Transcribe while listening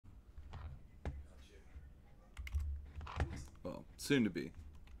Soon to be.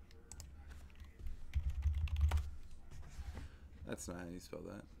 That's not how you spell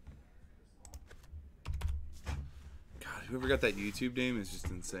that. God, whoever got that YouTube name is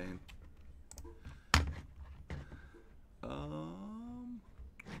just insane.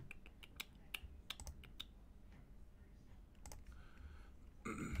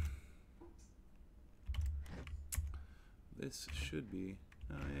 This should be.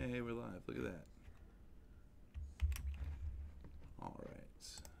 Oh yeah, hey, we're live. Look at that. All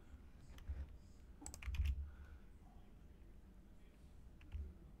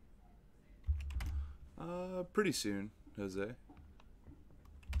right. Pretty soon, Jose.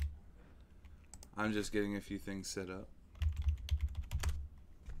 I'm just getting a few things set up.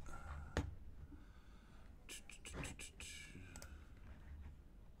 I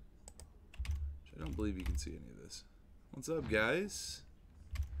don't believe you can see any of this. What's up, guys?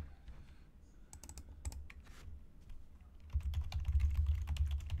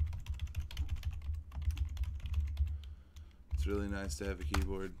 It's really nice to have a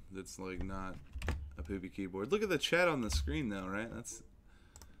keyboard that's like not a poopy keyboard. Look at the chat on the screen though, right?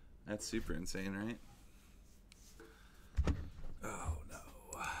 That's super insane, right? Oh no.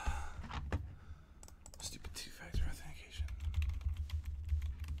 Stupid two-factor authentication.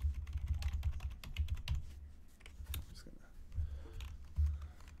 I'm just gonna,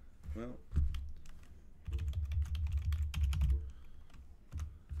 well,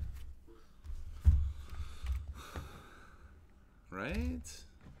 right?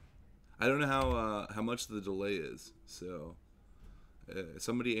 I don't know how much the delay is, so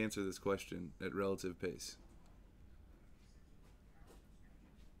somebody answer this question at relative pace.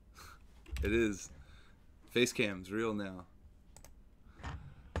 It is. Face cam's real now.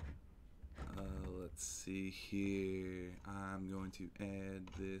 Let's see here. I'm going to add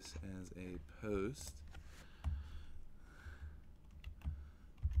this as a post.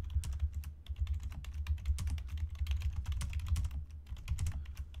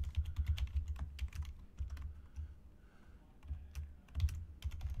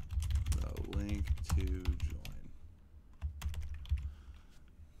 Link to join.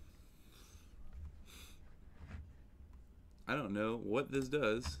 I don't know what this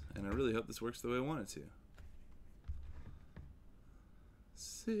does, and I really hope this works the way I want it to.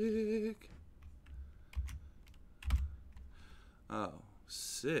 Sick. Oh,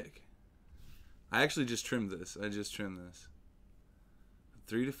 sick. I actually just trimmed this. I just trimmed this.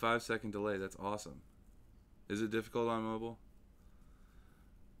 3 to 5 second delay. That's awesome. Is it difficult on mobile?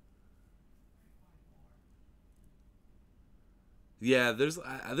 Yeah, there's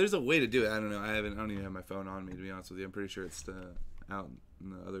a way to do it. I don't know. I don't even have my phone on me, to be honest with you. I'm pretty sure it's out in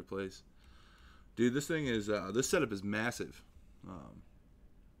the other place. Dude, this thing is this setup is massive.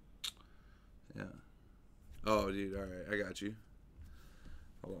 Yeah. Oh, dude. All right, I got you.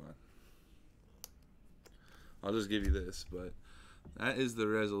 Hold on. I'll just give you this, but that is the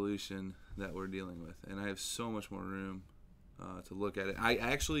resolution that we're dealing with, and I have so much more room to look at it. I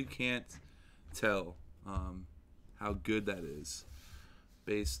actually can't tell how good that is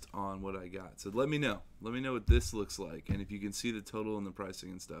based on what I got. So let me know. Let me know what this looks like, and if you can see the total and the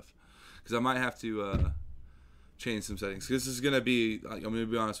pricing and stuff, because I might have to change some settings. Because this is gonna be, I'm gonna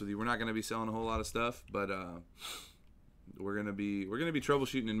be honest with you, we're not gonna be selling a whole lot of stuff, but we're gonna be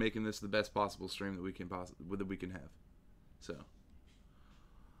troubleshooting and making this the best possible stream that we can have. So.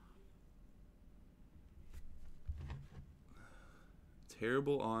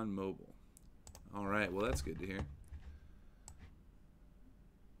 Terrible on mobile. All right, well that's good to hear.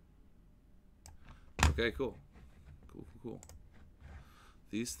 Okay, cool. Cool.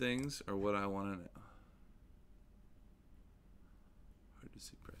 These things are what I want to know. Hard to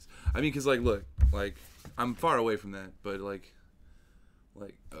see price. I mean, cause look, I'm far away from that, but like,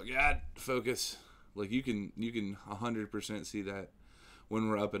 oh God, focus. Like you can 100% see that when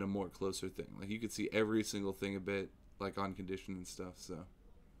we're up in a more closer thing. Like you could see every single thing a bit, like on condition and stuff. So,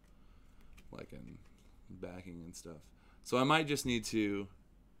 like in backing and stuff. So I might just need to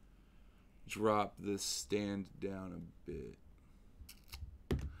drop this stand down a bit.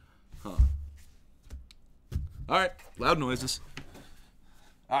 Huh. Alright, loud noises.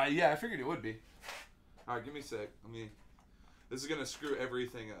 Yeah, I figured it would be. Alright, give me a sec. This is going to screw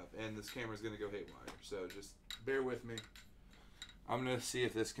everything up, and this camera's going to go haywire. So just bear with me. I'm going to see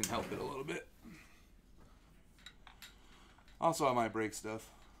if this can help it a little bit. Also, I might break stuff.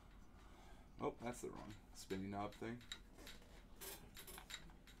 Oh, that's the wrong spinny knob thing.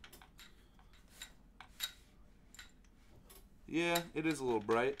 Yeah, it is a little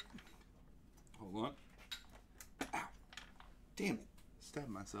bright. Hold on. Ow. Damn it. Stabbed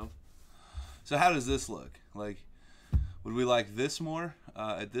myself. So how does this look? Like, Would we like this more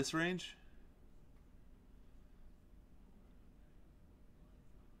at this range?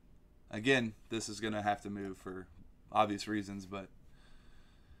 Again, this is going to have to move for obvious reasons, but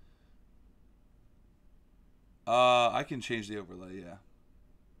I can change the overlay, yeah.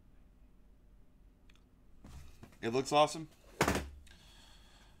 It looks awesome. All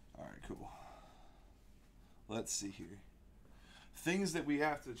right, cool. Let's see here. Things that we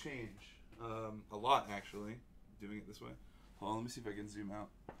have to change. A lot, actually, doing it this way. Hold on, let me see if I can zoom out.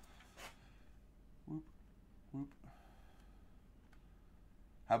 Whoop, whoop.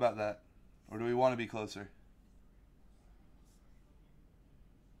 How about that? Or do we want to be closer?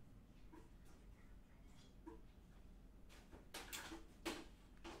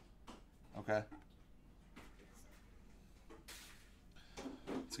 Okay.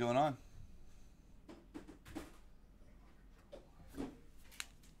 What's going on?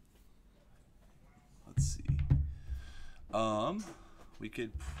 Let's see. We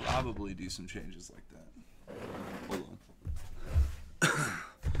could probably do some changes like that. Hold on.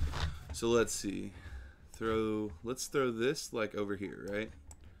 So let's see. Let's throw this like over here, right?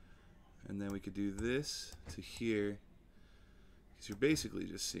 And then we could do this to here, because you're basically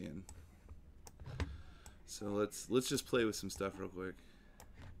just seeing. So let's just play with some stuff real quick.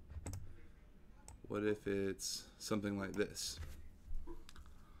 What if it's something like this?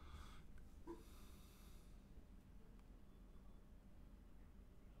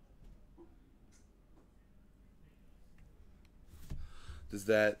 Does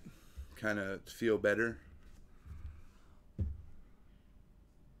that kind of feel better?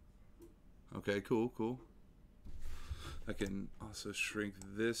 Okay, cool, cool. I can also shrink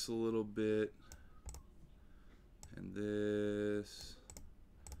this a little bit. And this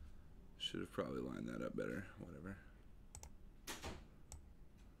should have probably lined that up better, whatever.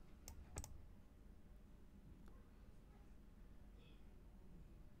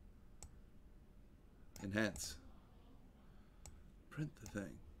 Enhance. Print the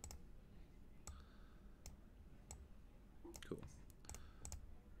thing. Cool.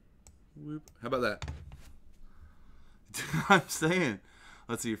 Whoop. How about that? I'm saying.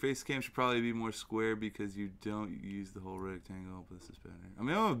 Let's see, your face cam should probably be more square because you don't use the whole rectangle. But this is better. I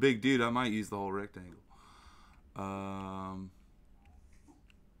mean, I'm a big dude. I might use the whole rectangle.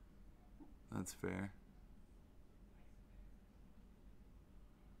 That's fair.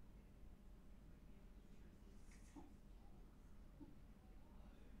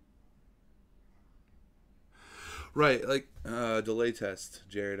 Right, like delay test,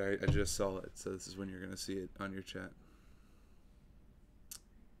 Jared. I just saw it, so this is when you're gonna see it on your chat.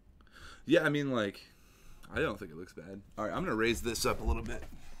 Yeah, I mean, like, I don't think it looks bad. All right, I'm gonna raise this up a little bit,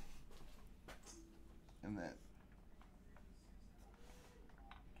 and then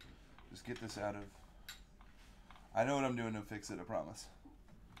just get this out of. I know what I'm doing to fix it. I promise.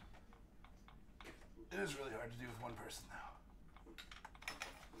 It is really hard to do with one person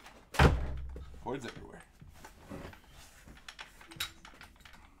now. Cords everywhere.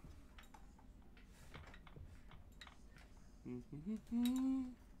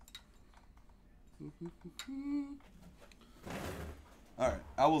 All right,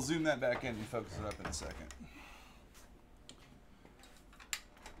 I will zoom that back in and focus it up in a second.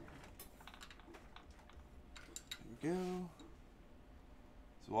 There we go.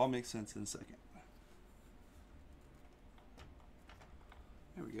 So all makes sense in a second.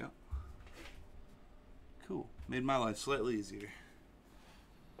 There we go. Cool. Made my life slightly easier.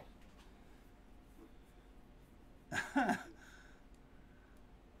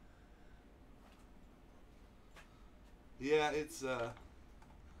 Yeah, it's I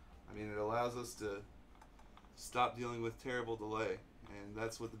mean, it allows us to stop dealing with terrible delay, and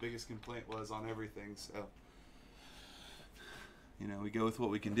that's what the biggest complaint was on everything, so you know, we go with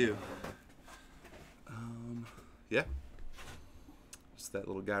what we can do. Yeah. Just that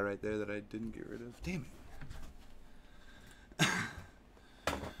little guy right there that I didn't get rid of. Damn it.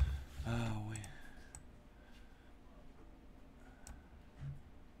 Oh, wait.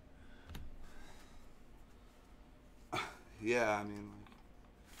 Yeah,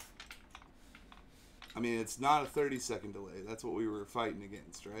 I mean, it's not a 30-second delay. That's what we were fighting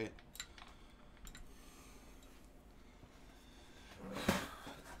against, right?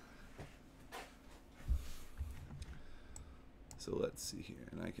 So let's see here,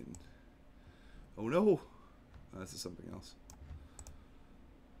 and I can. Oh no, oh, this is something else.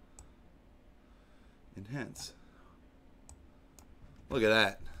 Enhance. Look at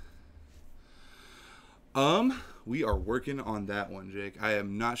that. We are working on that one, Jake. I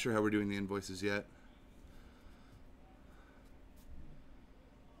am not sure how we're doing the invoices yet.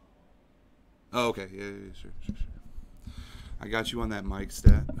 Oh, okay. Yeah, sure. I got you on that mic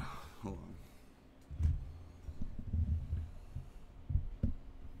stat. Hold on.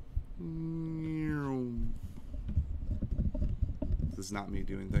 This is not me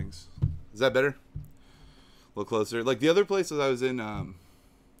doing things. Is that better? A little closer. Like the other places I was in,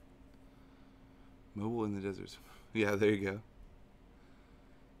 mobile in the deserts. Yeah, there you go.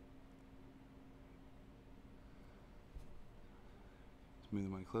 Let's move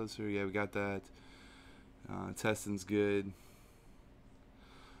the mic closer. Yeah, we got that. Testing's good.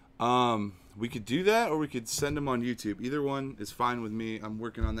 We could do that, or we could send them on YouTube. Either one is fine with me. I'm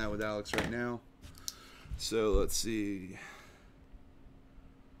working on that with Alex right now. So let's see.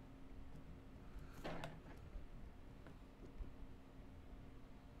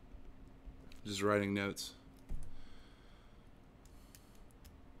 Just writing notes.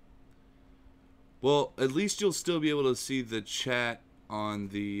 Well, at least you'll still be able to see the chat on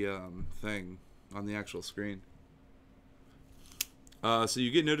the thing, on the actual screen. So you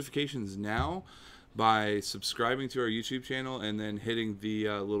get notifications now by subscribing to our YouTube channel and then hitting the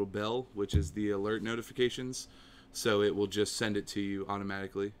little bell, which is the alert notifications. So it will just send it to you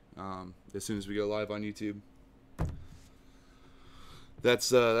automatically as soon as we go live on YouTube.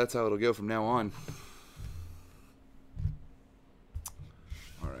 That's how it'll go from now on.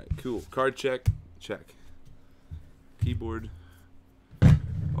 All right, cool. Card check. Check. Keyboard.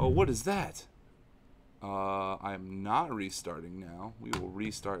 Oh, what is that? I'm not restarting now. We will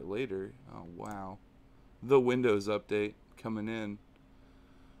restart later. Oh, wow. The Windows update coming in.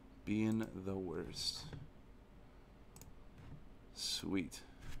 Being the worst. Sweet.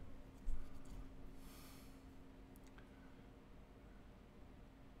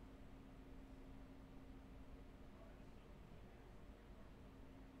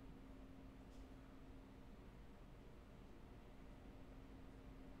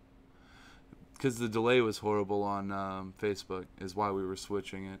 Because the delay was horrible on Facebook is why we were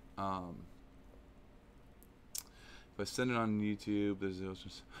switching it. If I send it on YouTube, there's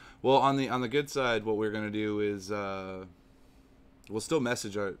just, well, on the good side, what we're gonna do is we'll still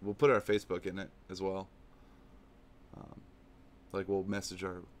we'll put our Facebook in it as well. Like we'll message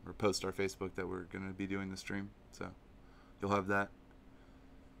or post our Facebook that we're gonna be doing the stream, so you'll have that.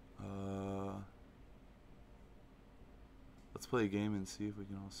 Let's play a game and see if we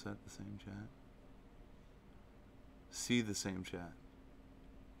can all set the same chat. See the same chat.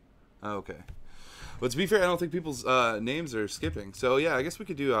 Oh, okay. But to be fair, I don't think people's names are skipping. So yeah, I guess we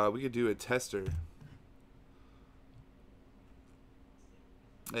could do a tester.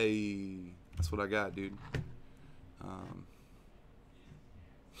 Hey, that's what I got, dude. Give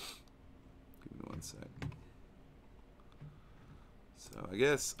me 1 sec. So I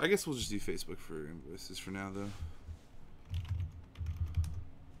guess we'll just do Facebook for invoices for now, though.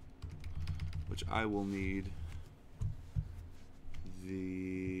 Which I will need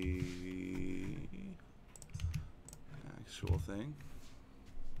the actual thing.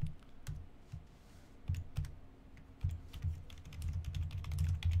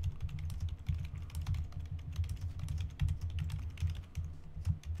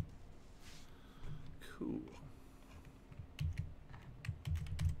 Cool.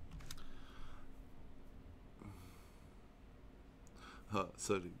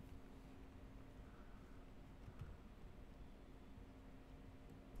 So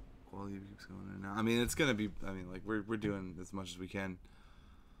quality keeps going in now. I mean, it's gonna be. I mean, like we're doing as much as we can.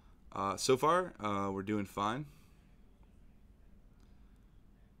 So far, we're doing fine.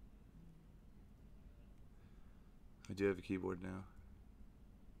 I do have a keyboard now.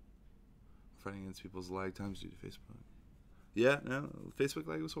 Fighting against people's lag times due to Facebook. Yeah, no, Facebook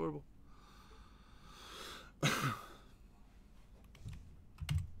lag was horrible.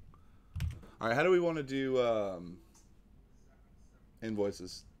 All right, how do we want to do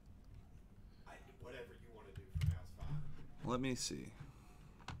invoices? Whatever you want to do for now is fine. Let me see.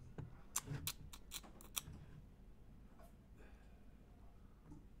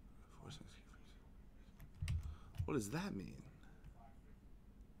 What does that mean?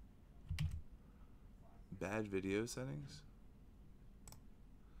 Bad video settings?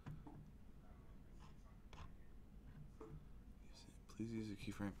 Please use a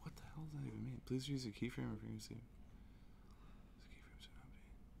keyframe. What the hell does that even mean? Please use a keyframe or frequency.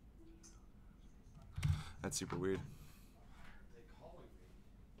 That's super weird.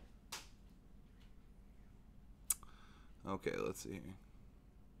 Okay, let's see here.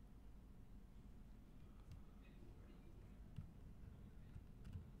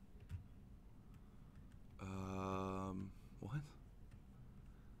 What?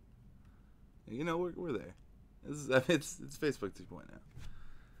 You know, we're there. This is, I mean, it's Facebook 2.0.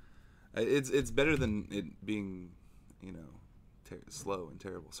 It's better than it being, you know, slow and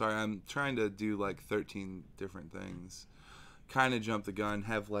terrible. Sorry, I'm trying to do like 13 different things. Kind of jump the gun,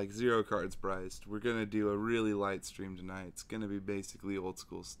 have like 0 cards priced. We're going to do a really light stream tonight. It's going to be basically old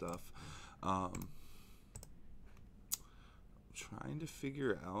school stuff. Trying to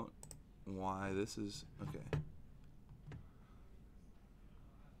figure out why this is... Okay.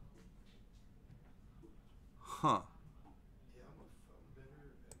 Huh. Yeah, I'm a phone bidder,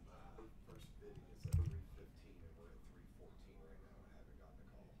 and my first bidding is at 315, and we're at 314 right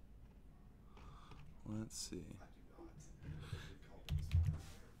now, and I haven't gotten a call. Let's see. I do not. They did call me this morning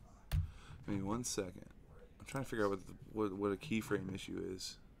to verify. Give me 1 second. I'm trying to figure out what a keyframe issue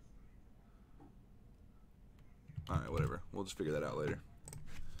is. Alright, whatever. We'll just figure that out later.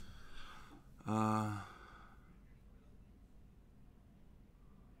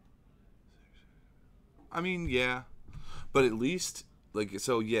 I mean, yeah. But at least, like,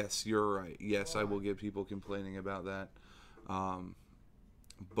 so yes, you're right. Yes, I will get people complaining about that.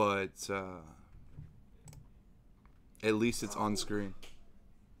 But at least it's on screen.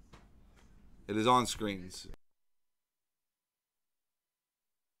 It is on screens.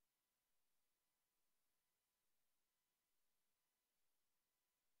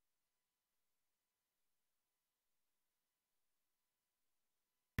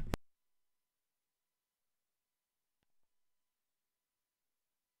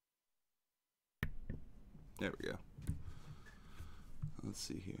 There we go. Let's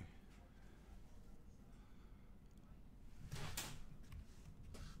see here.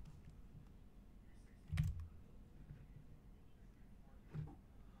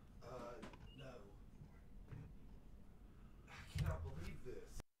 No. I cannot believe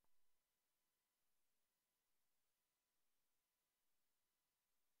this.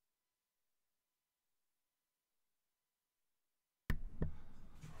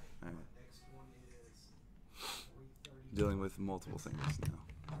 All right. Next one is 330. Dealing with multiple things now.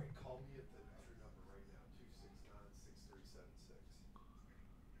 All right, call me at the other number right now,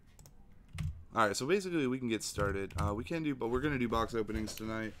 269-6376. All right, so basically we can get started. We can do, but we're gonna do box openings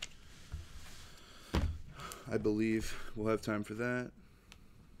tonight. I believe we'll have time for that.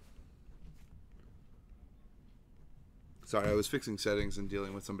 Sorry, I was fixing settings and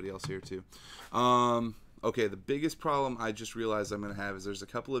dealing with somebody else here too. Okay, the biggest problem I just realized I'm going to have is there's a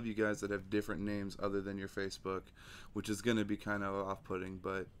couple of you guys that have different names other than your Facebook, which is going to be kind of off-putting,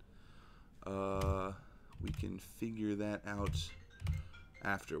 but we can figure that out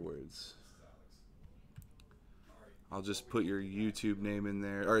afterwards. I'll just put your YouTube name in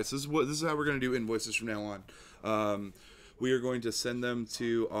there. All right, so this is how we're going to do invoices from now on. We are going to send them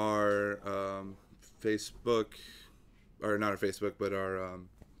to our Facebook, or not our Facebook, but our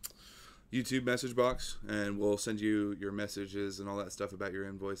YouTube message box, and we'll send you your messages and all that stuff about your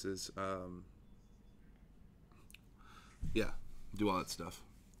invoices. Yeah, do all that stuff.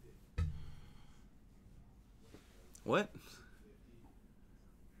 What?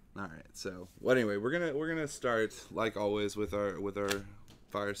 All right. So, well, anyway, we're gonna start like always with our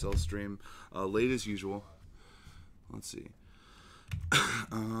fire sale stream, late as usual. Let's see.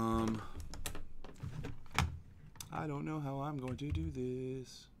 I don't know how I'm going to do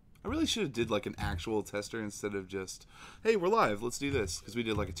this. I really should have did like an actual tester instead of just, hey, we're live, let's do this, because we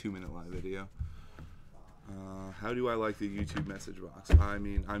did like a 2-minute live video. How do I like the YouTube message box? I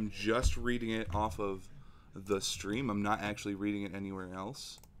mean, I'm just reading it off of the stream. I'm not actually reading it anywhere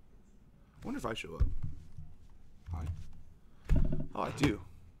else. I wonder if I show up. Hi. Oh, I do.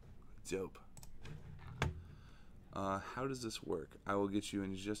 Dope. How does this work? I will get you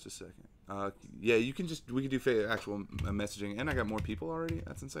in just a second. Yeah, we can do actual messaging, and I got more people already?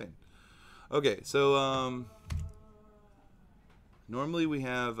 That's insane. Okay, so, normally we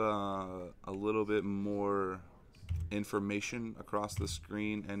have, a little bit more information across the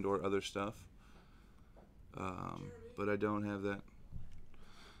screen and or other stuff. But I don't have that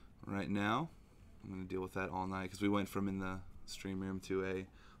right now. I'm going to deal with that all night, because we went from in the stream room to a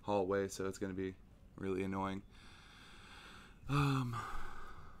hallway, so it's going to be really annoying.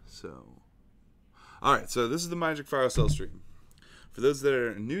 Alright, so this is the Magic Fire Sale stream. For those that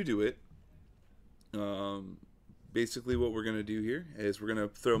are new to it, basically what we're going to do here is we're going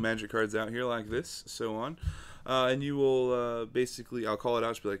to throw magic cards out here like this, so on. And you will basically, I'll call it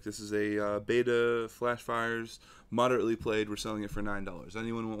out, just be like, this is a beta Flash Fires, moderately played, we're selling it for $9.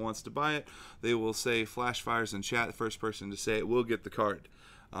 Anyone who wants to buy it, they will say Flash Fires in chat. The first person to say it will get the card.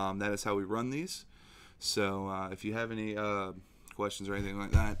 That is how we run these. So if you have any questions or anything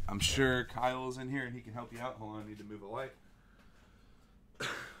like that, I'm sure Kyle is in here and he can help you out. Hold on, I need to move a light. I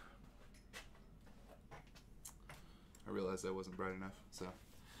realized that wasn't bright enough. So,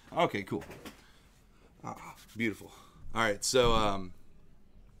 okay, cool. Ah, beautiful. All right, so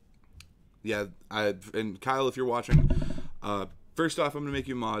yeah, and Kyle, if you're watching, first off, I'm gonna make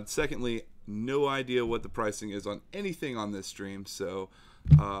you a mod. Secondly, no idea what the pricing is on anything on this stream. So,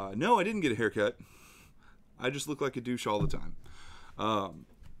 no, I didn't get a haircut. I just look like a douche all the time.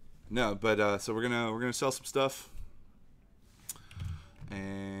 No, but so we're gonna sell some stuff,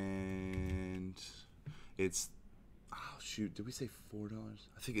 and it's shoot, did we say $4?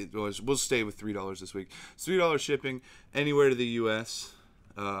 I think it was. We'll stay with $3 this week. It's $3 shipping anywhere to the U.S.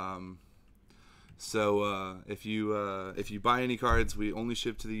 So if you buy any cards, we only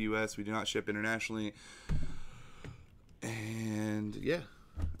ship to the U.S. We do not ship internationally. And yeah,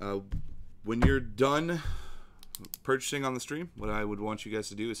 when you're done purchasing on the stream, what I would want you guys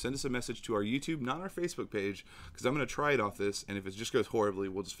to do is send us a message to our YouTube, not our Facebook page, because I'm going to try it off this, and if it just goes horribly,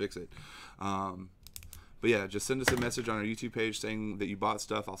 we'll just fix it. But yeah, just send us a message on our YouTube page saying that you bought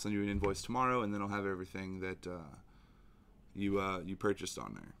stuff. I'll send you an invoice tomorrow, and then I'll have everything that you purchased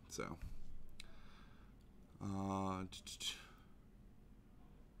on there. So I don't know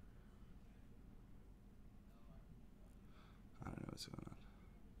what's going on.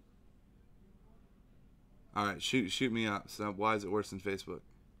 All right, shoot me up. So why is it worse than Facebook?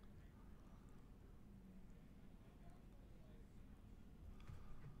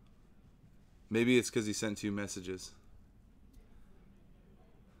 Maybe it's because he sent 2 messages.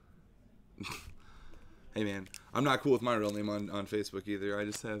 Hey man, I'm not cool with my real name on Facebook either. I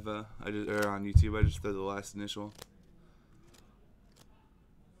just have or on YouTube. I just throw the last initial.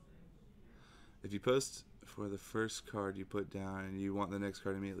 If you post for the first card you put down and you want the next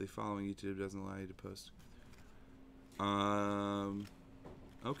card immediately following, YouTube doesn't allow you to post.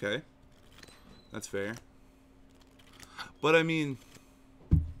 Okay, that's fair. But I mean,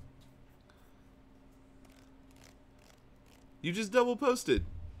 you just double posted.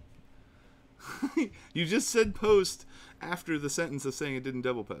 You just said post after the sentence of saying it didn't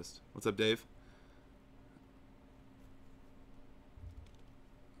double post. What's up, Dave?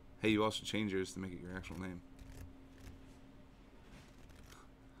 Hey, you all should change yours to make it your actual name.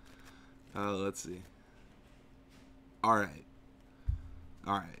 Let's see. Alright.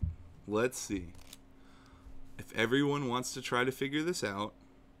 Alright. Let's see. If everyone wants to try to figure this out,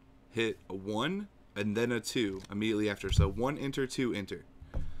 hit a 1 and then a 2 immediately after. So 1 enter, 2 enter.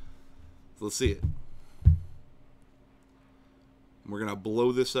 So let's see it. We're going to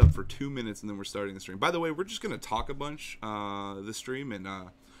blow this up for 2 minutes and then we're starting the stream. By the way, we're just going to talk a bunch this stream, and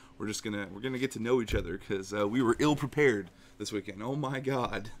we're going to get to know each other because we were ill prepared this weekend. Oh my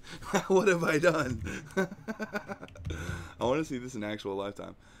god. What have I done? I want to see this in actual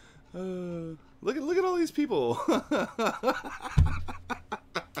lifetime. Look at all these people.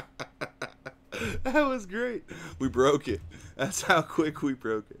 That was great. We broke it. That's how quick we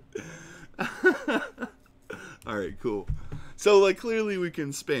broke it. Alright, cool. So, like, clearly we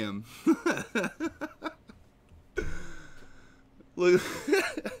can spam. Look,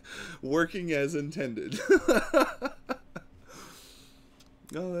 working as intended.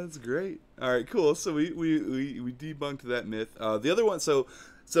 Oh, that's great. Alright, cool. So we debunked that myth. The other one, so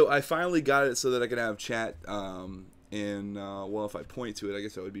I finally got it so that I can have chat well, if I point to it, I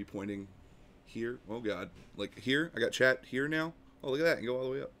guess I would be pointing here. Oh god, like here. I got chat here now. Oh, look at that, and go all the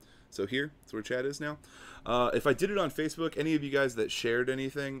way up. So here, that's where chat is now. If I did it on Facebook, any of you guys that shared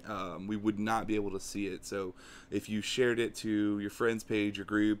anything, we would not be able to see it. So if you shared it to your friends page, your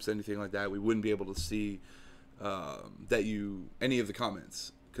groups, anything like that, we wouldn't be able to see any of the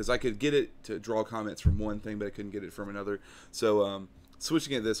comments, because I could get it to draw comments from one thing, but I couldn't get it from another. So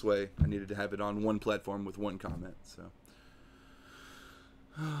switching it this way, I needed to have it on one platform with one comment. So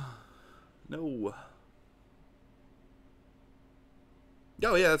no.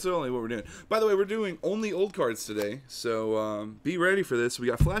 Oh yeah, that's only what we're doing. By the way, we're doing only old cards today, so be ready for this. We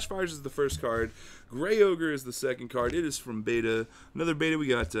got Flash Fires as the first card, Gray Ogre is the second card. It is from beta. Another beta. We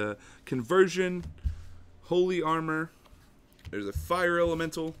got Conversion, Holy Armor. There's a Fire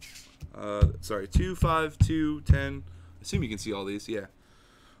Elemental. Sorry, 2, 5, 2, 10. I assume you can see all these. Yeah.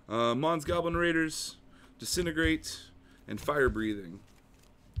 Mons Goblin Raiders, Disintegrate, and Fire Breathing.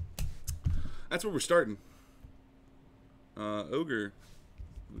 That's where we're starting. Ogre.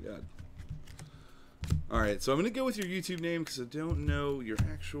 Oh god. Alright, so I'm going to go with your YouTube name because I don't know your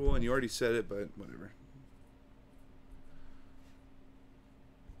actual, and you already said it, but whatever.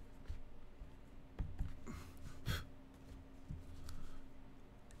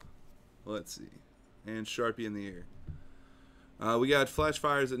 Let's see. And Sharpie in the air. We got Flash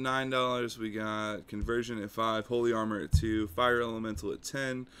Fires at $9. We got Conversion at $5. Holy Armor at $2. Fire Elemental at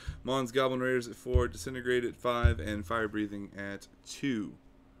 $10. Mons Goblin Raiders at $4. Disintegrate at $5. And Fire Breathing at $2.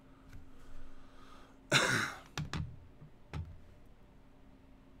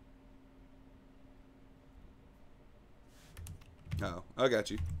 I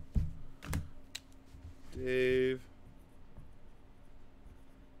got you. Dave.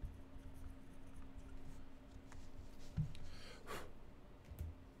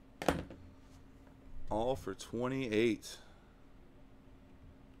 All for 28.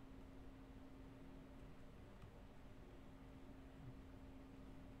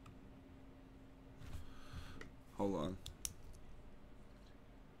 Hold on.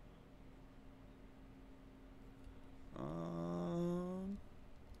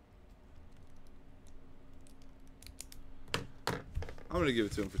 I'm going to give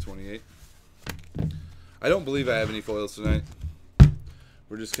it to him for 28. I don't believe I have any foils tonight.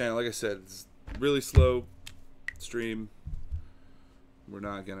 We're just kind of, like I said, it's really slow stream. We're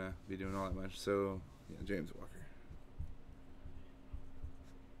not going to be doing all that much. So, yeah, James Walker.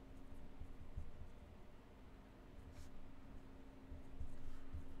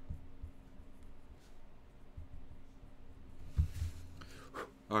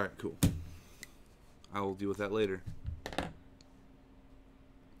 All right, cool. I will deal with that later.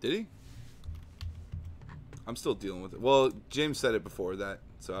 Did he? I'm still dealing with it. Well, James said it before that,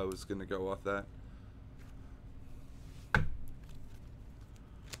 so I was going to go off that.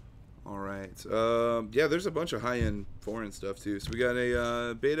 All right. Yeah, there's a bunch of high-end foreign stuff, too. So we got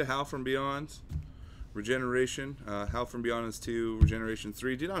a Beta Hal from Beyond, Regeneration. Hal from Beyond is 2, Regeneration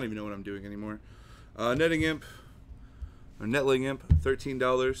 3. I don't even know what I'm doing anymore. Netting Imp, or Netling Imp,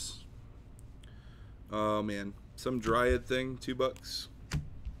 $13. Oh, man. Some Dryad thing, $2.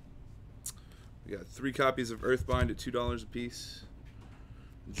 We got 3 copies of Earthbind at $2 a piece.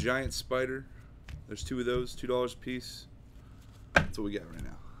 Giant Spider. There's 2 of those, $2 a piece. That's what we got right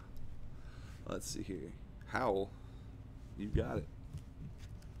now. Let's see here. Howl. You got it.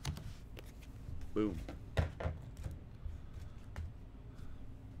 Boom.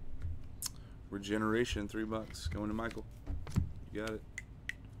 Regeneration, $3. Going to Michael. You got it.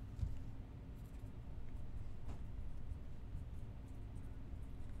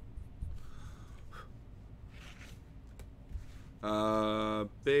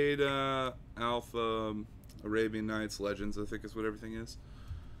 Beta, Alpha, Arabian Nights, Legends, I think is what everything is.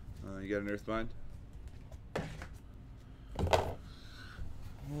 You got an Earthbind?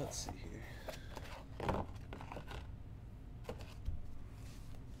 Let's see here.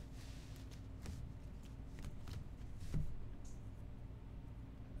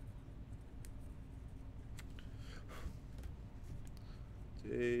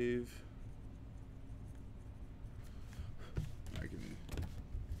 Dave.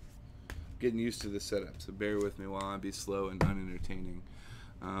 Getting used to the setup, so bear with me while I be slow and unentertaining.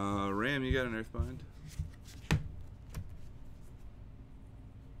 Ram, you got an Earthbind?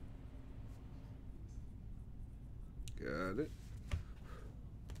 Got it.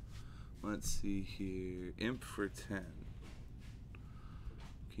 Let's see here. Imp for 10.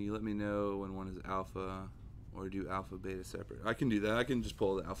 Can you let me know when one is alpha, or do alpha beta separate? I can do that. I can just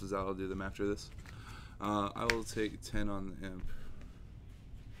pull the alphas out. I'll do them after this. I will take 10 on the imp.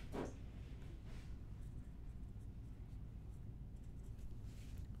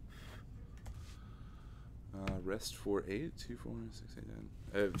 Rest for 8, 2, 4, 6, 8,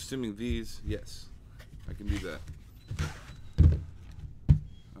 9. Assuming these, yes, I can do that.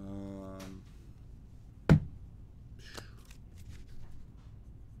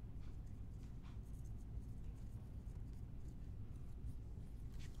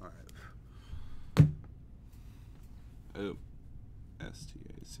 All right. Oh,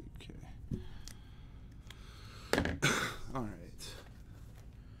 STACK. All right.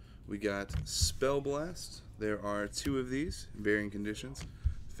 We got Spell Blast. There are 2 of these, varying conditions.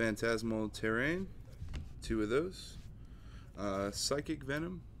 Phantasmal Terrain, 2 of those. Psychic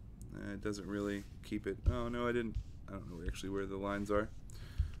Venom. It doesn't really keep it. Oh, no, I didn't. I don't know actually where the lines are.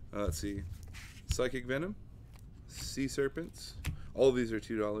 Let's see. Psychic Venom. Sea Serpents. All of these are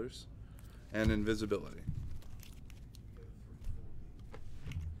 $2. And Invisibility.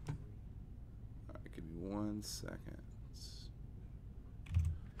 All right, give me 1 second.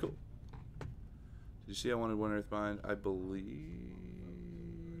 Cool. Did you see I wanted 1 Earthbind? I believe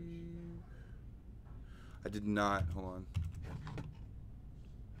I did not. Hold on.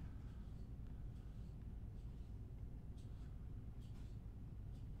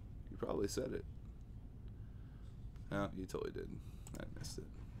 You probably said it. No, you totally did. I missed it.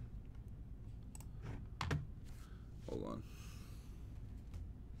 Hold on.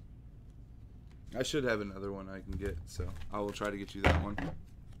 I should have another one I can get, so I will try to get you that one.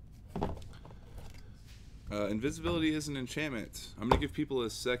 Invisibility is an enchantment. I'm going to give people a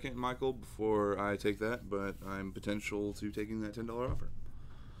second, Michael, before I take that, but I'm potential to taking that $10 offer.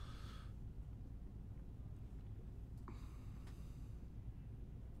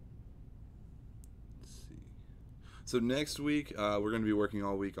 So next week, we're going to be working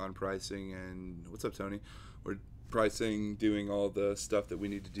all week on pricing and what's up, Tony? We're pricing, doing all the stuff that we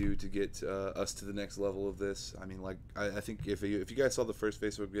need to do to get us to the next level of this. I mean, like I think if you guys saw the first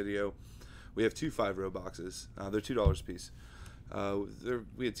Facebook video, we have 2 5-row boxes. They're $2 a piece.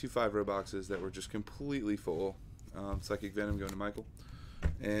 We had 2 5-row boxes that were just completely full. Psychic Venom going to Michael,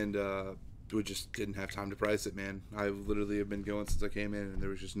 and we just didn't have time to price it, man. I literally have been going since I came in, and there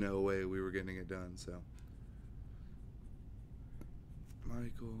was just no way we were getting it done. So,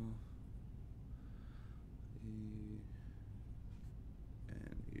 Michael,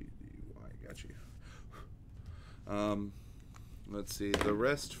 E-N-E-D-Y, got you. Let's see, the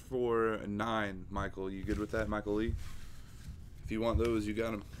rest for 9, Michael. You good with that, Michael Lee? If you want those, you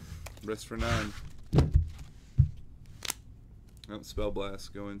got them. Rest for 9. Oh, Spell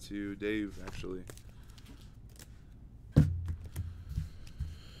Blast going to Dave, actually. Let's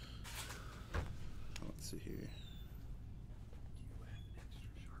see here.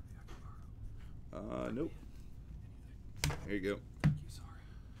 Nope. There you go.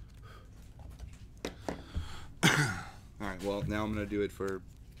 Alright, well, now I'm going to do it for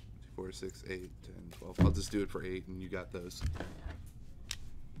 4, 6, 8, 10, 12. I'll just do it for 8, and you got those.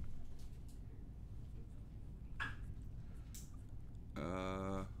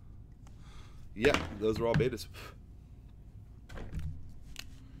 Yeah, those are all betas.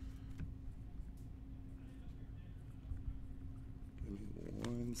 Give me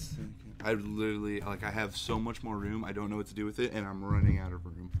 1 second. I literally, like, I have so much more room. I don't know what to do with it, and I'm running out of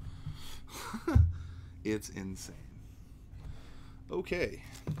room. It's insane. Okay.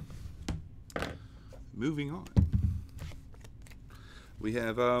 Moving on. We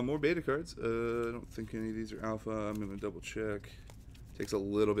have more beta cards. I don't think any of these are alpha. I'm going to double check. Takes a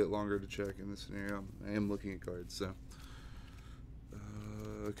little bit longer to check in this scenario. I am looking at cards, so.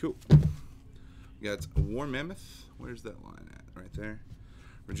 Cool. We got War Mammoth. Where's that line at? Right there.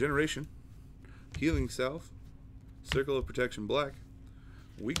 Regeneration. Healing Salve. Circle of Protection Black.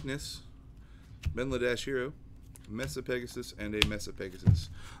 Weakness. Benladesh Hero. Mesa Pegasus, and a Mesa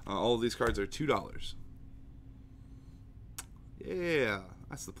Pegasus. All of these cards are $2. Yeah,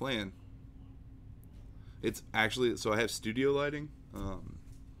 that's the plan. It's actually, so I have studio lighting. I'm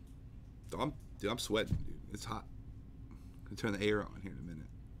sweating, dude. It's hot. I'm gonna turn the air on here in a minute.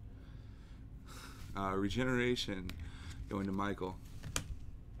 Regeneration going to Michael.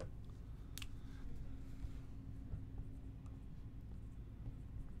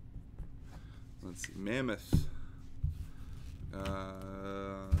 Let's see, Mammoth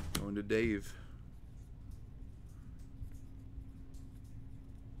going to Dave.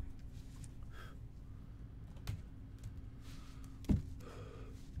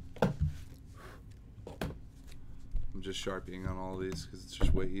 I'm just sharpieing on all these because it's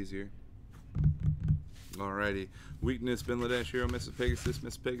just way easier. Alrighty. Weakness, Benladesh Hero, Mesa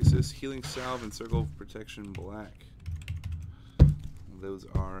Pegasus, Healing Salve, and Circle of Protection Black. Those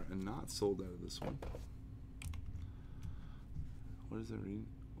are not sold out of this one. What does that read?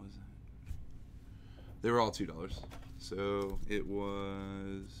 What is that? They were all $2. So it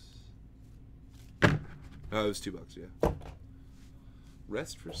was. Oh, it was $2, yeah.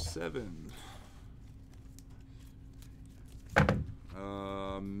 Rest for 7.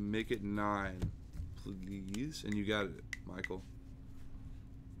 Make it 9, please. And you got it, Michael.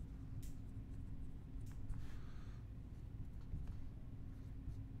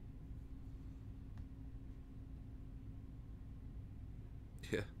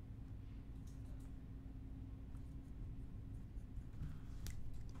 Yeah.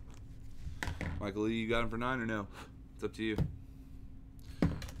 Michael Lee, you got him for 9 or no? It's up to you.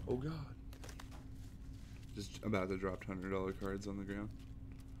 Oh God. Just about to drop $100 cards on the ground.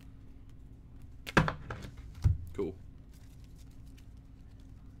 Cool.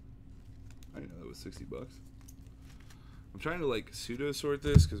 I didn't know that was $60. I'm trying to like pseudo sort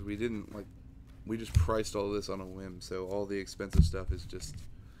this because we didn't like, we just priced all this on a whim. So all the expensive stuff is just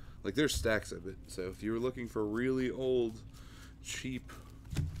like there's stacks of it. So if you were looking for really old, cheap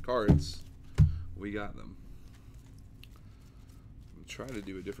cards, we got them. I'm trying to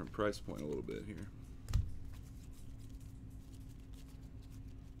do a different price point a little bit here.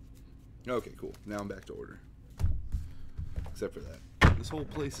 Okay, cool. Now I'm back to order. Except for that. This whole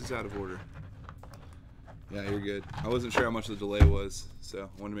place is out of order. Yeah, you're good. I wasn't sure how much the delay was, so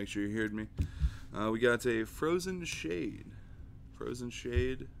I wanted to make sure you heard me. We got a Frozen Shade. Frozen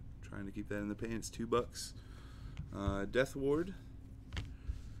Shade. Trying to keep that in the paint. It's $2. Death Ward.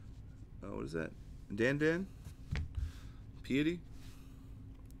 What is that? Dan. Piety.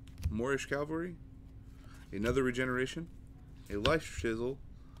 Moorish Cavalry. Another Regeneration. A Life Chisel.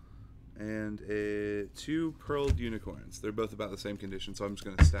 and 2 pearled unicorns. They're both about the same condition, so I'm just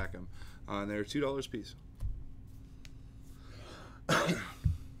going to stack them. And they're $2 a piece.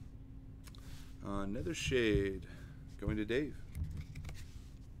 Another shade going to Dave.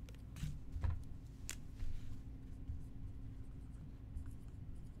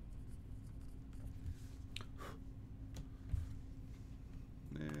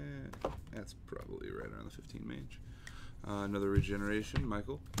 That's probably right around the 15 range. Another regeneration.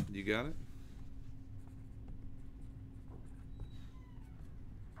 Michael, you got it?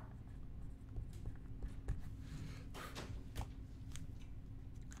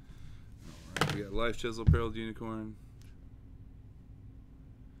 Alright, we got Life Chisel Pearled Unicorn.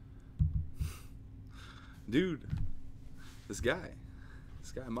 Dude, this guy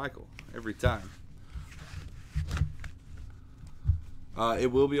Michael, every time.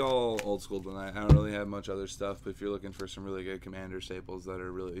 It will be all old school tonight. I don't really have much other stuff, but if you're looking for some really good Commander staples that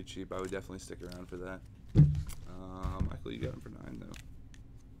are really cheap, I would definitely stick around for that. Michael, you got them for 9 though.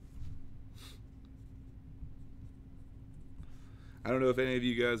 I don't know if any of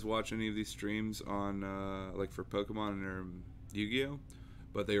you guys watch any of these streams on like for Pokemon or Yu-Gi-Oh,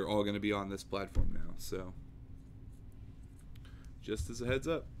 but they are all going to be on this platform now. So just as a heads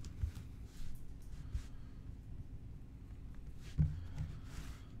up.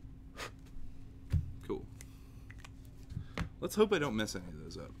 Cool. Let's hope I don't mess any of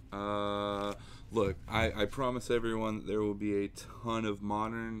those up. Look, I promise everyone that there will be a ton of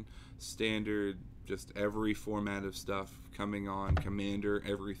modern, standard, just every format of stuff coming on, Commander,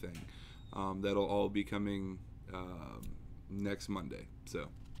 everything. That'll all be coming next Monday. So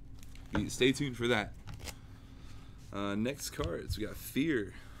stay tuned for that. Next cards, we got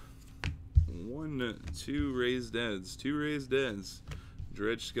Fear. 2 Raised Deads. 2 Raised Deads.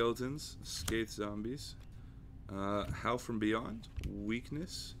 Dredge Skeletons. Scathe Zombies. Howl from Beyond.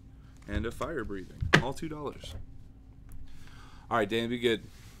 Weakness. And a Fire Breathing. All $2. Alright, Dan, be good.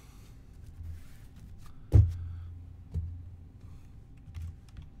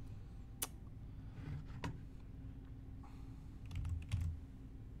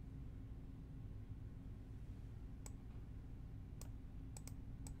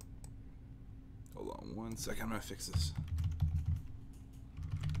 Hold on 1 second, I'm gonna fix this.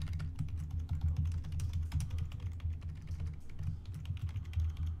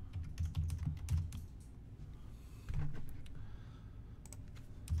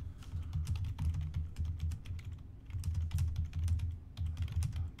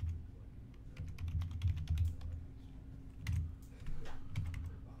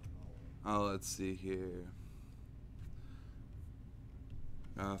 Let's see here.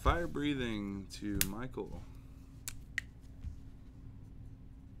 Fire Breathing to Michael.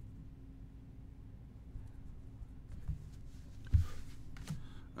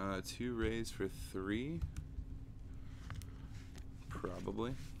 Two rays for 3.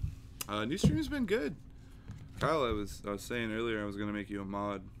 Probably. New stream's been good. Kyle, I was saying earlier I was gonna make you a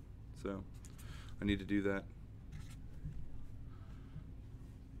mod, so I need to do that.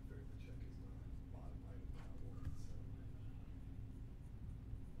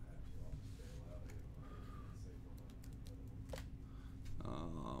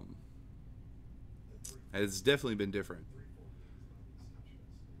 It's definitely been different.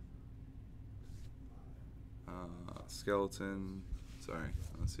 Skeleton. Sorry.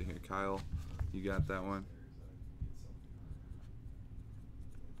 Let's see here. Kyle, you got that one.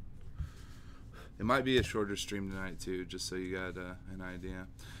 It might be a shorter stream tonight too, just so you got an idea.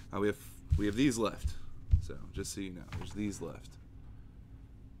 We have these left. So just so you know, there's these left.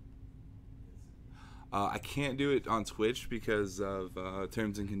 I can't do it on Twitch because of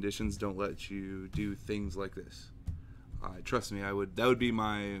terms and conditions don't let you do things like this. Trust me, that would be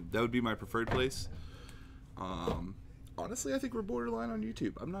my preferred place. Honestly, I think we're borderline on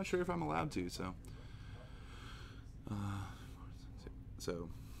YouTube. I'm not sure if I'm allowed to, so it's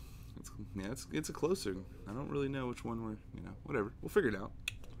a closer. I don't really know which one whatever. We'll figure it out.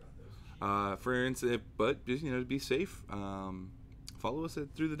 For instance, but to be safe. Follow us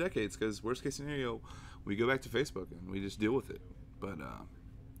through the decades, because worst case scenario, we go back to Facebook and we just deal with it. But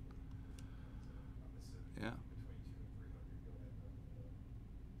yeah.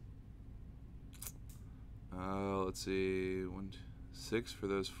 Let's see, 6 for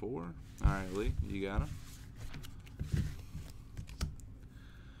those 4. All right, Lee, you got them.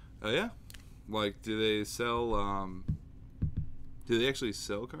 Oh yeah, like do they sell? Do they actually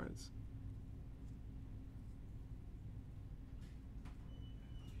sell cards?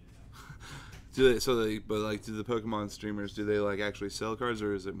 Do the Pokemon streamers, do they like actually sell cards,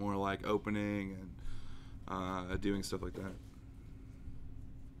 or is it more like opening and doing stuff like that?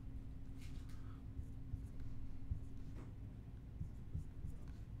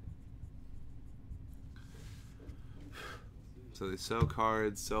 So they sell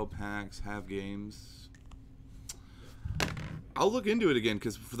cards, sell packs, have games. I'll look into it again,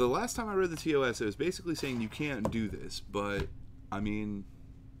 because for the last time I read the TOS, it was basically saying you can't do this. But, I mean,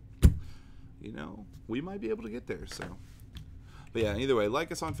 you know, we might be able to get there. So, but yeah, either way,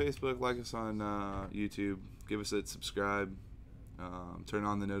 like us on Facebook, like us on YouTube, give us a subscribe, turn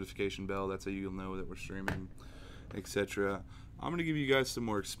on the notification bell. That's how you'll know that we're streaming, etc. I'm going to give you guys some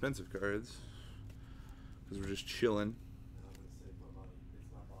more expensive cards, because we're just chilling. I'm gonna save my money. It's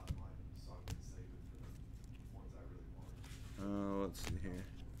my bottom line, so I'm gonna save it for the ones I really want. Let's see here.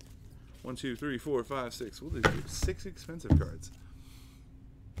 1, 2, 3, 4, 5, 6. We'll do 6 expensive cards.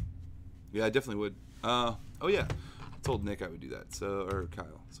 Yeah, I definitely would. Oh yeah, I told Nick I would do that. So, or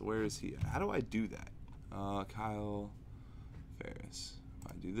Kyle. So where is he at? How do I do that? Kyle Freres.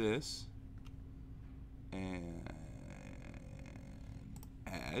 I do this and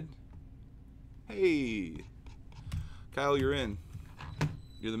add. Hey, Kyle, you're in.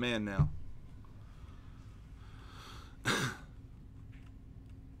 You're the man now.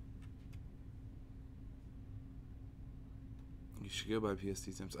 You should go by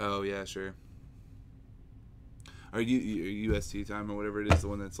PST times. Oh yeah, sure. Or UST time or whatever it is, the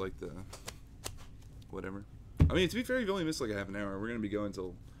one that's like the whatever. I mean, to be fair, you've only missed like a half an hour. We're gonna be going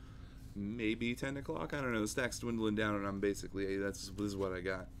till maybe 10 o'clock. I don't know. The stack's dwindling down, and I'm basically, hey, this is what I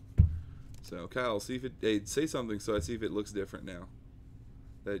got. So Kyle, see if it. Hey, say something so I see if it looks different now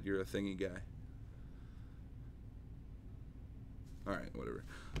that you're a thingy guy. All right, whatever.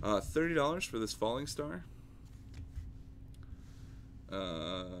 $30 for this Falling Star.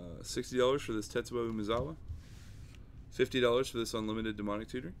 $60 for this Tetsuo Umezawa. $50 for this Unlimited Demonic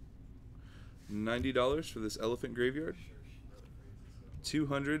Tutor. $90 for this Elephant Graveyard.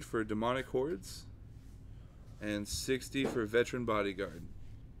 $200 for Demonic Hordes. And $60 for Veteran Bodyguard.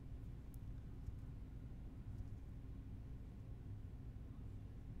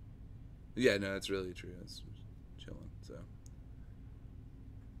 Yeah, no, that's really true. That's chilling. So.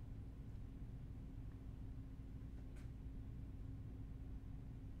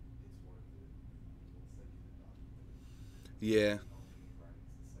 Yeah.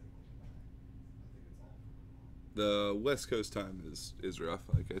 The West Coast time is rough.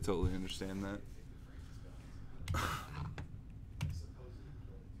 Like, I totally understand that.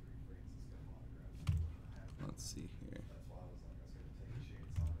 Let's see here.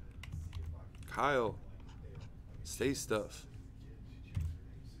 Kyle, say stuff.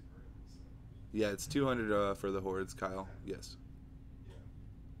 Yeah, it's 200 for the Hordes, Kyle. Yes.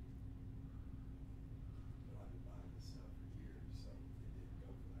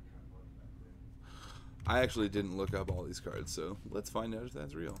 I actually didn't look up all these cards, so let's find out if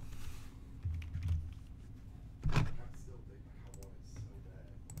that's real.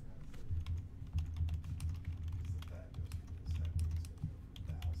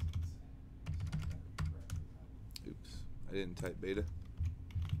 Oops, I didn't type beta.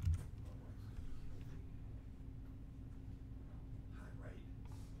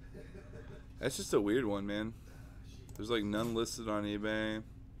 That's just a weird one, man. There's like none listed on eBay.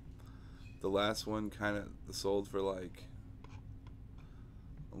 The last one kind of sold for like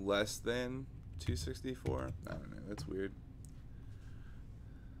less than 264. I don't know. That's weird.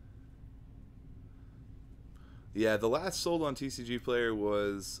 Yeah, the last sold on TCG Player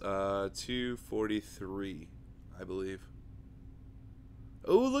was 243, I believe.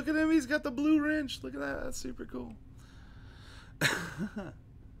 Oh, look at him. He's got the blue wrench. Look at that. That's super cool.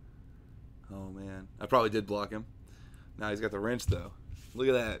 Oh, man. I probably did block him. Now he's got the wrench, though. Look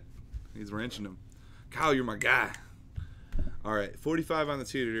at that. He's wrenching him. Kyle, you're my guy. All right, 45 on the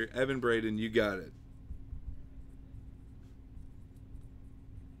tutor. Evan Braden, you got it.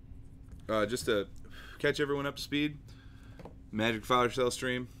 Just to catch everyone up to speed, Magic Fire Sale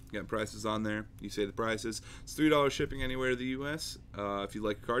stream. Got prices on there. You say the prices. It's $3 shipping anywhere to the U.S. If you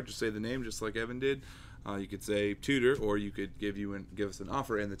like a card, just say the name, just like Evan did. You could say tutor, or you could give us an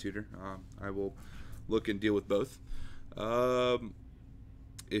offer and the tutor. I will look and deal with both.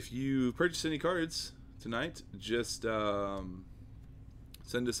 If you purchase any cards tonight, just send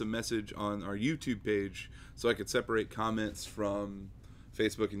us a message on our YouTube page so I could separate comments from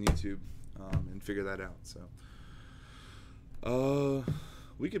Facebook and YouTube and figure that out. So,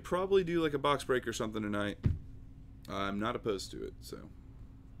 we could probably do like a box break or something tonight. I'm not opposed to it. So,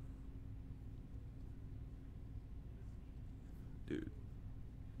 dude,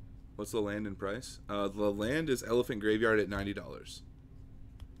 what's the land in price? The land is Elephant Graveyard at $90.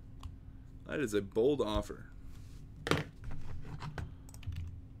 That is a bold offer.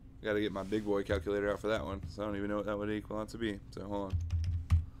 Got to get my big boy calculator out for that one, so I don't even know what that would equal out to be. So hold on.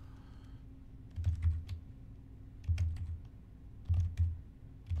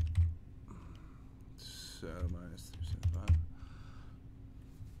 So minus 375.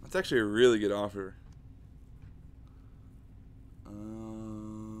 That's actually a really good offer.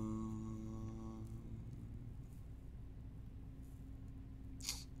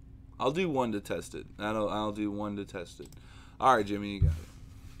 I'll do one to test it. I'll do one to test it. All right, Jimmy, you got it.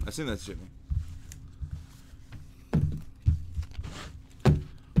 I assume that's Jimmy.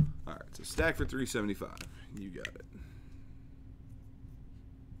 All right, so stack for 375. You got it.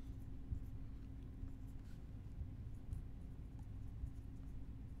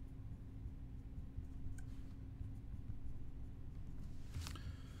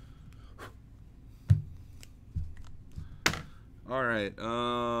 All right.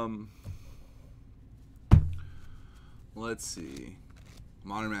 Let's see.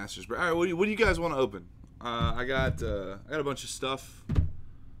 Modern Masters. All right. What do you guys want to open? I got a bunch of stuff.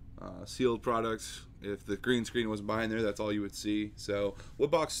 Sealed products. If the green screen was behind there, that's all you would see. So,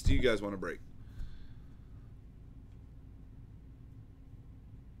 what box do you guys want to break?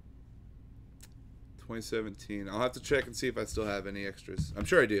 $2017. I'll have to check and see if I still have any extras. I'm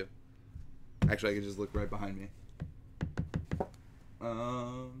sure I do. Actually, I can just look right behind me.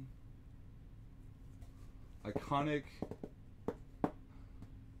 Iconic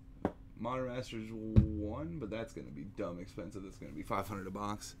Modern Masters 1, but that's going to be dumb expensive. That's going to be $500 a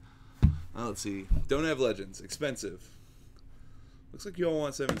box. Let's see. Don't have Legends. Expensive. Looks like you all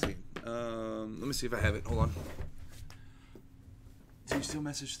want 17. Let me see if I have it. Hold on. Do you still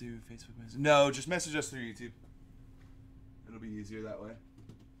message through Facebook Messenger? No, just message us through YouTube. It'll be easier that way.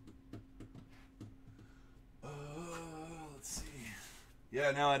 Let's see.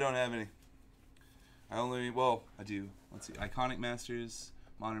 Yeah, no, I don't have any. I do. Let's see. Iconic Masters,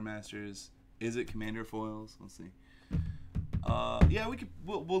 Modern Masters. Is it Commander Foils? Let's see. Yeah,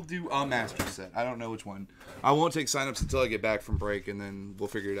 we'll do a Master set. I don't know which one. I won't take signups until I get back from break, and then we'll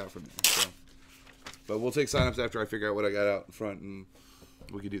figure it out from there. So. But we'll take signups after I figure out what I got out in front, and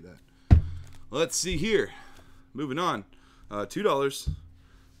we can do that. Let's see here. Moving on. $2.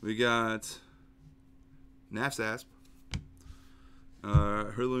 We got Nafsasp,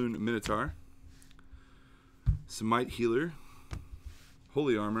 Herloon Minotaur, Semite Healer,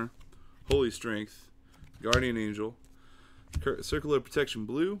 Holy Armor, Holy Strength, Guardian Angel, Circular Protection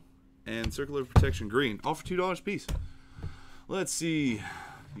Blue, and Circular Protection Green. All for $2 a piece. Let's see.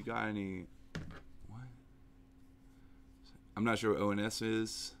 You got any... What? I'm not sure what ONS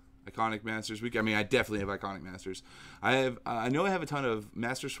is. Iconic Masters. I definitely have Iconic Masters. I know I have a ton of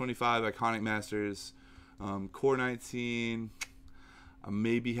Masters 25, Iconic Masters, Core 19. I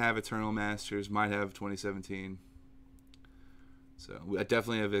maybe have Eternal Masters. Might have 2017. So I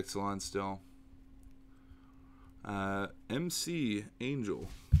definitely have Ixalan still. MC Angel.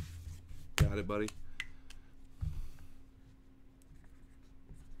 Got it, buddy.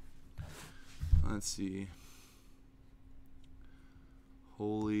 Let's see.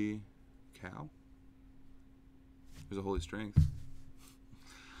 Holy Cow. There's a Holy Strength.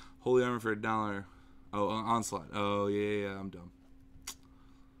 Holy Armor for $1. Oh, Onslaught. Oh, yeah, I'm dumb.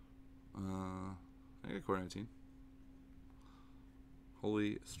 I got Core 19.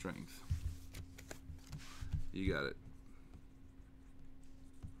 Holy Strength. You got it.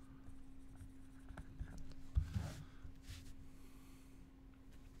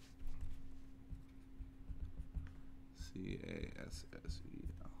 CASSEL.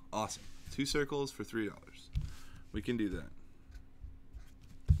 Awesome. 2 circles for $3. We can do that.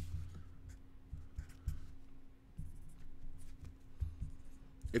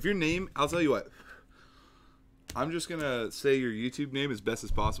 If your name, I'll tell you what. I'm just going to say your YouTube name as best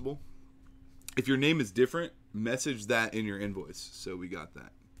as possible. If your name is different, message that in your invoice. So we got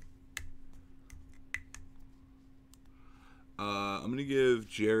that. I'm going to give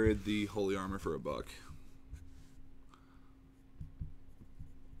Jared the Holy Armor for $1.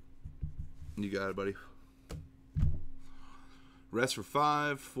 You got it, buddy. Rest for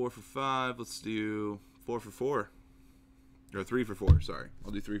 5, 4 for 5. Let's do 4 for 4. Or 3 for 4, sorry.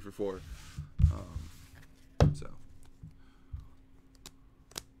 I'll do 3 for 4. So.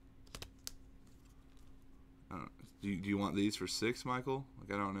 I don't, do you want these for 6, Michael?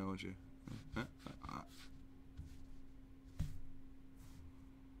 Like, I don't know what you...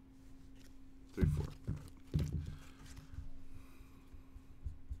 3, 4.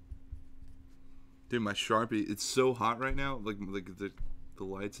 Dude, my Sharpie, it's so hot right now. Like the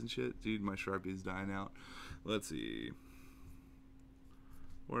lights and shit. Dude, my Sharpie is dying out. Let's see.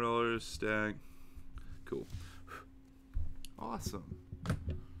 $4 stack. Cool. Awesome.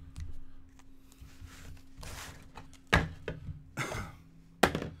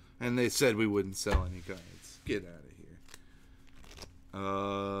 And they said we wouldn't sell any cards. Get out of here.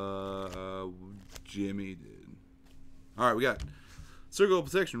 Jimmy did. All right, we got Circle of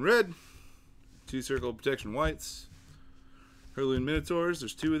Protection red, 2 Circle of Protection whites, Hurloon Minotaurs.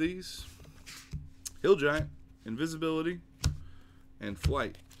 There's 2 of these. Hill Giant, Invisibility, and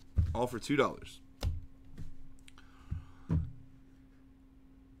Flight, all for $2.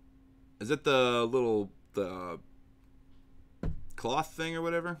 Is that the cloth thing or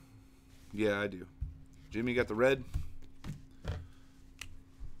whatever? Yeah, I do. Jimmy got the red.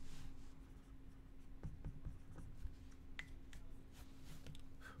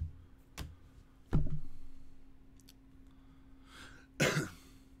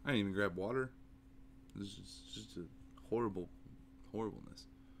 I didn't even grab water. This is just a horribleness.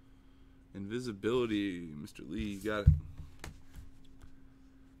 Invisibility, Mr. Lee, you got it.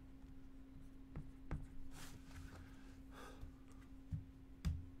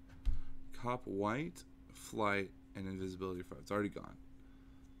 Cop white, Flight, and Invisibility for it's already gone.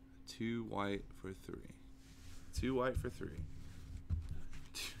 2 white for 3. 2 white for 3.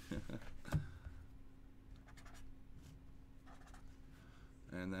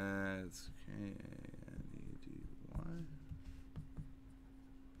 And that's Kanedy.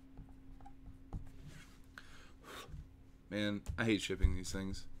 Man, I hate shipping these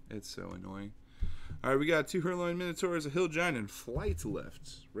things. It's so annoying. All right, we got 2 Hurloin Minotaurs, a Hill Giant, and Flight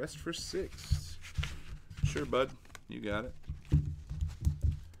left. Rest for 6. Sure, bud. You got it.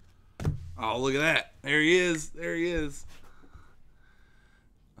 Oh, look at that. There he is. There he is.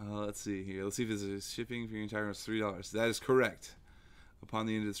 Let's see here. Let's see if this is shipping for your entire house $3. That is correct. Upon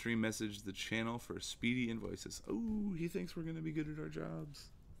the end of the stream, message the channel for speedy invoices. Oh, he thinks we're going to be good at our jobs.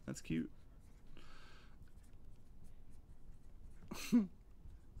 That's cute.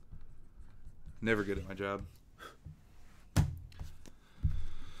 Never good at my job.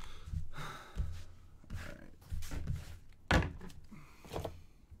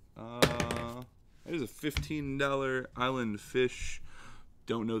 Alright. There's a $15 Island Fish.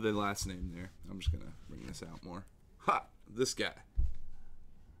 Don't know the last name there. I'm just going to bring this out more. Ha! This guy.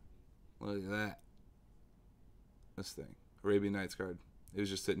 Look at that. This thing. Arabian Nights card. It was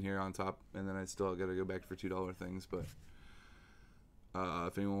just sitting here on top, and then I still got to go back for $2 things, but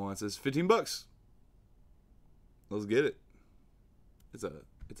if anyone wants this, $15. Let's get it. It's a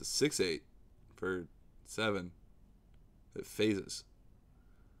 6/8 for 7. It phases.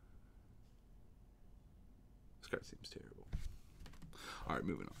 This card seems terrible. All right,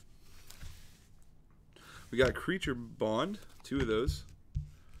 moving on. We got Creature Bond, 2 of those.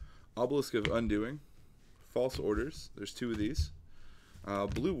 Obelisk of Undoing, False Orders. There's 2 of these.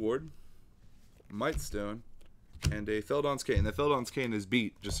 Blue Ward, Might Stone, and a Feldon's Cane. The Feldon's Cane is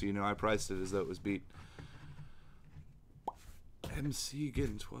beat, just so you know. I priced it as though it was beat. MC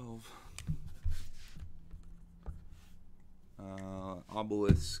getting 12.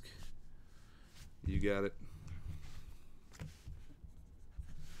 Obelisk. You got it.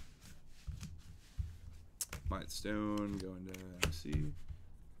 Might Stone going to MC.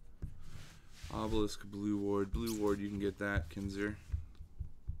 Obelisk, Blue Ward. Blue Ward, you can get that, Kinzer.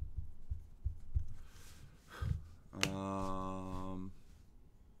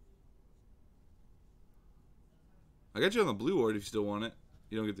 I got you on the Blue Ward if you still want it.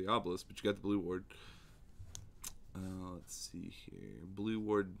 You don't get the Obelisk, but you got the Blue Ward. Let's see here. Blue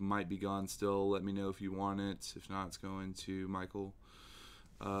Ward might be gone still. Let me know if you want it. If not, it's going to Michael.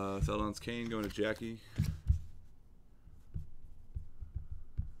 Feldon's Cane going to Jackie.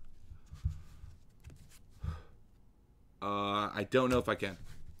 I don't know if I can.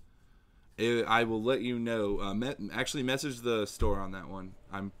 I will let you know. Actually, message the store on that one.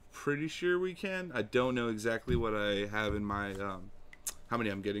 I'm pretty sure we can. I don't know exactly what I have in my how many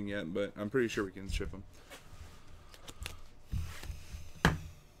I'm getting yet, but I'm pretty sure we can ship them.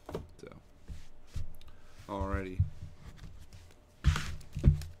 So, alrighty.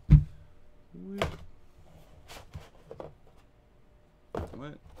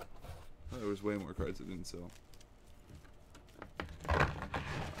 What? Oh, there was way more cards that didn't sell.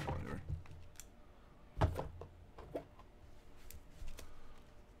 Whatever.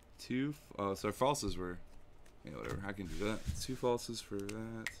 2. Oh, so our falses were. Yeah, whatever. I can do that. 2 falses for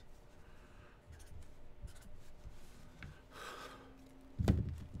that.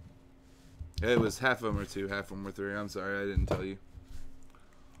 It was half of them were 2, half of them were 3. I'm sorry, I didn't tell you.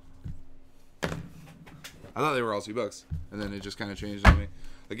 I thought they were all $2, and then it just kind of changed on me.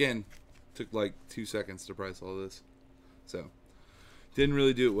 Again, took like 2 seconds to price all this, so didn't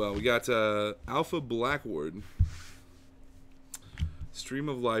really do it well. We got Alpha Black Ward, Stream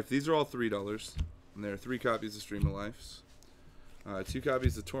of Life. These are all $3, and there are 3 copies of Stream of Life, 2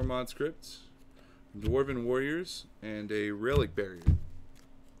 copies of Tormod Script, Dwarven Warriors, and a Relic Barrier.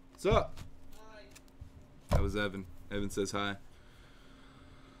 What's up? Hi. That was Evan. Evan says hi.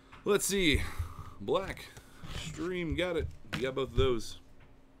 Let's see. Black. Stream. Got it. You got both of those.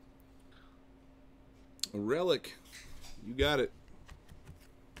 Relic. You got it.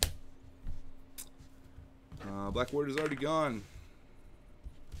 Black Word is already gone.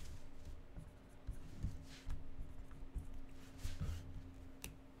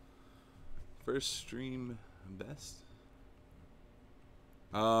 First stream best.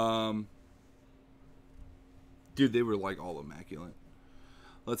 Dude, they were like all immaculate.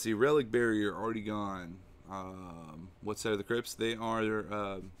 Let's see. Relic Barrier already gone. What side of the crypts? They are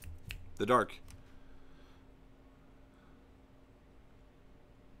the dark.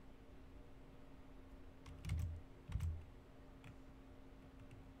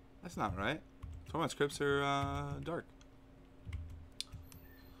 That's not right. Tormod's crypts are dark.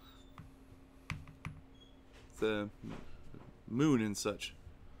 The moon and such.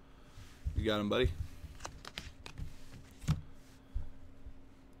 You got him, buddy.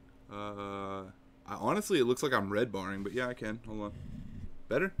 Honestly, it looks like I'm red barring, but yeah, I can. Hold on.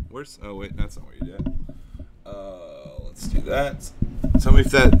 Better? Worse? Oh wait, that's not what you did. Let's do that. Tell me if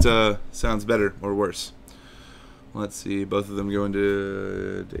that sounds better or worse. Let's see. Both of them go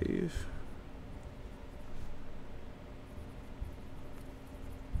into Dave.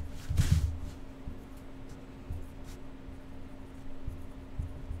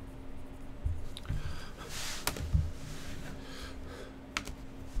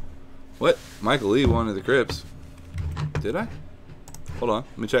 What? Michael Lee wanted the Crips. Did I? Hold on.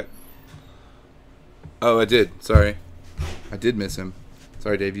 Let me check. Oh, I did. Sorry. I did miss him.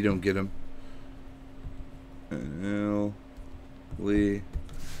 Sorry, Dave. You don't get him. L. Lee.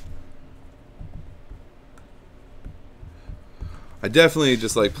 I definitely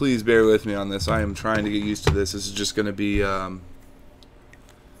just like, please bear with me on this. I am trying to get used to this. This is just going to be...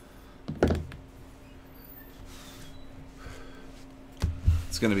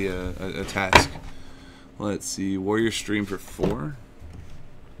 it's going to be a task. Let's see. Warrior stream for 4.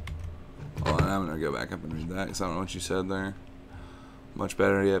 Hold on, I'm going to go back up and read that because I don't know what you said there. Much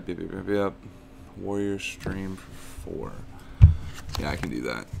better. Yep, yep, yep, yep. Warrior stream for 4. Yeah, I can do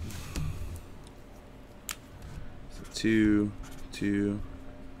that. So 2, 2.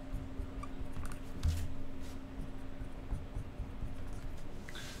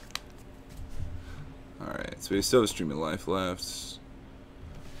 Alright, so we still have a stream of life left.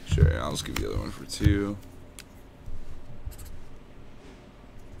 Sure, I'll just give you the other one for 2.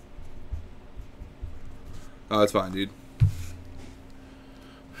 Oh, that's fine, dude.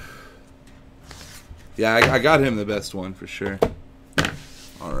 Yeah, I got him the best one for sure.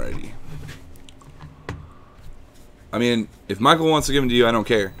 Alrighty. I mean, if Michael wants to give him to you, I don't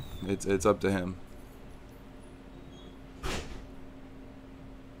care. It's up to him.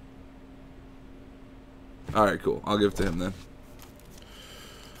 Alright, cool. I'll give it to him then.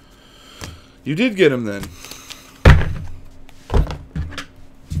 You did get him then.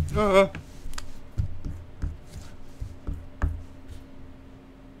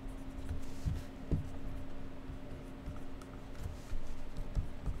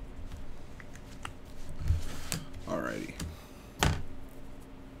 Alrighty.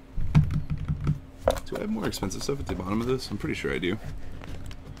 Do I have more expensive stuff at the bottom of this? I'm pretty sure I do.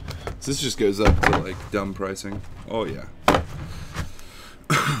 So this just goes up to like dumb pricing. Oh yeah.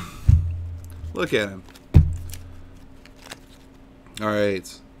 Look at him.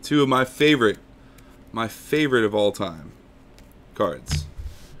 Alright. 2 of my favorite of all time cards.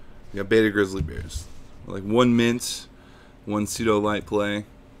 We got Beta Grizzly Bears. Like 1 mint, 1 pseudo light play.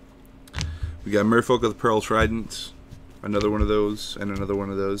 We got Merfolk of the Pearl Trident. Another one of those, and another one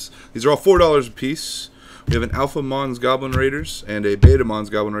of those. These are all $4 a piece. We have an Alpha Mons Goblin Raiders and a Beta Mons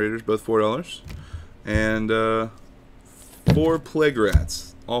Goblin Raiders, both $4. And 4 Plague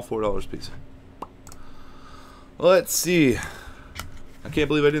Rats, all $4 a piece. Let's see. I can't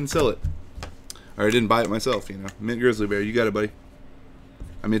believe I didn't sell it. Or I didn't buy it myself, you know. Mint Grizzly Bear, you got it, buddy.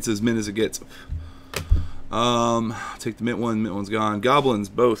 I mean, it's as mint as it gets. Take the mint one. Mint one's gone. Goblins,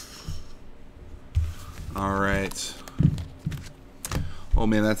 both. Alright. Oh,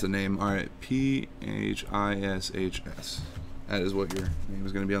 man, that's a name. Alright. P-H-I-S-H-S. That is what your name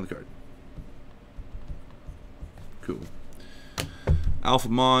is going to be on the card. Cool. Alpha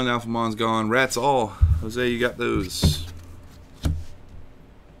Mon. Alpha Mon's gone. Rats all. Jose, you got those.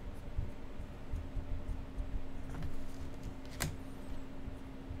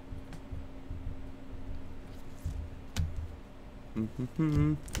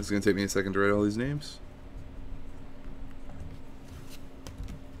 It's going to take me a second to write all these names.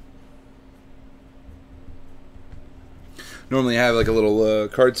 Normally I have like a little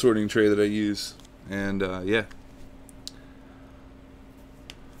card sorting tray that I use, And yeah.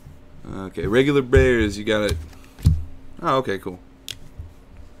 Okay, regular bears, you got it. Oh, okay, cool.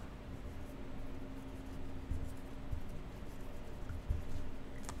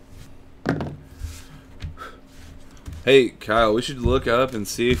 Hey, Kyle, we should look up and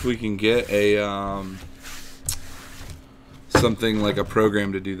see if we can get a something like a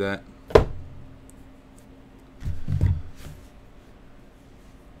program to do that.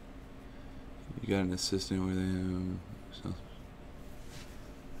 You got an assistant where they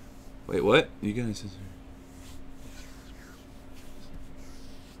wait, what? You got an assistant?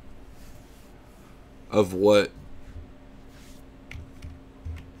 Of what?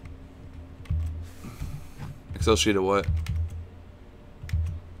 Excel sheet of what?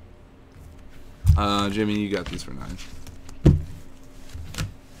 Jimmy, you got these for 9.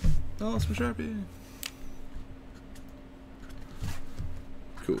 Oh, it's my Sharpie.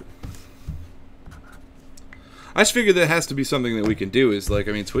 Cool. I just figured that has to be something that we can do. Is like,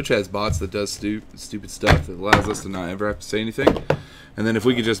 I mean, Twitch has bots that does stupid stuff that allows us to not ever have to say anything. And then if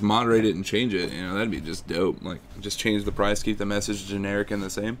we could just moderate it and change it, you know, that'd be just dope. Like, just change the price, keep the message generic and the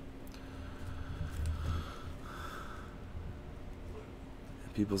same.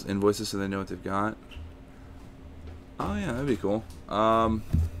 People's invoices so they know what they've got. Oh yeah, that'd be cool.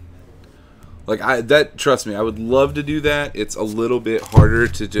 Like trust me, I would love to do that. It's a little bit harder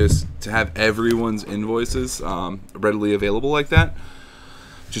to have everyone's invoices readily available like that.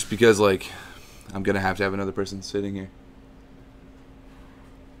 Just because like I'm gonna have to have another person sitting here.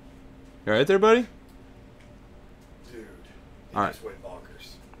 You alright there, buddy? Dude, all right. Just went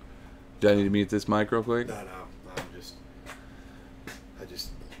bonkers. Do I need to mute this mic real quick? No, I just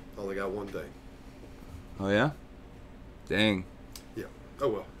only got one thing. Oh yeah? Dang. Yeah. Oh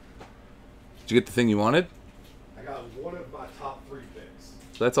well. Did you get the thing you wanted? I got one of my top 3 picks.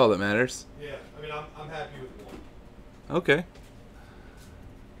 So that's all that matters. Yeah, I mean I'm happy with one. Okay.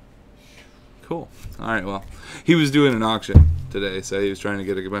 Cool. All right. Well, he was doing an auction today, so he was trying to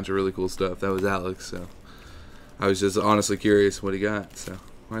get a bunch of really cool stuff. That was Alex. So I was just honestly curious what he got. So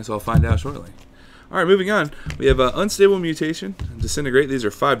all right, so I'll find out shortly. All right, moving on. We have Unstable Mutation, Disintegrate. These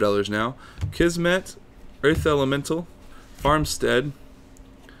are $5 now. Kismet, Earth Elemental, Farmstead,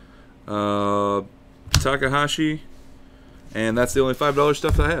 Takahashi, and that's the only $5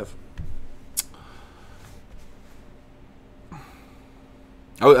 stuff I have.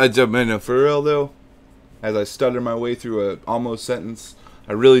 For real though, as I stutter my way through a almost sentence,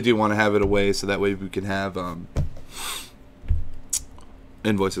 I really do want to have it away so that way we can have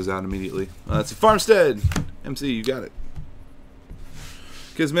invoices out immediately. That's a Farmstead. MC, you got it.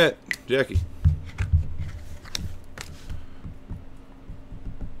 Kismet, Jackie.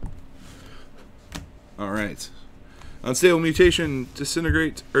 All right. Unstable Mutation,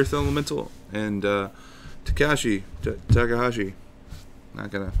 Disintegrate, Earth Elemental, and Takahashi. Not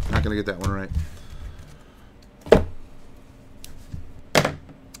gonna get that one right.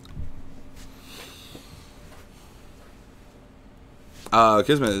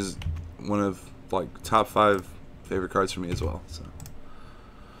 Kismet is one of like top 5 favorite cards for me as well. So.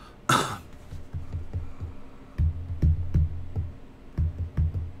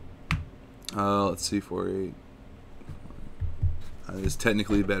 Let's see, 4-8. It's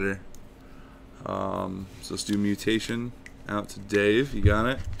technically better. So let's do Mutation out to Dave. You got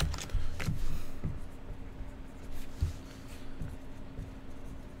it.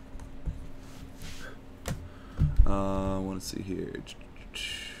 I want to see here.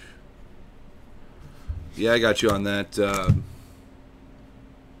 Yeah, I got you on that.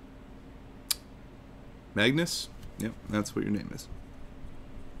 Magnus? Yep, that's what your name is.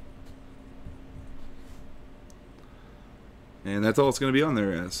 And that's all it's going to be on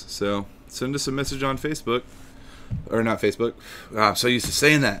there as. So send us a message on Facebook. Or not Facebook. I'm so used to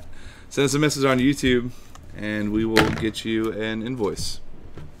saying that. Send us a message on YouTube, and we will get you an invoice.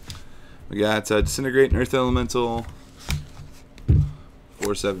 We got Disintegrate and Earth Elemental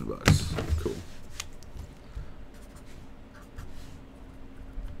for $7. Cool.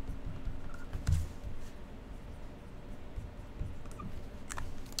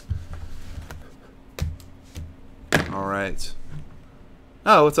 All right.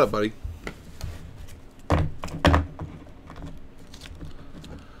 Oh, what's up, buddy?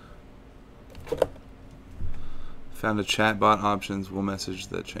 Found a chatbot options. We'll message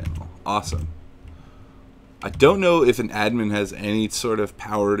the channel. Awesome. I don't know if an admin has any sort of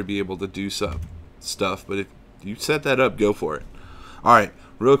power to be able to do stuff, but if you set that up, go for it. All right,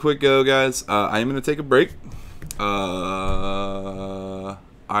 real quick go, guys. I am going to take a break. I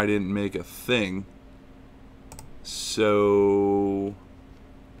didn't make a thing. So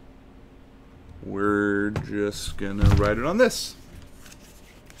we're just gonna write it on this.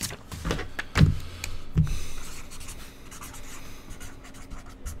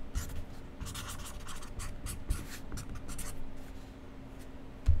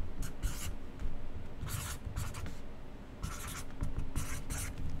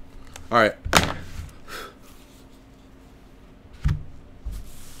 All right.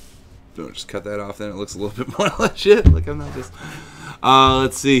 Don't just cut that off. Then it looks a little bit more legit. Like I'm not just.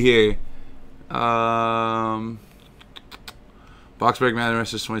 Let's see here. Box break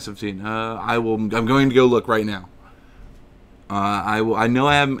Masters 2017. I'm going to go look right now. I will. I know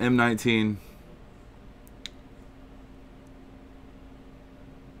I have M19.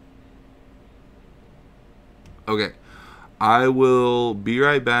 Okay. I will be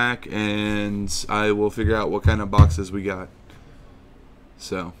right back, and I will figure out what kind of boxes we got.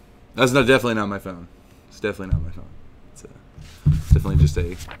 So, that's definitely not my phone. It's definitely not my phone. It's definitely just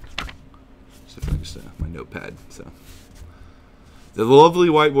my notepad. So, the lovely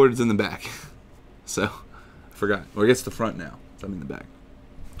whiteboard is in the back. So, I forgot. Or I guess the front now. So I'm in the back.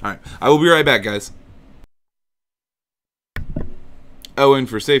 All right, I will be right back, guys. Oh, and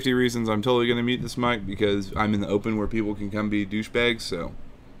for safety reasons, I'm totally going to mute this mic because I'm in the open where people can come be douchebags, so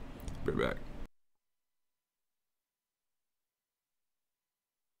be right back.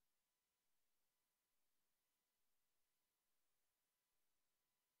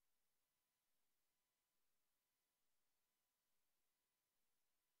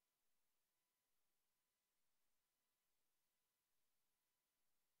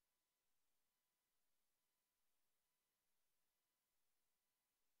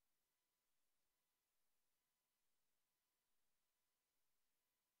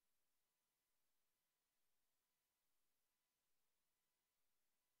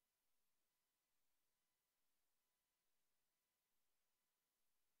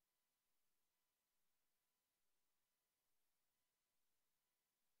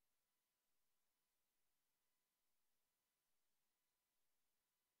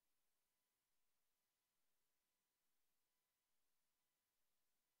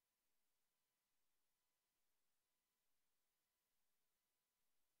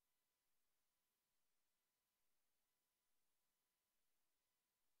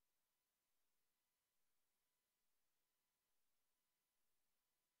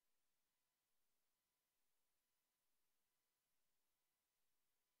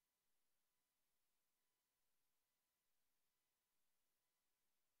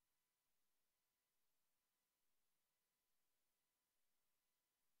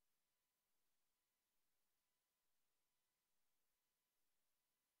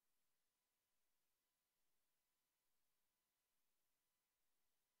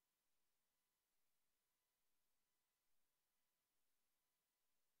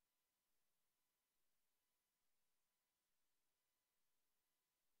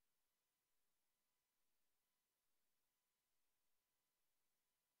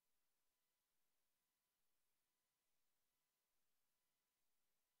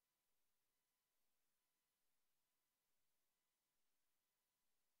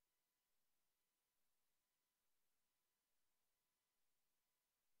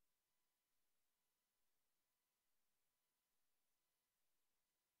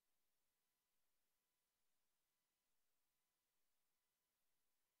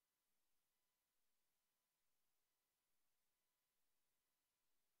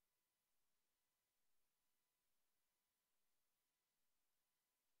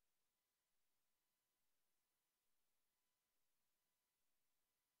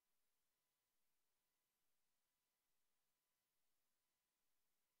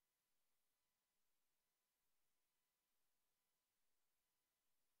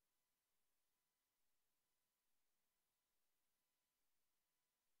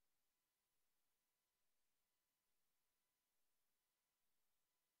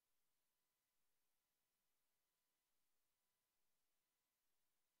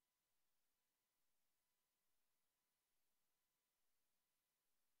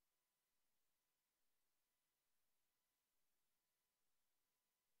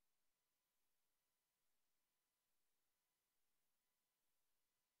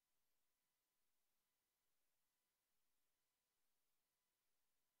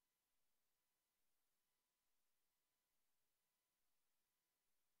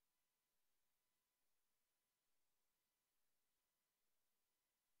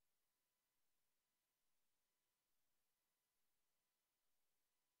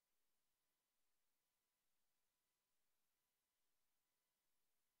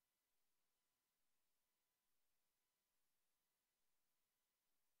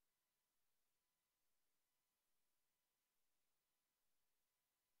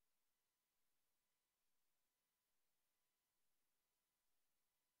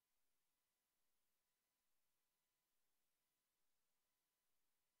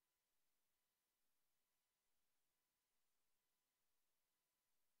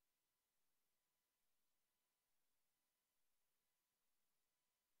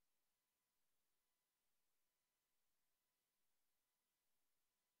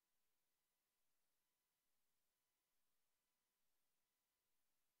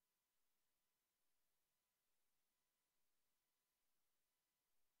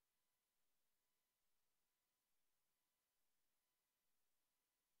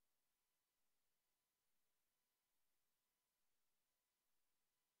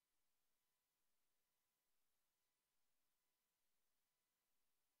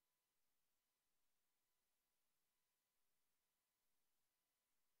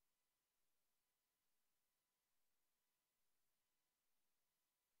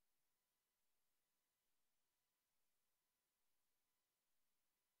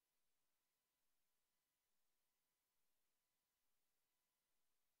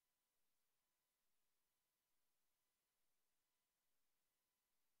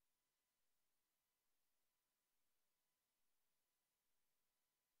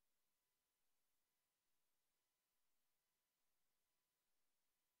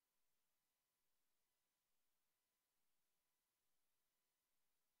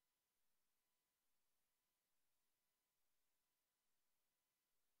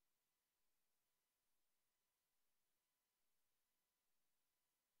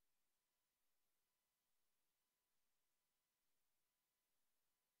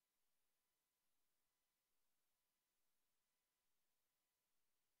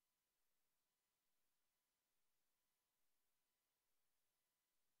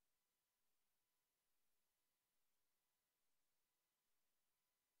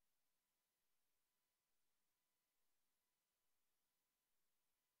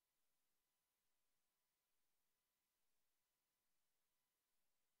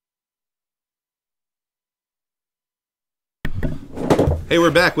 Hey, we're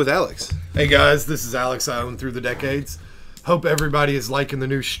back with Alex. Hey guys, this is Alex. I own Through the Decades. Hope everybody is liking the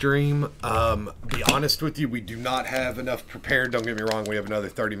new stream. Be honest with you, we do not have enough prepared. Don't get me wrong, we have another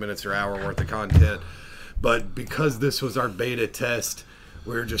 30 minutes or hour worth of content. But because this was our beta test,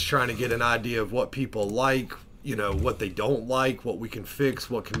 we're just trying to get an idea of what people like, you know, what they don't like, what we can fix,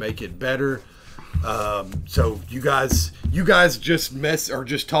 what can make it better. So you guys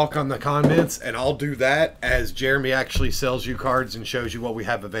just talk on the comments, and I'll do that as Jeremy actually sells you cards and shows you what we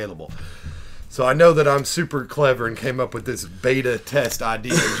have available. So I know that I'm super clever and came up with this beta test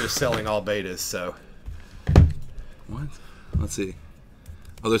idea of just selling all betas. So What? Let's see.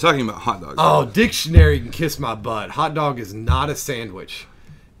 Oh, they're talking about hot dogs. oh, dictionary can kiss my butt. Hot dog is not a sandwich,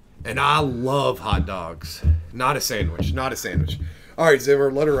 and I love hot dogs. Not a sandwich. Not a sandwich. All right,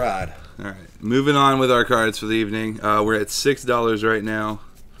 Zimmer, let her ride. All right, moving on with our cards for the evening. We're at $6 right now,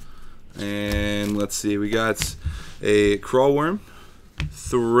 and let's see. We got a crawl worm,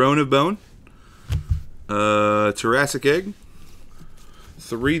 throne of bone, Thoracic egg,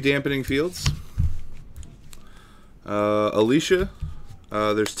 3 dampening fields, Alicia.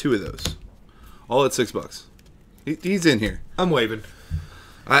 There's 2 of those, all at $6. He's in here. I'm waving.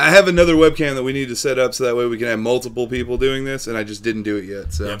 I have another webcam that we need to set up so that way we can have multiple people doing this, and I just didn't do it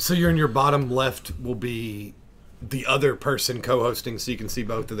yet. So, So you're in your bottom left will be the other person co-hosting, so you can see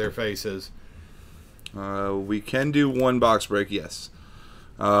both of their faces. we can do 1 box break, yes.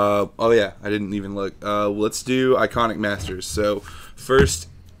 Oh yeah, I didn't even look. Let's do Iconic Masters. So first,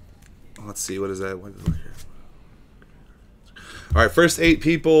 let's see, what is that? All right, first 8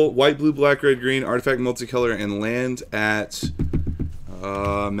 people: white, blue, black, red, green, artifact, multicolor, and land at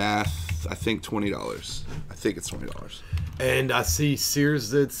math. I think $20. I think it's $20. And I see Sears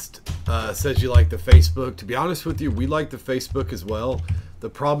that says you like the Facebook. To be honest with you, we like the Facebook as well. The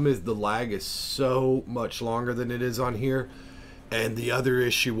problem is the lag is so much longer than it is on here. And the other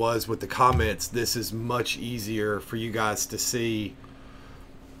issue was with the comments, this is much easier for you guys to see.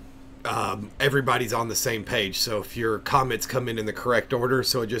 Everybody's on the same page, so if your comments come in the correct order,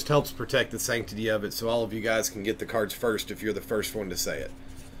 so it just helps protect the sanctity of it, so all of you guys can get the cards first if you're the first one to say it.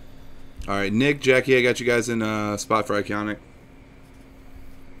 All right, Nick, Jackie, I got you guys in spot for Iconic.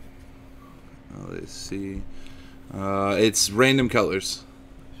 Let's see. It's random colors.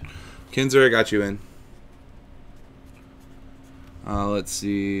 Kinzer, I got you in. Let's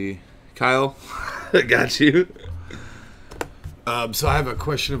see. Kyle, I got you. So I have a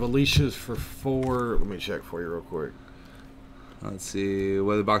question of Alicia's for 4. Let me check for you real quick. Let's see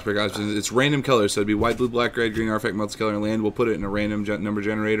what the box break options. It's random colors, so it'd be white, blue, black, red, green, artifact, multicolor, and land. We'll put it in a random number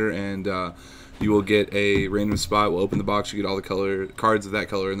generator, and you will get a random spot. We'll open the box. You get all the cards of that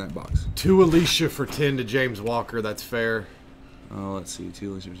color in that box. 2 Alicia for 10 to James Walker. That's fair. Let's see.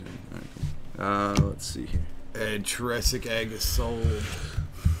 2 Alicia's. All right, cool. Let's see here. And Thoracic egg is sold.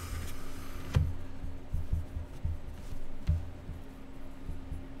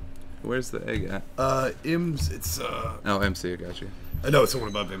 Where's the egg at? It's Oh, MC, I got you. no, it's the one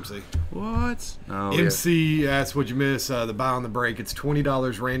above MC. What? Oh, MC asks, what'd you miss? The buy on the break. It's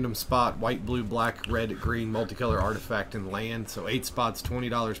 $20 random spot, white, blue, black, red, green, multicolor artifact, and land. So 8 spots,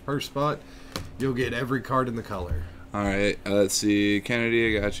 $20 per spot. You'll get every card in the color. All right, let's see.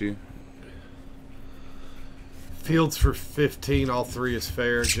 Kanedy, I got you. Fields for 15. All 3 is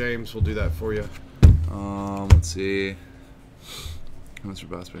fair. James, we'll do that for you. Let's see. What's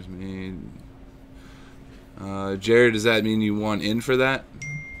your boss price mean? Jared, does that mean you want in for that?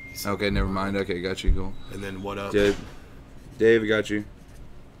 Okay, never mind. Okay, got you. Cool. And then what up? Dave, got you.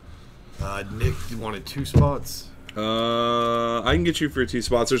 Nick, you wanted 2 spots? I can get you for 2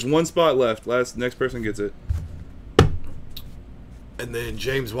 spots. There's 1 spot left. Next person gets it. And then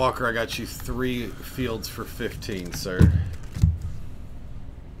James Walker, I got you 3 fields for 15, sir.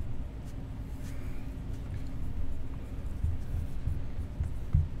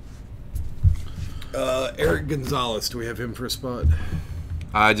 Eric Gonzalez, do we have him for a spot?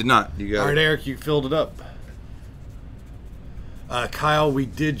 I did not. You got All right, it. Eric, you filled it up. Kyle, we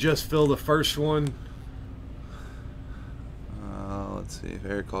did just fill the first one. Let's see if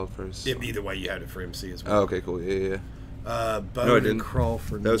Eric called first. Either way, you had it for MC as well. Oh, okay, cool. Yeah. Bone No, I and didn't.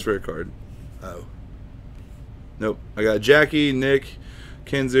 Crawford. That was for a card. Oh. Nope. I got Jackie, Nick,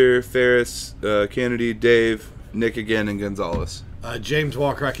 Kinzer, Freres, Kanedy, Dave, Nick again, and Gonzalez. James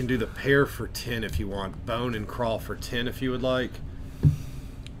Walker, I can do the pair for 10 if you want. Bone and Crawl for 10 if you would like.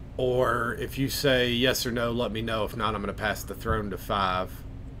 Or if you say yes or no, let me know. If not, I'm going to pass the throne to 5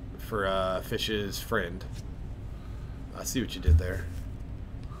 for Fish's friend. I see what you did there.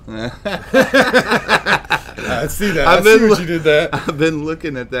 I see that. I see what you did that. I've been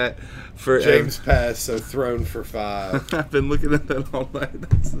looking at that for James passed, so thrown for 5. I've been looking at that all night.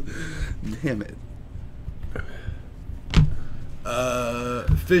 Damn it.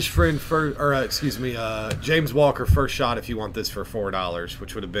 Fish friend James Walker first shot if you want this for $4,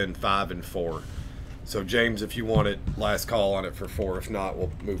 which would have been 5 and 4. So James, if you want it, last call on it for 4. If not,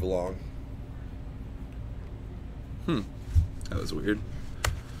 we'll move along. That was weird.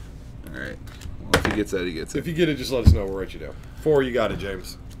 All right. Well, if he gets that, he gets it. If you get it, just let us know. We'll write you down. 4, you got it,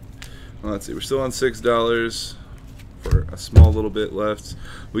 James. Well, let's see. We're still on $6 for a small little bit left.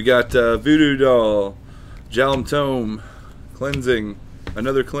 We got Voodoo Doll, Jalum Tome, Cleansing,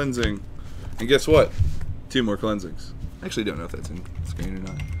 another Cleansing, and guess what? 2 more Cleansings. I actually don't know if that's in screen or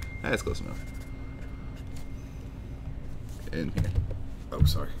not. That's close enough. In here. Oh,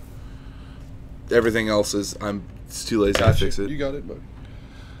 sorry. Everything else is it's too lazy to fix it. You got it, buddy.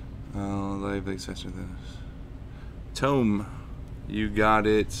 Live big section of this. Tome, you got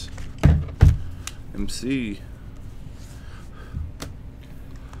it. MC.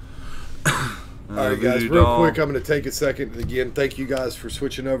 All right, guys, real quick, I'm going to take a second. Again, thank you guys for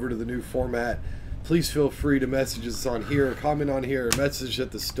switching over to the new format. Please feel free to message us on here, comment on here, or message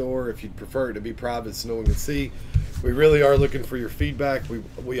at the store if you'd prefer it to be private so no one can see. We really are looking for your feedback.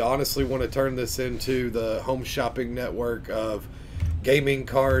 We honestly want to turn this into the home shopping network of gaming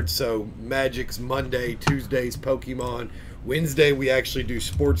cards. So Magic's Monday, Tuesdays Pokemon. Wednesday we actually do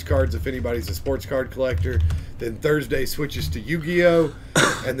sports cards if anybody's a sports card collector. Then Thursday switches to Yu-Gi-Oh!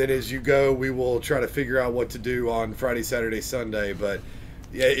 And then as you go, we will try to figure out what to do on Friday, Saturday, Sunday. But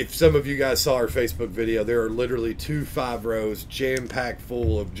yeah, if some of you guys saw our Facebook video, there are literally 2 5 rows jam-packed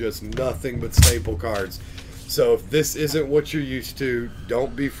full of just nothing but staple cards. So if this isn't what you're used to,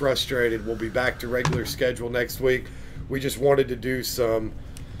 don't be frustrated. We'll be back to regular schedule next week. We just wanted to do some.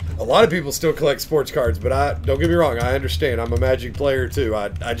 A lot of people still collect sports cards, but don't get me wrong, I understand. I'm a Magic player too.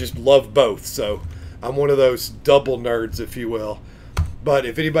 I just love both. So I'm one of those double nerds, if you will. But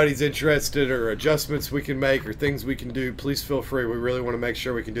if anybody's interested or adjustments we can make or things we can do, please feel free. We really want to make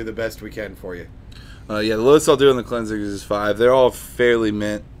sure we can do the best we can for you. Yeah, the lowest I'll do on the cleansings is 5. They're all fairly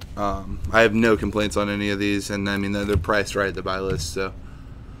mint. I have no complaints on any of these, and I mean they're priced right at the buy list, so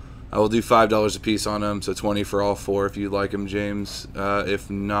I will do $5 a piece on them, so 20 for all 4 if you like them, James.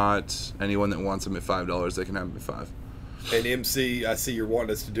 If not, anyone that wants them at $5, they can have them at 5. And MC, I see you're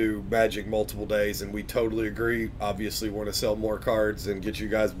wanting us to do Magic multiple days, and we totally agree. Obviously, want to sell more cards and get you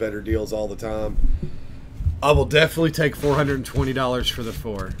guys better deals all the time. I will definitely take $420 for the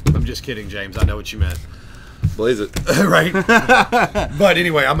 4. I'm just kidding, James. I know what you meant. Blaze it. Right? But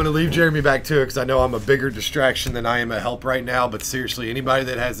anyway, I'm going to leave Jeremy back to it because I know I'm a bigger distraction than I am a help right now. But seriously, anybody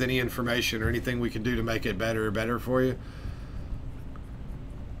that has any information or anything we can do to make it better for you,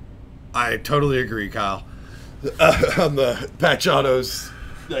 I totally agree, Kyle. On the patch autos,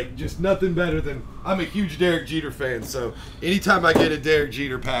 like just nothing better than. I'm a huge Derek Jeter fan, so anytime I get a Derek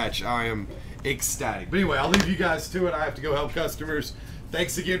Jeter patch, I am ecstatic. But anyway, I'll leave you guys to it. I have to go help customers.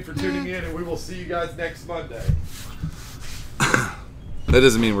 Thanks again for tuning in, and we will see you guys next Monday. That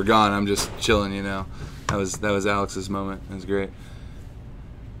doesn't mean we're gone. I'm just chilling, you know. That was Alex's moment. It was great.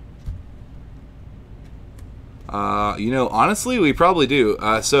 You know, honestly, we probably do.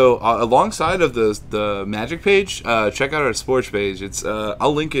 So alongside of the Magic page, check out our sports page. It's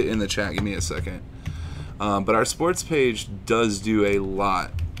I'll link it in the chat. Give me a second. But our sports page does do a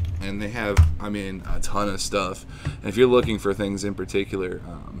lot. And they have, I mean, a ton of stuff. And if you're looking for things in particular,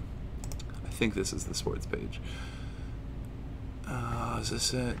 I think this is the sports page. Is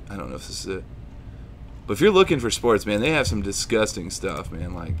this it? I don't know if this is it. But if you're looking for sports, man, they have some disgusting stuff,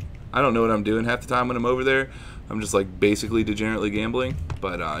 man. Like, I don't know what I'm doing half the time when I'm over there. I'm just, like, basically degenerately gambling.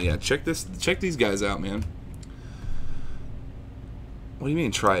 But, yeah, check these guys out, man. What do you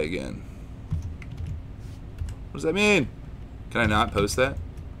mean, try again? What does that mean? Can I not post that?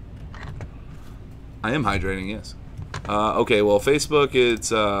 I am hydrating, yes. Okay, well, Facebook, it's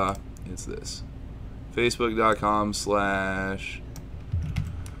this. Facebook.com/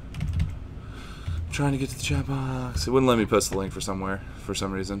 trying to get to the chat box. It wouldn't let me post the link for some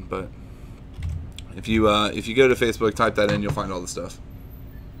reason, but if you go to Facebook, type that in, you'll find all the stuff.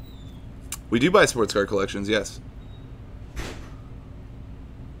 We do buy sports card collections, yes.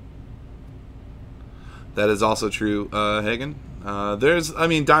 That is also true, Hagen. There's, I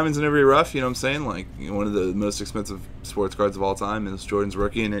mean, diamonds in every rough, you know what I'm saying? Like, you know, one of the most expensive sports cards of all time is Jordan's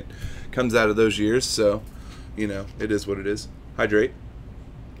rookie, and it comes out of those years, so, you know, it is what it is. Hydrate.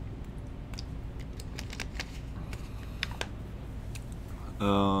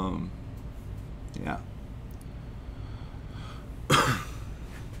 Yeah.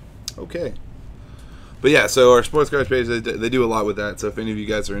 Okay. But yeah, so our sports cards page, they do a lot with that. So if any of you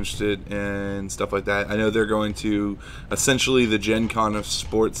guys are interested in stuff like that, I know they're going to essentially the Gen Con of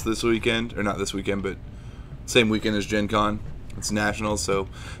sports this weekend, or not this weekend, but same weekend as Gen Con. It's national, so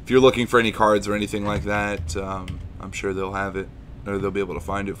if you're looking for any cards or anything like that, I'm sure they'll have it, or they'll be able to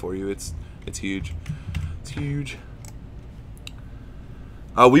find it for you. It's huge. It's huge.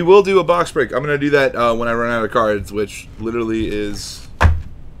 We will do a box break. I'm going to do that when I run out of cards, which literally is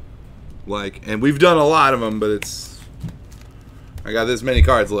like, and we've done a lot of them, but it's, I got this many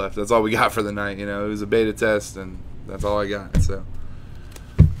cards left. That's all we got for the night. You know, it was a beta test, and that's all I got. So,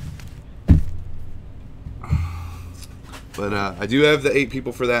 but I do have the 8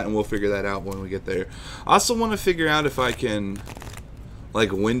 people for that, and we'll figure that out when we get there. I also want to figure out if I can,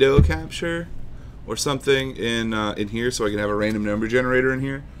 like, window capture or something in here, so I can have a random number generator in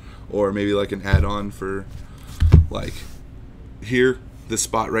here, or maybe like an add-on for like here, this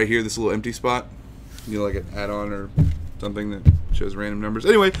spot right here, this little empty spot, you know, like an add-on or something that shows random numbers.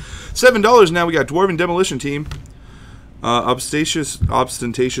 Anyway, $7 now. We got Dwarven Demolition Team, Ostentatious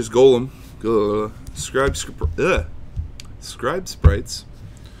Golem, Scribe Sprites,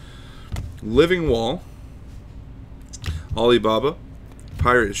 Living Wall, Alibaba,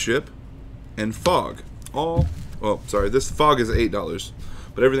 Pirate Ship, and Fog. All, well, sorry, this Fog is $8,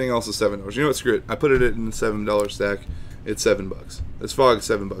 but everything else is $7. You know what? Screw it. I put it in the $7 stack. It's $7. This Fog is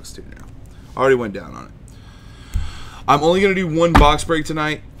 $7 too now. I already went down on it. I'm only gonna do one box break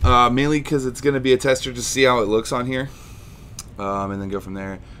tonight, mainly because it's gonna be a tester to see how it looks on here, and then go from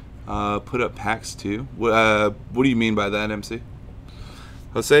there. Put up packs too. What do you mean by that, MC?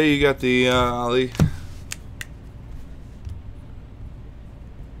 Jose, you got the Ali.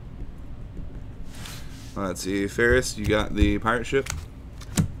 Let's see, Freres, you got the pirate ship.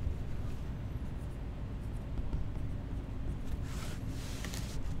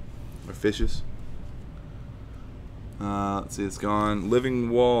 Or fishes. Let's see, it's gone. Living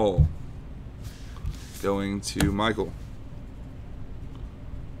Wall. Going to Michael.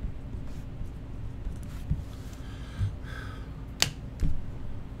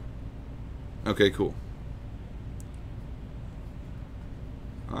 Okay, cool.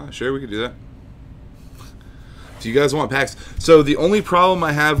 Sure, we could do that. Do you guys want packs? So the only problem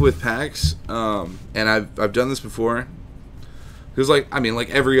I have with packs, and I've done this before, because like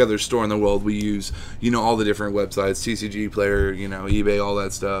every other store in the world, we use, you know, all the different websites, TCG Player, you know, eBay, all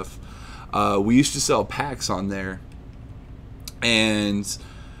that stuff. We used to sell packs on there, and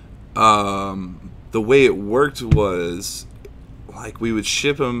the way it worked was like we would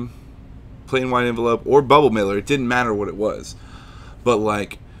ship them plain white envelope or bubble mailer. It didn't matter what it was, but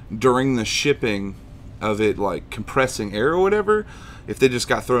like during the shipping of it, like compressing air or whatever, if they just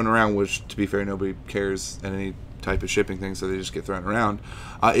got thrown around, which to be fair nobody cares at any type of shipping thing, so they just get thrown around,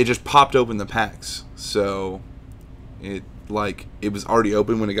 it just popped open the packs, so it was already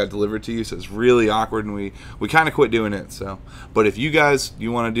open when it got delivered to you, so it's really awkward, and we kind of quit doing it. So, but if you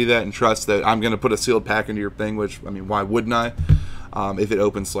want to do that and trust that I'm going to put a sealed pack into your thing, which I mean, why wouldn't I? If it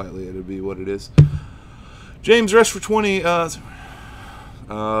opens slightly, it'll be what it is. James, rest for 20.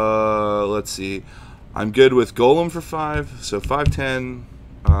 Let's see. I'm good with Golem for 5, so 510.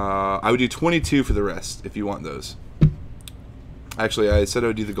 I would do 22 for the rest if you want those. Actually, I said I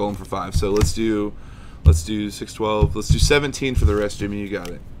would do the Golem for 5, so let's do 612. Let's do 17 for the rest, Jimmy. You got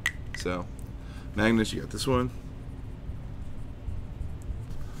it. So, Magnus, you got this one.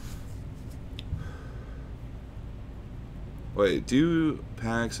 Wait, do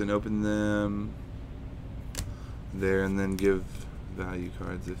packs and open them there, and then give value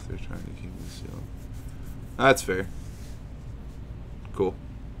cards if they're trying to keep the seal. That's fair. Cool.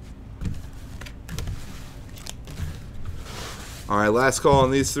 Alright, last call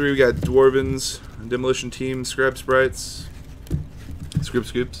on these 3. We got Dwarvens, Demolition Team, Scrap Sprites, Scoop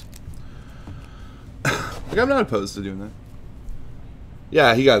Scoops. Like, I'm not opposed to doing that.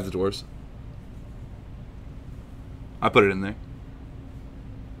 Yeah, he got the dwarves. I put it in there.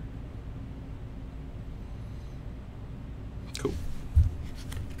 Cool.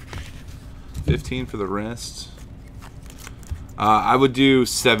 15 for the rest. I would do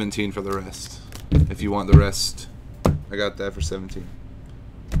 17 for the rest. If you want the rest, I got that for 17.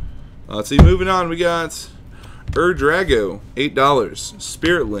 Let's see, moving on, we got Drago, $8.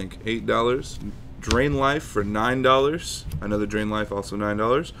 Spirit Link, $8. Drain Life for $9. Another Drain Life, also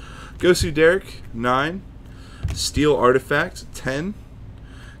 $9. Gosu Derek, $9. Steel Artifact, $10.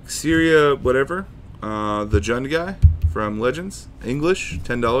 Xeria, whatever, the Jund guy from Legends, English,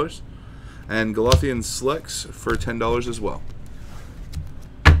 $10. And Galothian Slex for $10 as well.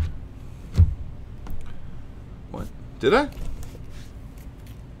 What? Did I?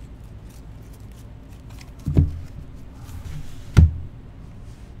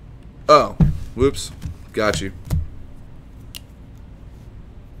 Whoops. Got you.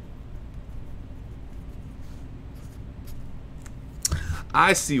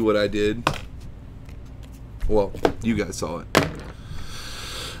 I see what I did. Well, you guys saw it.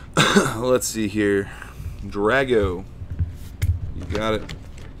 Let's see here. Drago. You got it.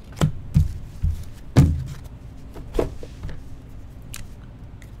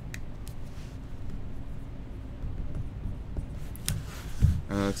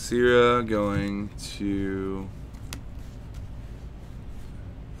 Xera going to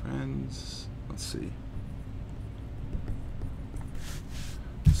friends. Let's see.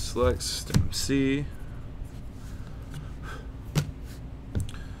 Select stem C.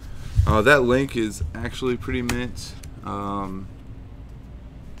 That link is actually pretty mint. But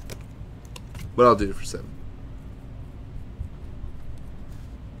I'll do it for 7.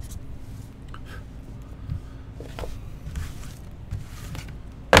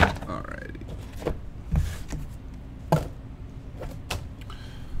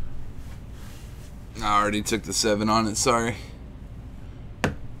 I already took the 7 on it, sorry.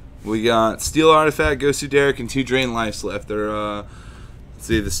 We got Steel Artifact, Ghost to Derek, and 2 Drain Lives left. They're, let's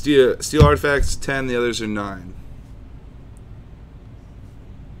see, the Steel Artifact's 10, the others are 9.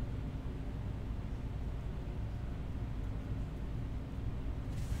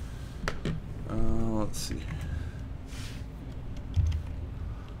 Let's see.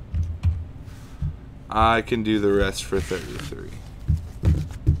 I can do the rest for 33.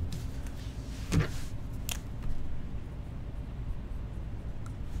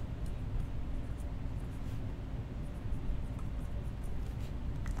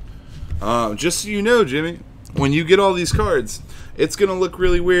 Just so you know, Jimmy, when you get all these cards, it's going to look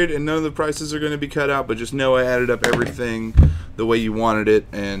really weird and none of the prices are going to be cut out, but just know I added up everything the way you wanted it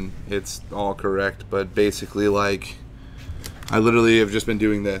and it's all correct. But basically, like, I literally have just been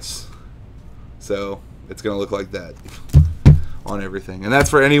doing this. So it's going to look like that on everything. And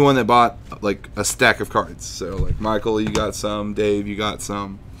that's for anyone that bought, like, a stack of cards. So, like, Michael, you got some. Dave, you got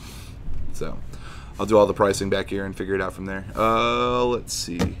some. So I'll do all the pricing back here and figure it out from there. Let's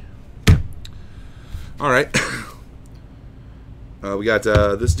see. All right. We got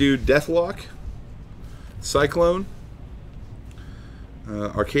this dude, Deathlock, Cyclone,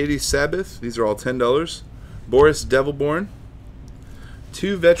 Arcady Sabbath. These are all $10. Boris Devilborn,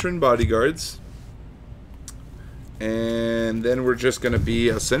 2 Veteran Bodyguards, and then we're just going to be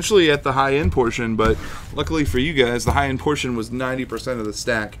essentially at the high-end portion, but luckily for you guys, the high-end portion was 90% of the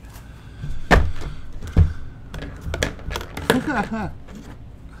stack.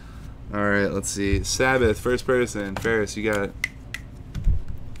 All right, let's see. Sabbath, first person. Freres, you got it.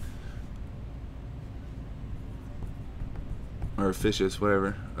 Or Fishes,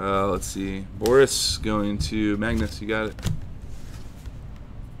 whatever. Let's see. Boris going to Magnus, you got it.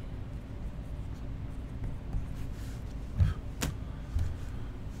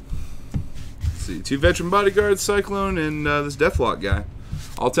 Let's see. 2 Veteran Bodyguards, Cyclone, and this Deathlock guy.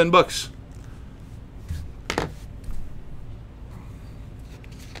 All $10.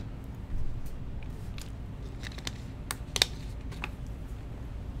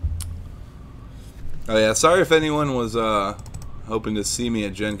 Oh yeah, sorry if anyone was hoping to see me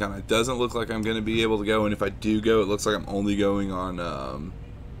at Gen Con. It doesn't look like I'm going to be able to go, and if I do go, it looks like I'm only going on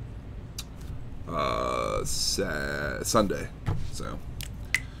Sunday. So,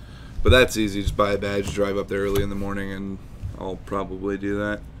 but that's easy. Just buy a badge, drive up there early in the morning, and I'll probably do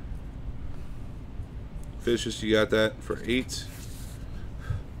that. Fishes, you got that for 8.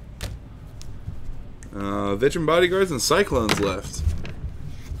 Veteran Bodyguards and Cyclones left.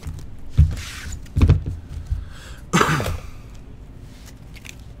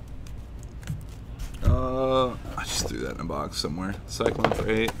 I just threw that in a box somewhere. Cyclone for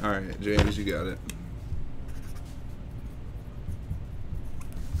 8. Alright, James, you got it.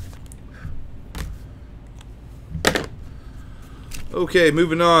 Okay,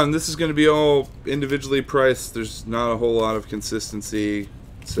 moving on. This is going to be all individually priced. There's not a whole lot of consistency.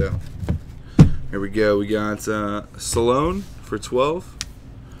 So, here we go. We got Salone for 12.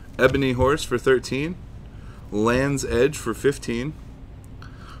 Ebony Horse for 13. Land's Edge for 15.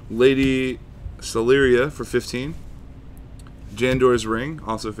 Lady Celeria for 15. Jandor's Ring,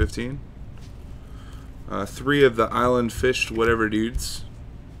 also 15. 3 of the Island Fished whatever dudes.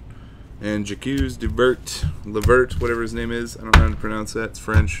 And Jacques Levert, whatever his name is. I don't know how to pronounce that. It's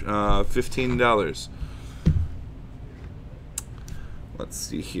French. $15. Let's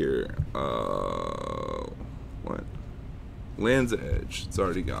see here. What? Land's Edge. It's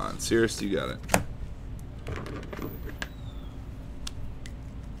already gone. Seriously, you got it.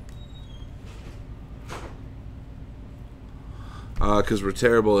 Because we're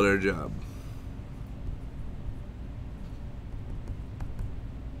terrible at our job.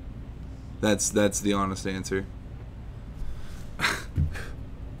 That's the honest answer.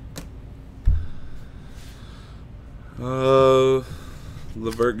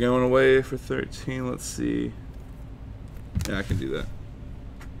 Levert going away for 13. Let's see. Yeah, I can do that.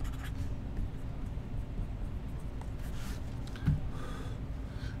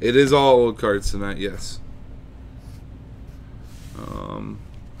 It is all old cards tonight, yes.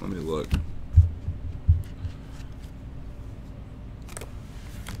 Let me look.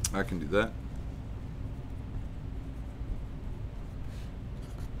 I can do that.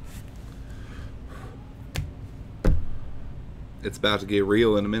 It's about to get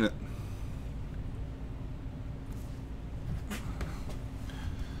real in a minute.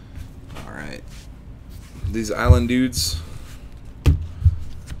 Alright. These island dudes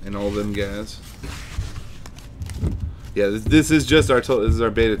and all them guys. Yeah, this is just this is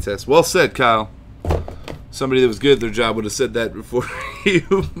our beta test. Well said, Kyle. Somebody that was good at their job would have said that before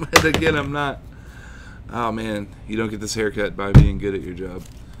you. But again, I'm not. Oh, man. You don't get this haircut by being good at your job.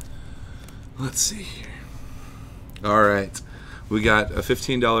 Let's see here. All right. We got a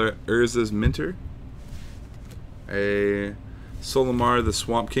 $15 Urza's Minter. A Solimar the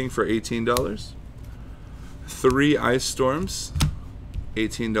Swamp King for $18. 3 Ice Storms,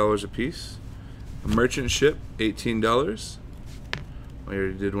 $18 a piece. A Merchant Ship, $18. I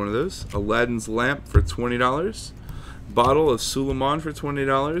already did one of those. Aladdin's Lamp for $20. Bottle of Suleiman for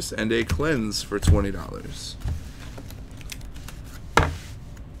 $20. And a Cleanse for $20.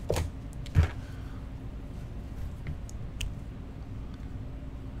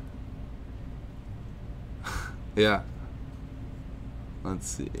 Yeah. Let's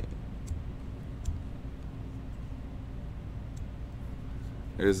see.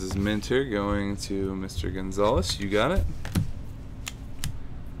 Here's his Minter going to Mr. Gonzalez. You got it.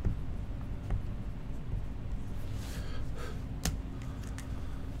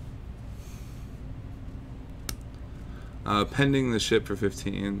 Pending the ship for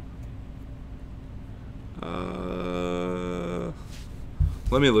 15.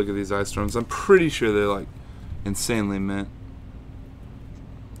 Let me look at these ice storms. I'm pretty sure they're like insanely mint.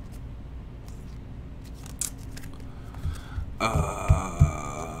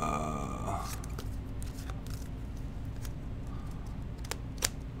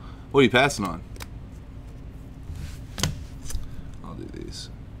 What are you passing on? I'll do these.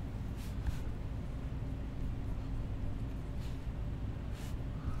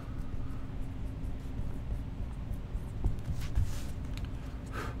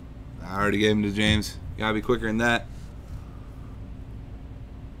 I already gave him to James. You gotta be quicker than that.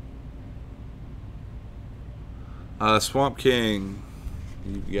 Swamp King.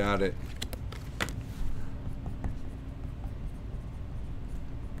 You got it.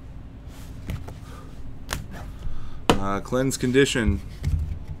 Cleanse Condition.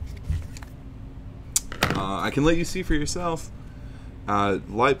 I can let you see for yourself.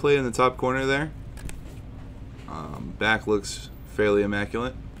 Light plate in the top corner there. Back looks fairly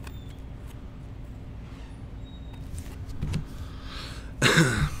immaculate.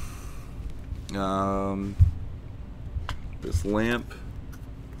 This lamp,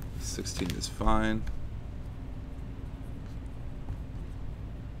 16 is fine.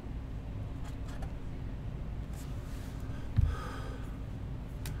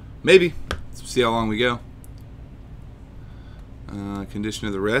 Maybe. Let's see how long we go. Condition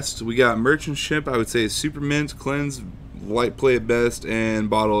of the rest. We got Merchant Ship. I would say Super Mint, Cleanse, light play at best, and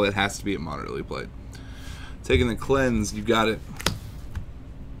bottle. It has to be a moderately played. Taking the Cleanse, you got it.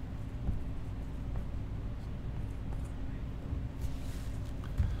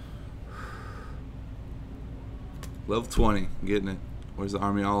 Level 20, getting it. Where's the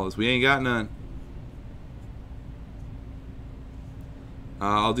Army Olives? We ain't got none.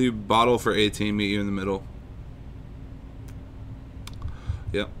 I'll do bottle for 18, meet you in the middle.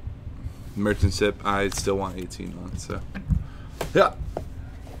 Yep. Merchant Ship, I still want 18 on, so. Yeah.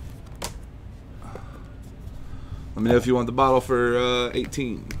 Let me know if you want the bottle for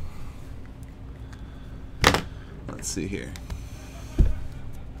 18. Let's see here.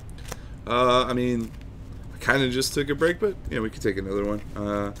 I mean, I kind of just took a break, but yeah, we could take another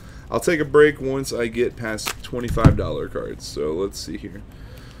one. I'll take a break once I get past $25 cards. So let's see here.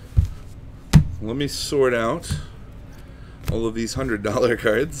 Let me sort out all of these $100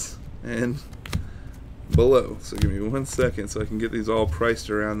 cards and below. So give me 1 second so I can get these all priced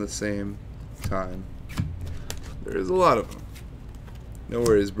around the same time. There's a lot of them. No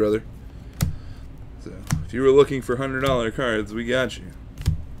worries, brother. So if you were looking for $100 cards, we got you.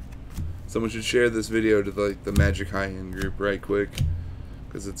 Someone should share this video to like the Magic High-End group right quick,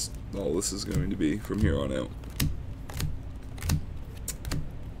 because it's all this is going to be from here on out.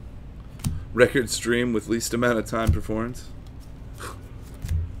 Record stream with least amount of time performance.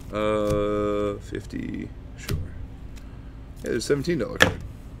 50. Sure. Yeah, there's $17 card.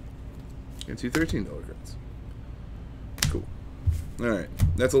 And two $13 cards. Cool. Alright.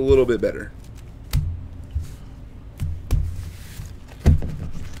 That's a little bit better.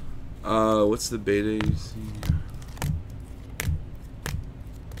 What's the beta you see?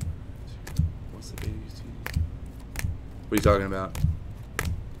 What's the beta you see? What are you talking about?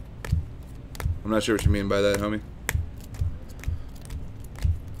 I'm not sure what you mean by that, homie.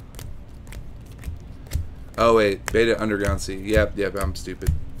 Oh wait, beta underground C. Yep, I'm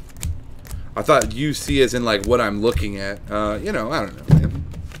stupid. I thought UC as in like what I'm looking at. You know, I don't know, man.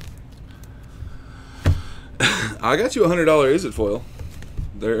 I got you $100 Is It foil.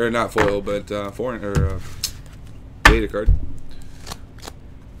 Or not foil, but foreign or beta card.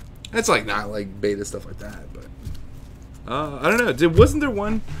 That's like not like beta stuff like that, but I don't know. Wasn't there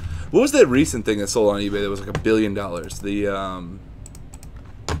one? What was that recent thing that sold on eBay that was like $1 billion?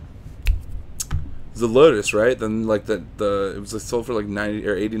 The Lotus, right? Then like it was sold for like $90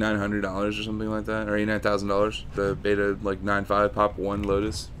 or $8,900 or something like that, or $89,000. The beta like 9.5 pop 1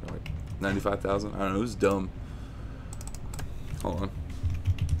 Lotus for like 95,000. I don't know. It was dumb. Hold on.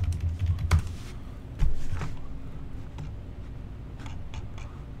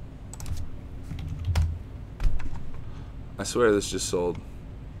 I swear this just sold.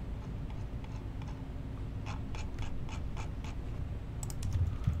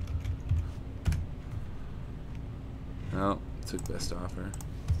 No, took best offer.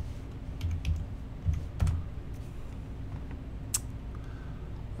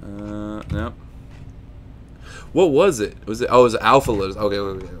 No. What was it? Was it? Oh, it was Alpha Lotus. Okay,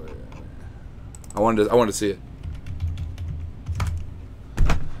 wait. I wanted to see it.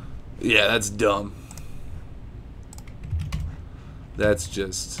 Yeah, that's dumb. That's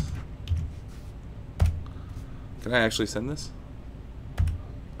just. Can I actually send this?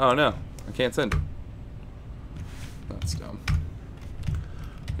 Oh no, I can't send it. That's dumb.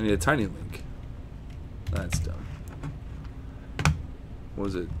 I need a tiny link. That's dumb. What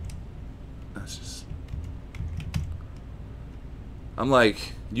was it? That's just. I'm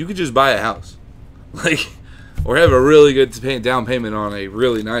like, you could just buy a house, like, or have a really good down payment on a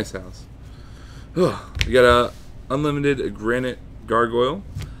really nice house. We got a unlimited granite gargoyle,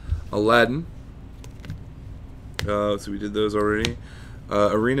 Aladdin. So we did those already.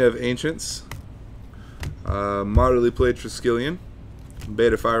 Arena of Ancients. Moderately played Triskelion.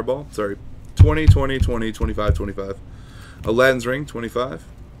 Beta Fireball. Sorry. 20, 20, 20, 25, 25. Aladdin's Ring, 25.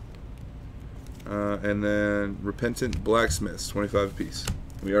 And then Repentant Blacksmiths, 25 apiece.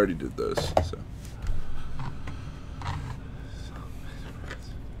 We already did those, so.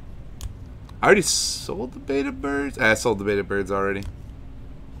 I already sold the Beta Birds? I sold the Beta Birds already.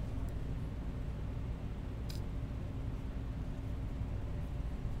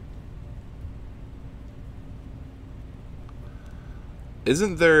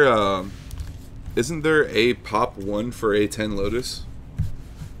 Isn't there a pop 1 for a 10 Lotus?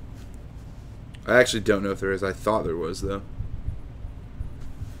 I actually don't know if there is. I thought there was, though.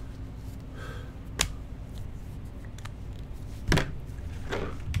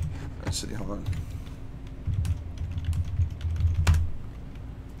 Let's see, hold on.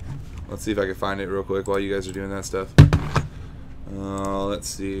 Let's see if I can find it real quick while you guys are doing that stuff. Let's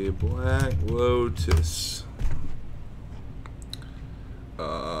see. Black Lotus.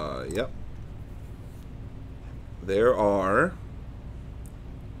 Yep. There are.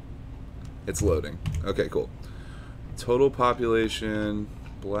 It's loading. Okay, cool. Total population,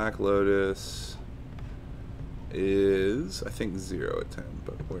 Black Lotus is, I think, 0 at 10,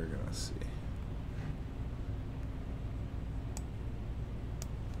 but we're gonna see.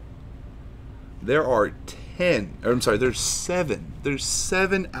 There are 10. Or, I'm sorry, there's 7. There's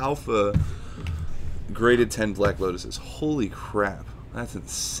 7 alpha graded 10 Black Lotuses. Holy crap. That's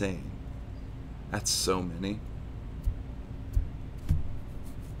insane. That's so many.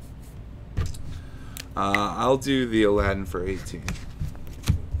 I'll do the Aladdin for 18.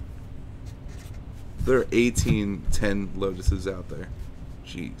 There are 18 10 Lotuses out there.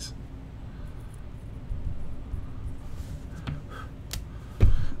 Jeez.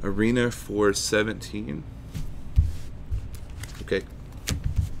 Arena for 17. Okay.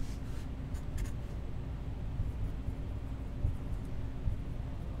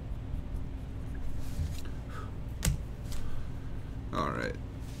 Alright.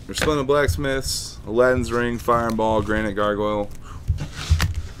 Resplendent Blacksmiths, Aladdin's Ring, Fireball, Granite Gargoyle.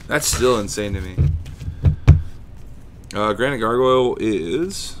 That's still insane to me. Granite Gargoyle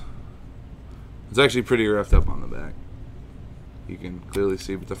is... It's actually pretty roughed up on the back. You can clearly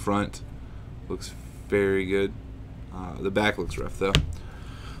see, but the front Looks very good. The back looks rough though.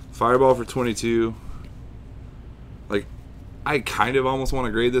 Fireball for 22. Like, I kind of almost want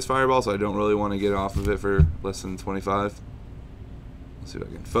to grade this Fireball, so I don't really want to get off of it for less than 25. Let's see if I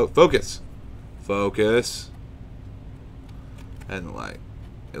can focus. Focus. And like,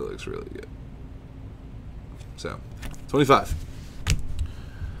 it looks really good. So, 25.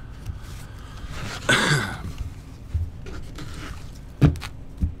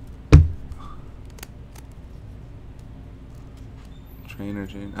 Trainer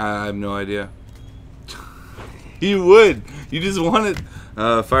chain. I have no idea. You would. You just want it.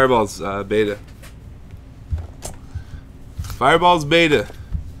 Fireball's beta. Fireball's beta.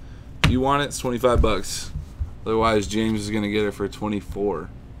 If you want it, it's $25. Otherwise, James is gonna get it for 24.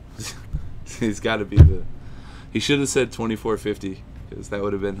 He's got to be the. He should have said 24.50 because that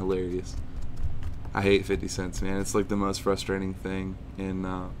would have been hilarious. I hate 50 cents, man. It's like the most frustrating thing in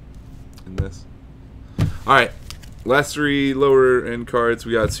this. All right, last three lower end cards.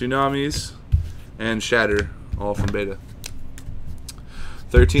 We got Tsunamis and Shatter, all from beta.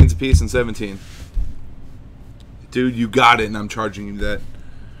 13s a piece and 17. Dude, you got it, and I'm charging you that.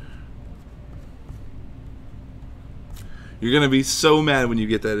 You're gonna be so mad when you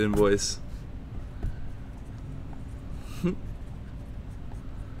get that invoice.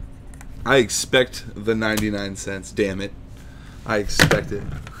 I expect the 99 cents, damn it. I expect it.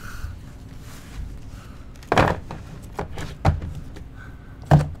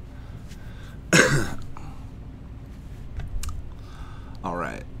 All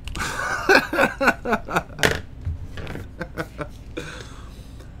right.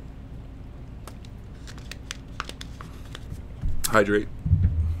 Hydrate.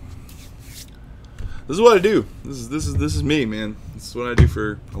 This is what I do. This is me, man. This is what I do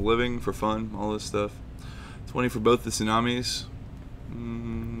for a living, for fun, all this stuff. 20 for both the Tsunamis.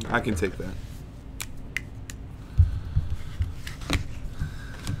 I can take that.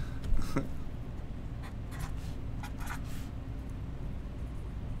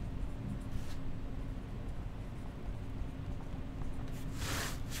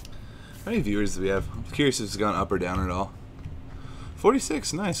 How many viewers do we have? I'm curious if it's gone up or down at all.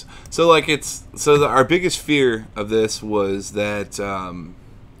 46, nice. So like our biggest fear of this was that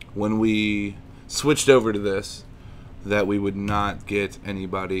when we switched over to this, that we would not get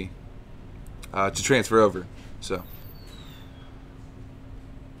anybody to transfer over. So,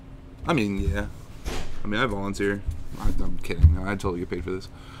 I mean, yeah. I mean, I volunteer. I'm kidding. No, I totally get paid for this.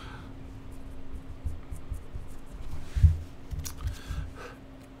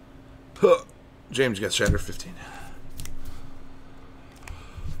 James got Shatter 15.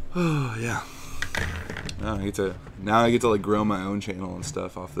 Oh yeah. Now I get to like grow my own channel and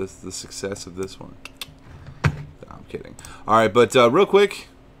stuff off the success of this one. No, I'm kidding. All right, but real quick,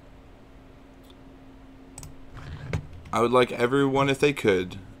 I would like everyone, if they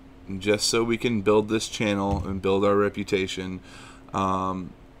could, just so we can build this channel and build our reputation,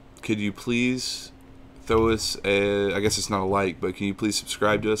 could you please throw us I guess it's not a like, but can you please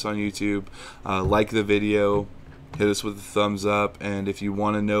subscribe to us on YouTube, like the video, hit us with a thumbs up, and if you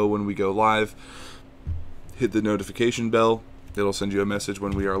want to know when we go live, hit the notification bell. It'll send you a message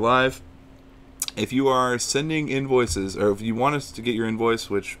when we are live. If you are sending invoices, or if you want us to get your invoice,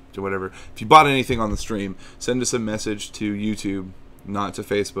 which, whatever, if you bought anything on the stream, send us a message to YouTube, not to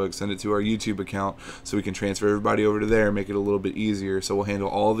Facebook. Send it to our YouTube account so we can transfer everybody over to there and make it a little bit easier. So we'll handle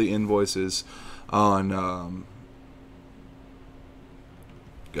all the invoices on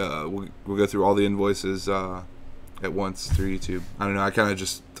we'll go through all the invoices at once through YouTube. I don't know,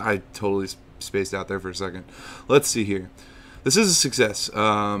 I totally spaced out there for a second. Let's see here. This is a success.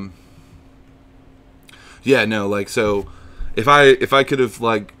 Yeah, no, like, so if I could have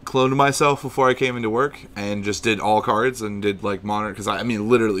like cloned myself before I came into work and just did all cards and did like monitor, because I mean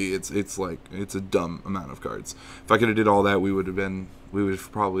literally it's like it's a dumb amount of cards. If I could have did all that, we would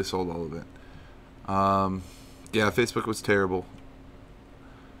have probably sold all of it. Yeah, Facebook was terrible.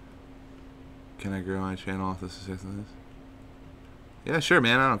 Can I grow my channel off the success of this? Yeah, sure,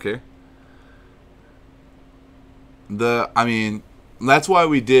 man. I don't care. I mean, that's why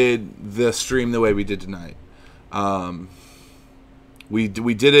we did the stream the way we did tonight. We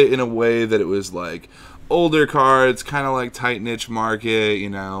did it in a way that it was like older cards, kind of like tight niche market, you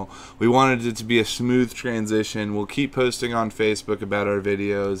know. We wanted it to be a smooth transition. We'll keep posting on Facebook about our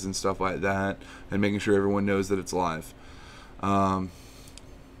videos and stuff like that, and making sure everyone knows that it's live.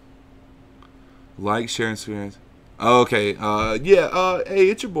 Like, share, and subscribe. Okay, yeah, hey,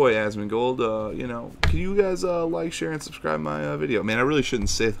 it's your boy Asmongold. You know, can you guys like, share, and subscribe my video? Man, I really shouldn't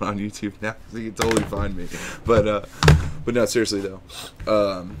say that on YouTube now, because you can totally find me. But no, seriously though.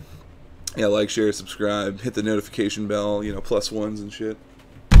 Yeah, like, share, subscribe, hit the notification bell, you know, plus ones and shit.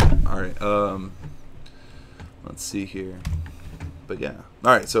 All right, let's see here. But yeah,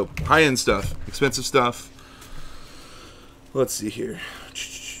 all right. So high end stuff, expensive stuff. Let's see here.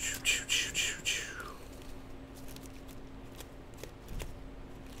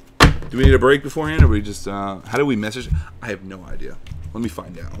 Do we need a break beforehand, or we just how do we message? I have no idea. Let me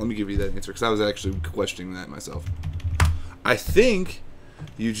find out. Let me give you that answer because I was actually questioning that myself. I think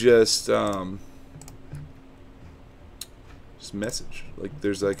you just message. Like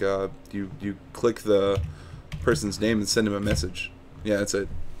there's like you click the person's name and send them a message. Yeah, that's it.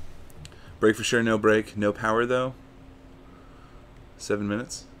 Break for sure. No break. No power though. 7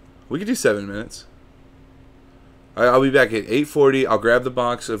 minutes. We could do 7 minutes. I'll be back at 8:40. I'll grab the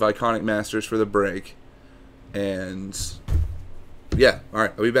box of Iconic Masters for the break, and yeah, all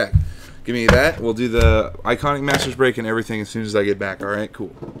right. I'll be back. Give me that. We'll do the Iconic Masters break and everything as soon as I get back. All right,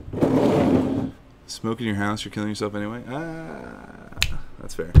 cool. Smoke in your house. You're killing yourself anyway.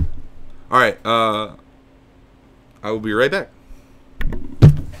 That's fair. All right. I will be right back.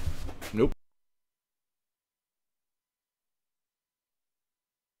 Nope.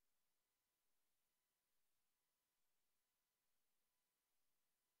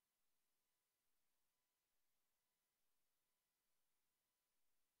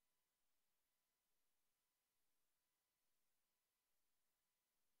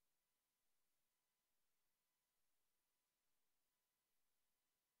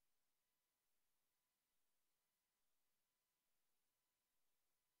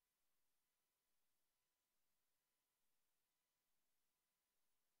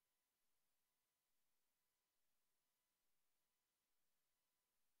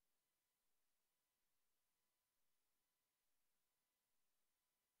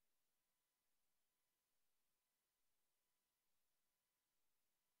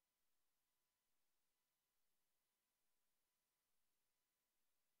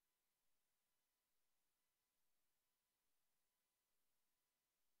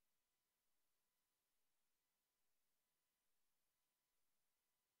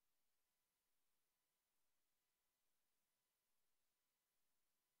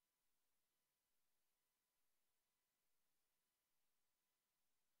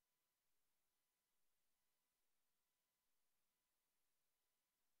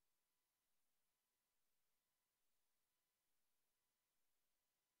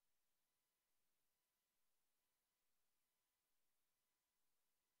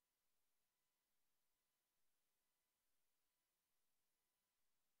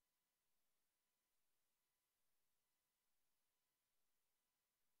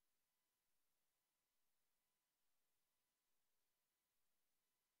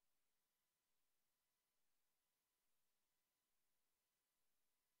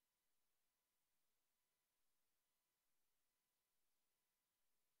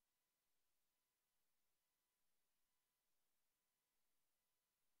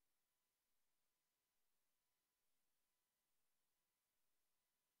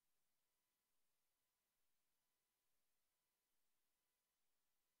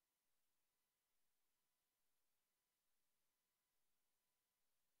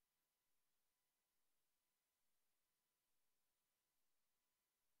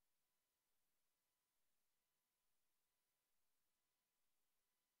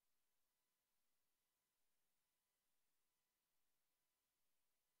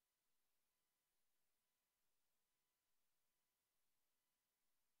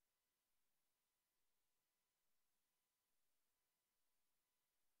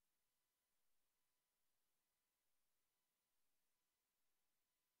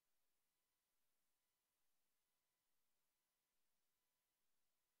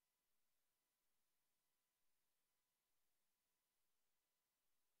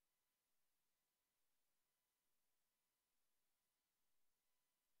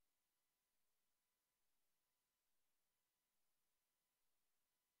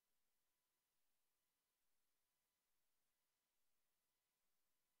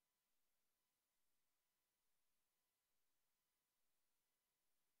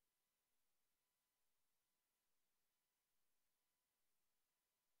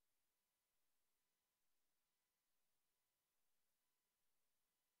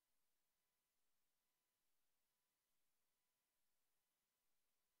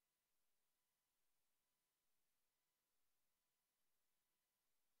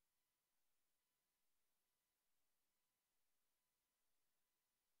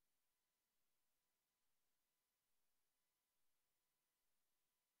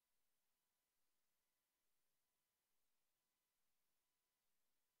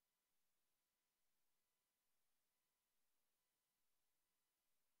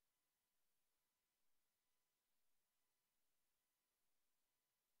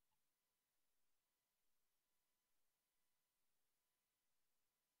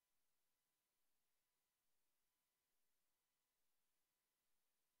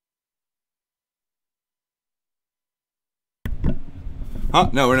 Huh?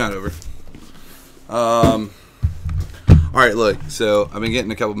 No, we're not over. All right, look. So I've been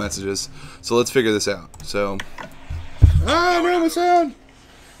getting a couple messages. So let's figure this out. So, no, my sound.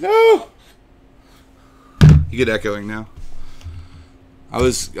 No. You get echoing now. I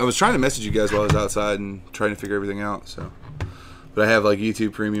was trying to message you guys while I was outside and trying to figure everything out. So, but I have like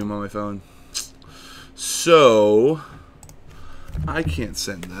YouTube Premium on my phone, so I can't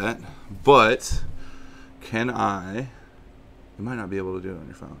send that. But can I? You might not be able to do it on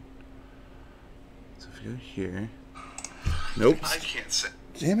your phone. So if you go here, nope. I can't send.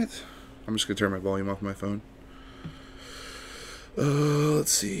 Damn it! I'm just gonna turn my volume off my phone.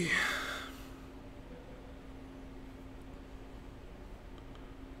 Let's see.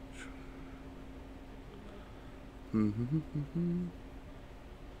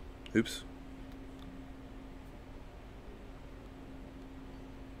 Oops.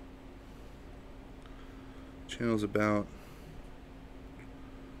 Channel's about.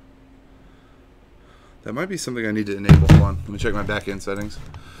 That might be something I need to enable. Hold on. Let me check my back-end settings.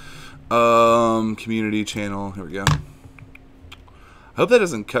 Community channel. Here we go. I hope that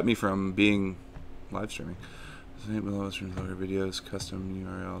doesn't cut me from being live streaming. Enable lower videos, custom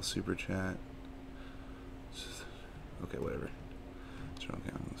URL, super chat. Okay, whatever.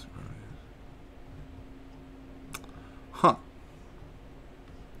 Huh.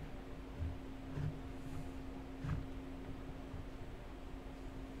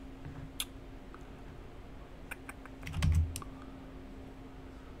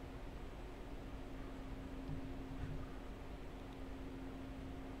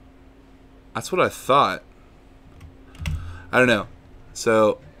 That's what I thought. I don't know.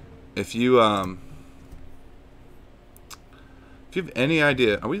 So, if you have any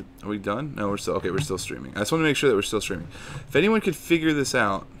idea, are we done? No, we're still okay. We're still streaming. I just want to make sure that we're still streaming. If anyone could figure this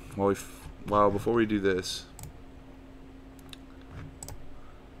out before we do this.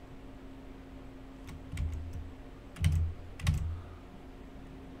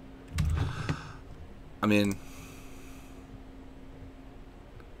 I mean,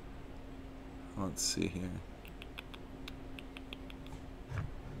 let's see here.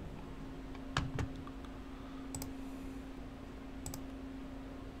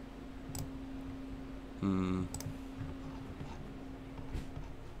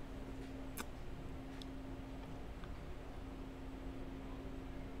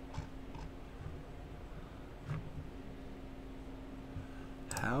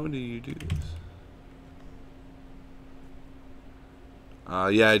 How do you do this?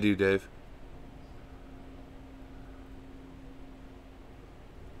 Yeah, I do, Dave.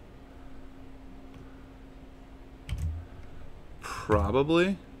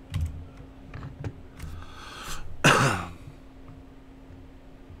 Probably.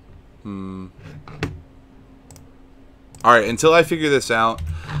 Alright, until I figure this out,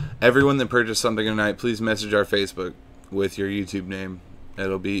 everyone that purchased something tonight, please message our Facebook with your YouTube name.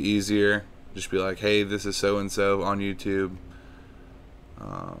 It'll be easier. Just be like, hey, this is so-and-so on YouTube.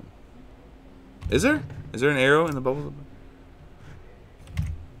 Is there an arrow in the bubble?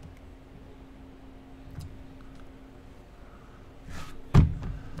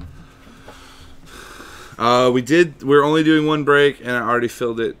 We're only doing one break, and I already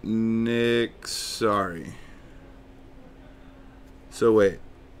filled it. Nick, sorry. So wait.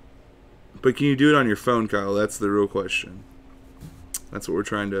 But can you do it on your phone, Kyle? That's the real question. That's what we're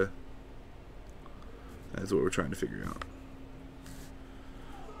trying to figure out.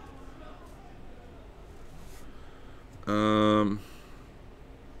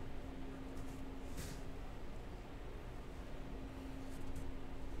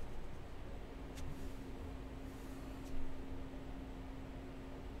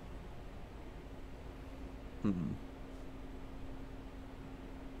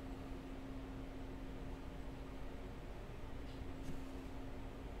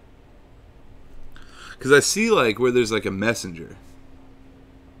 Because I see like where there's like a messenger.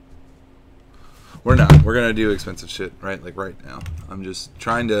 We're not. We're gonna do expensive shit right now. I'm just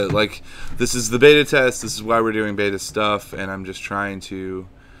trying to like. This is the beta test. This is why we're doing beta stuff, and I'm just trying to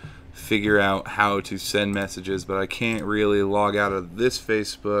figure out how to send messages. But I can't really log out of this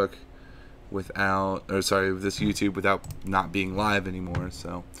Facebook without, or sorry, this YouTube without not being live anymore.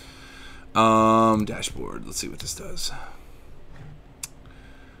 So, dashboard. Let's see what this does.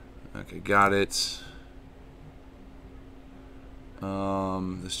 Okay, got it.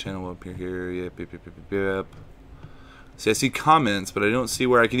 This channel will appear here. Yep. See, I see comments, but I don't see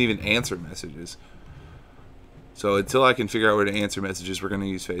where I can even answer messages. So until I can figure out where to answer messages, we're going to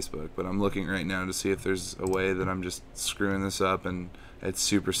use Facebook. But I'm looking right now to see if there's a way that I'm just screwing this up and it's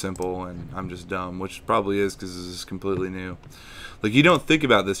super simple, and I'm just dumb, which probably is because this is completely new. Like, you don't think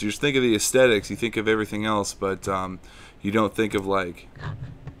about this. You just think of the aesthetics. You think of everything else, but you don't think of, like,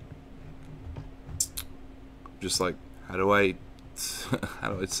 just like, how do I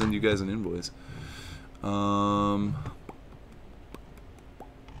send you guys an invoice? Alright,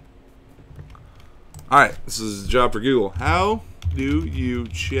 this is a job for Google. How do you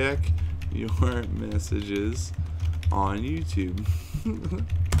check your messages on YouTube?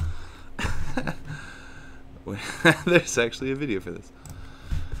 There's actually a video for this.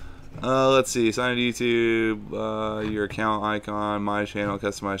 Let's see. Sign into YouTube, your account icon, my channel,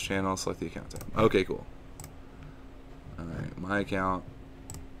 customize channel, select the account tab. Okay, cool. Alright, my account,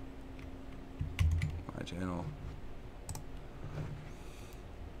 my channel.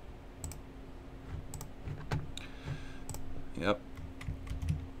 Yep.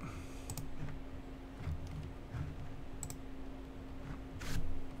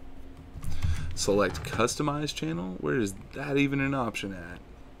 Select customize channel. Where is that even an option at?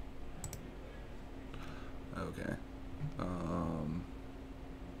 Okay.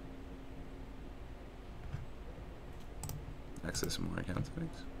 Access more account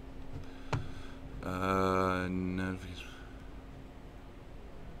settings. Notification.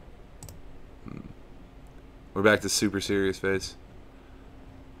 We're back to super serious face.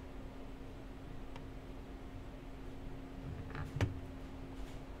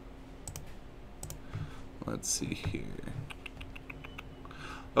 Let's see here.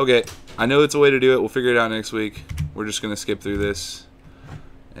 Okay, I know it's a way to do it. We'll figure it out next week. We're just gonna skip through this,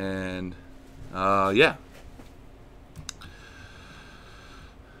 and yeah.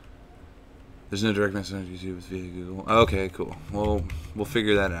 There's no direct message on YouTube. It's via Google. Okay, cool. Well, we'll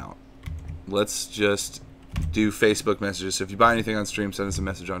figure that out. Let's just do Facebook messages. So if you buy anything on stream, send us a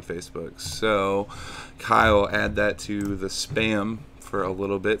message on Facebook. So Kyle, add that to the spam for a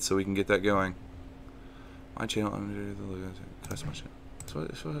little bit so we can get that going. My channel under the logo, customer channel.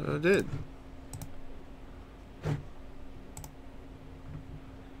 That's what I did.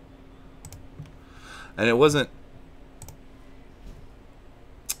 And it wasn't.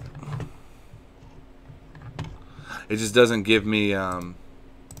 It just doesn't give me an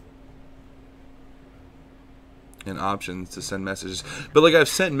option to send messages. But like, I've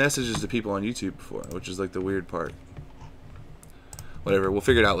sent messages to people on YouTube before, which is like the weird part. Whatever, we'll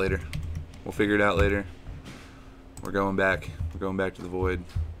figure it out later. We'll figure it out later. We're going back. We're going back to the void.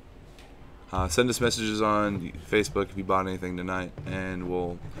 Send us messages on Facebook if you bought anything tonight, and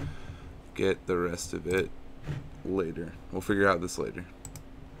we'll get the rest of it later. We'll figure out this later.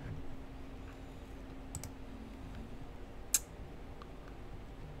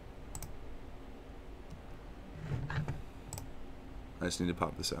 I just need to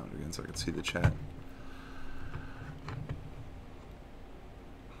pop this out again so I can see the chat.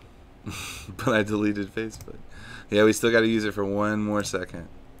 But I deleted Facebook. Yeah, we still got to use it for one more second.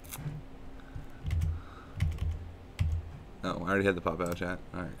 Oh, I already had the pop out chat.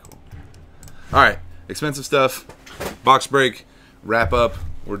 Alright, cool. Alright, expensive stuff. Box break. Wrap up.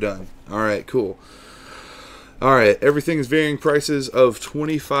 We're done. Alright, cool. Alright, everything is varying prices of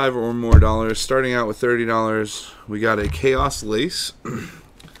 $25 or more dollars. Starting out with $30. We got a Chaos Lace.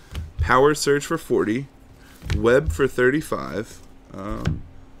 Power Surge for $40. Web for $35.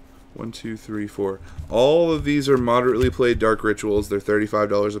 1, 2, 3, 4. All of these are moderately played Dark Rituals. They're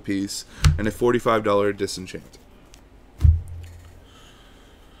 $35 a piece. And a $45 Disenchant.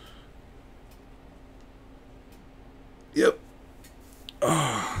 Yep.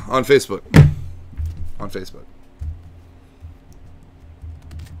 On Facebook. On Facebook.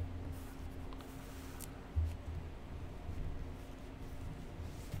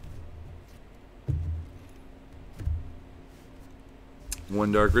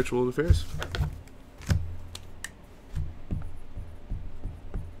 One Dark Ritual to Freres.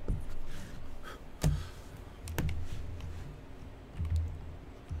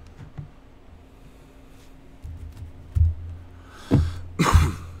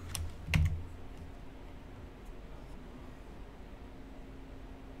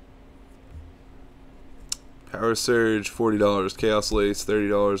 Power Surge $40, Chaos Lace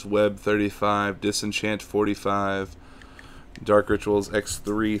 $30, Web $35, Disenchant $45, Dark Rituals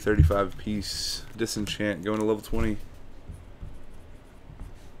X3 $35 a piece, Disenchant going to level 20.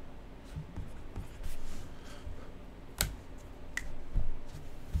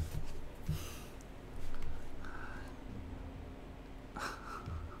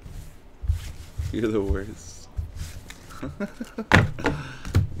 You're the worst.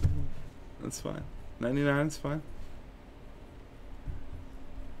 That's fine. 99 is fine.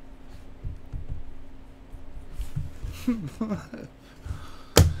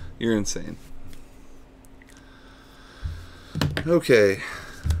 You're insane. Okay.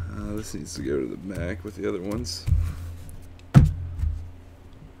 This needs to go to the back with the other ones.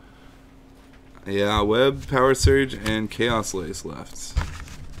 Yeah, Web, Power Surge, and Chaos Lace left.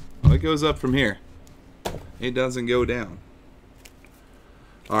 Well, it goes up from here. It doesn't go down.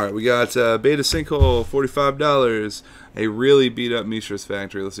 Alright, we got Beta Sinkhole, $45. A really beat up Mishra's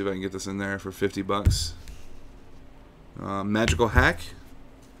Factory. Let's see if I can get this in there for $50. Magical Hack.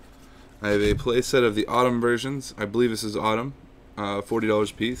 I have a playset of the Autumn versions. I believe this is Autumn.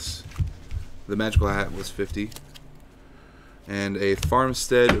 $40 a piece. The Magical Hat was $50. And a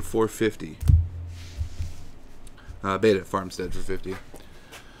Farmstead for $50. Beta Farmstead for $50.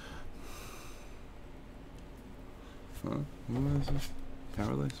 What is this?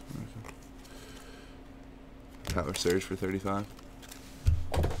 Power Lace? Power Surge for $35.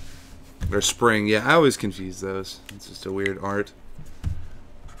 Or Spring. Yeah, I always confuse those. It's just a weird art.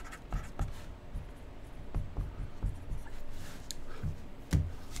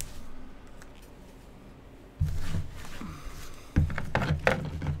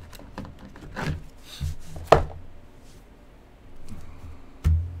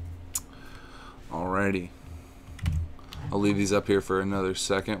 Alrighty. I'll leave these up here for another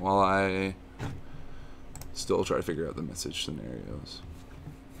second while I still try to figure out the message scenarios.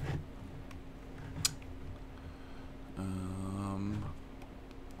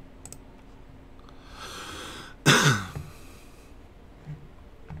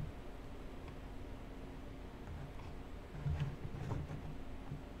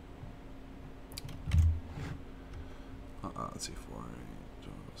 Let's see, 4, 8,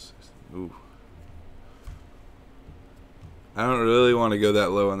 12, 16. Ooh. I don't really want to go that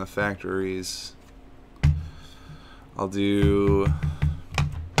low on the factories. I'll do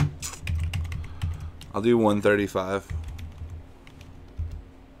 135.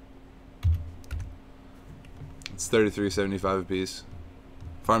 It's $33.75 a piece.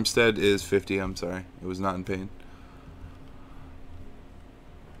 Farmstead is $50. I'm sorry, it was not in pain.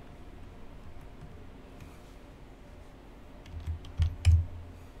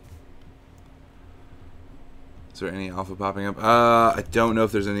 Is there any alpha popping up? I don't know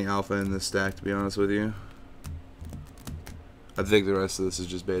if there's any alpha in this stack, to be honest with you. I think the rest of this is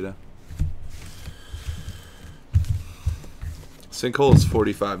just beta. Sinkhole is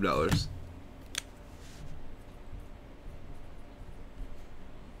 $45.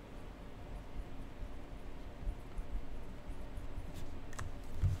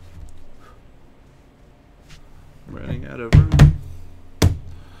 Running out of room.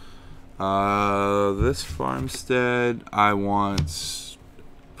 This Farmstead, I want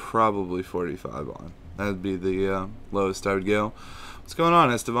probably 45 on. That'd be the lowest I would go. What's going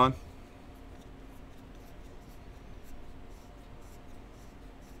on, Esteban?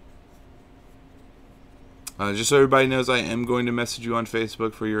 Just so everybody knows, I am going to message you on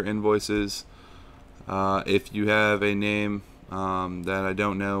Facebook for your invoices. If you have a name that I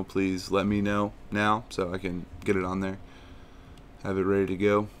don't know, please let me know now so I can get it on there. Have it ready to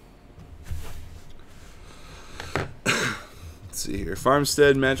go. Let's see here.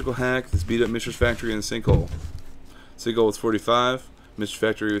 Farmstead, Magical Hack, this beat up Mishra's Factory, and the Sinkhole. Sinkhole was 45. Mishra's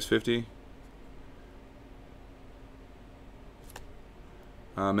Factory was 50.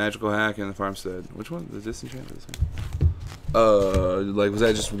 Magical Hack and the Farmstead. Which one? The Disenchant? Like, was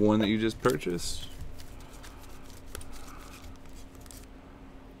that just one that you just purchased?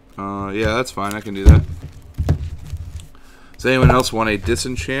 Yeah, that's fine. I can do that. Does anyone else want a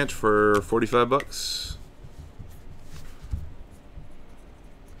Disenchant for $45?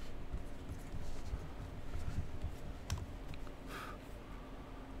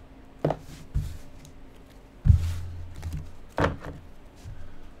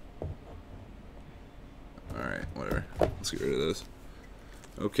 Alright, whatever. Let's get rid of those.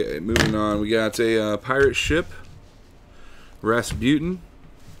 Okay, moving on. We got a pirate ship. Rasputin.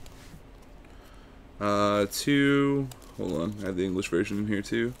 Two. Hold on, I have the English version in here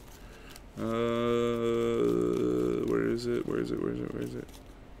too. Where is it? Where is it? Where is it? Where is it?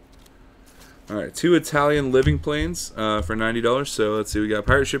 Alright, 2 Italian living planes for $90. So let's see, we got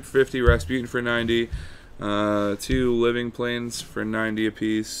pirate ship for 50, Rasputin for 90, 2 living planes for 90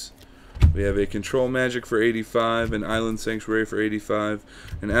 apiece. We have a Control Magic for 85, an Island Sanctuary for 85,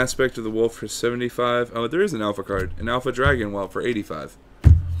 an Aspect of the Wolf for 75. Oh, there is an Alpha card, an Alpha Dragon Whelp for 85.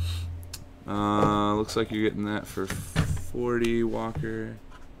 Looks like you're getting that for 40, Walker.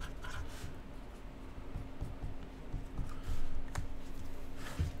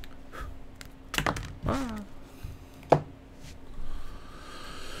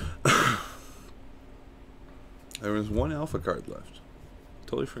 There was one Alpha card left.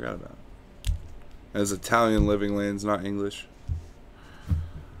 Totally forgot about it. As Italian living lands, not English.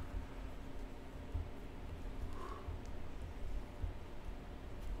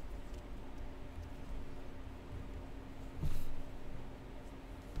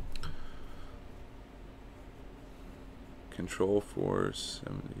 Control Force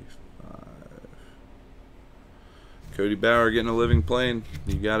 75. Cody Bauer getting a living plane.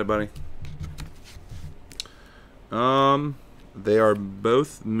 You got it, buddy. They are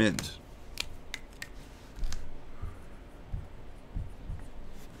both mint.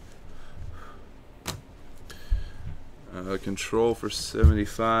 Control for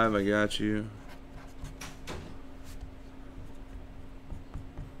 75. I got you.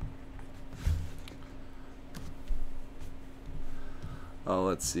 Oh,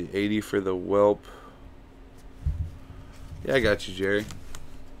 let's see. 80 for the whelp. Yeah, I got you, Jerry.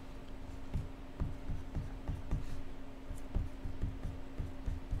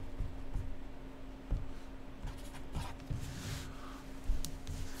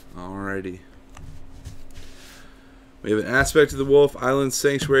 Alrighty. We have an Aspect of the Wolf, Island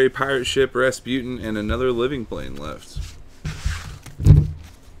Sanctuary, Pirate Ship, Rasputin, and another living plane left.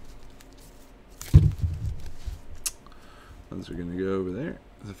 Those are going to go over there.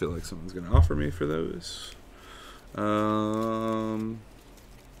 I feel like someone's going to offer me for those.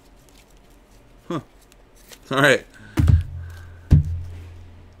 Alright.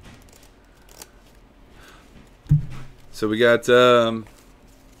 So we got the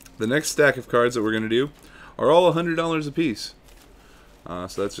next stack of cards that we're going to do are all $100 a piece.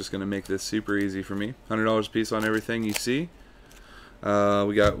 So that's just going to make this super easy for me. $100 a piece on everything you see.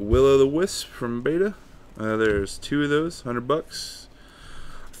 We got Will-O-the-Wisp from Beta. There's 2 of those, $100.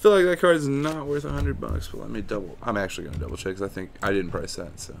 I feel like that card is not worth $100, but let me double. I'm actually going to double check because I think I didn't price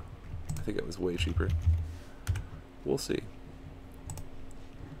that, so I think it was way cheaper. We'll see.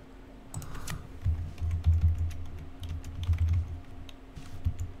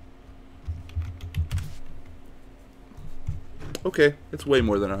 Okay, it's way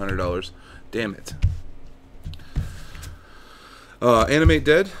more than $100. Damn it. Animate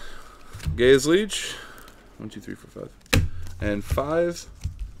Dead, Gaze Leech, 1, 2, 3, 4, 5, and 5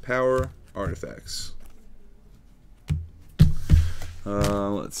 power artifacts.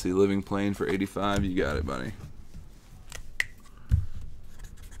 Let's see, Living Plane for 85. You got it, buddy.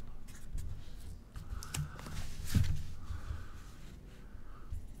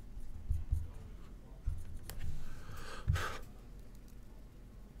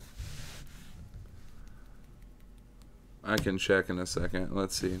 I can check in a second.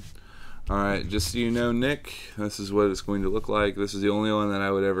 Let's see. Alright, just so you know, Nick, this is what it's going to look like. This is the only one that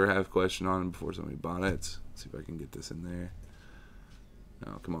I would ever have question on before somebody bought it. Let's see if I can get this in there.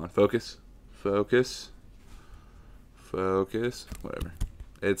 Oh, come on. Focus. Focus. Focus. Whatever.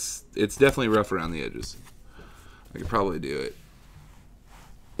 It's definitely rough around the edges. I could probably do it.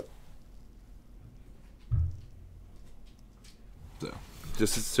 So,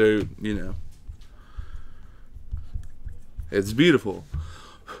 just so you know. It's beautiful.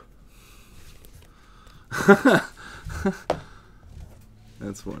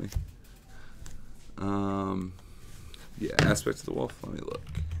 That's funny. Yeah, Aspect of the Wolf. Let me look.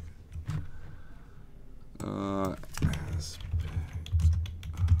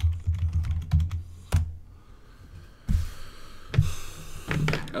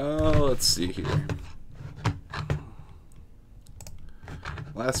 Let's see here.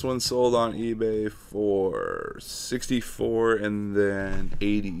 Last one sold on eBay for 64 and then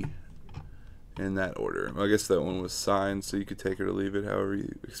 80 in that order. I guess that one was signed, so you could take it or leave it however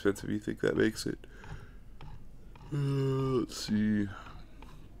expensive you think that makes it. Let's see.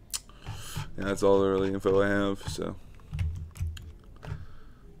 Yeah, that's all the early info I have, so.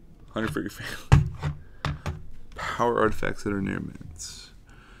 100 for your family. Power artifacts that are near mints.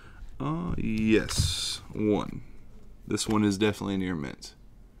 Yes. 1. This one is definitely near mint.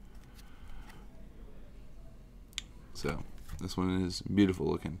 So, this one is beautiful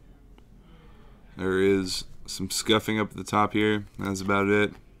looking. There is some scuffing up at the top here. That's about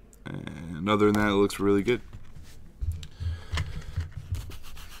it. And other than that, it looks really good.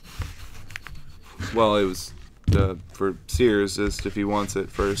 Well, it was for Sears, just if he wants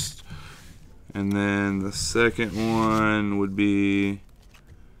it first. And then the second one would be,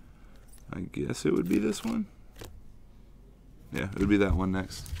 I guess it would be this one. Yeah, it would be that one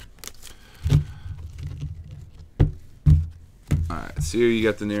next. Alright, so here you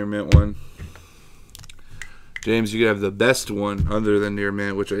got the near mint one. James, you could have the best one other than near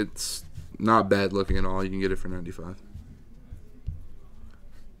mint, which it's not bad looking at all. You can get it for 95.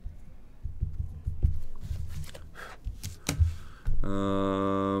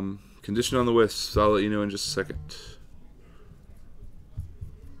 Condition on the wisps. I'll let you know in just a second.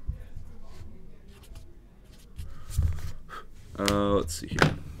 Let's see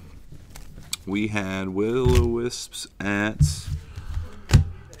here. We had will-o-wisps at...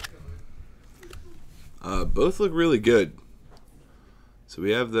 both look really good. So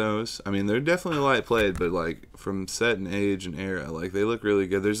we have those. I mean, they're definitely light played, but like from set and age and era, like they look really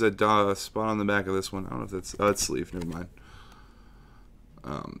good. There's a spot on the back of this one. I don't know if that's... Oh, it's sleeve. Never mind.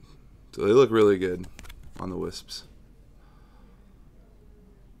 So they look really good on the wisps.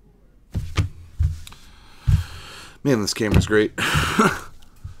 Man, this camera's great.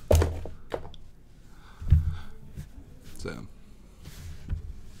 So,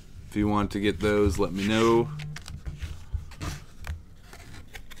 if you want to get those, let me know.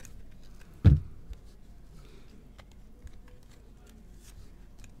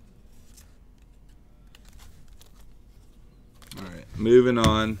 Alright, moving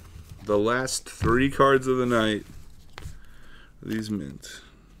on. The last 3 cards of the night are these mint.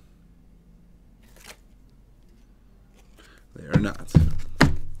 They are not.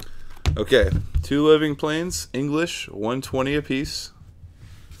 Okay, 2 living planes, English, 120 apiece,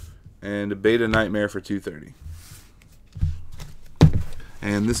 and a beta nightmare for 230.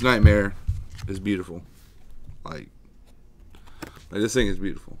 And this nightmare is beautiful. Like this thing is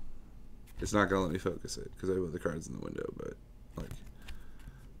beautiful. It's not gonna let me focus it because I put the cards in the window, but like,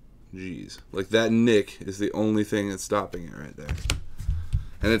 jeez, like that nick is the only thing that's stopping it right there.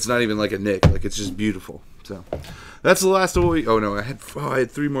 And it's not even like a nick, like it's just beautiful. So that's the last of what we... Oh no, I had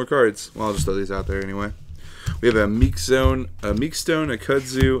 3 more cards. Well, I'll just throw these out there anyway. We have a Meek Stone, a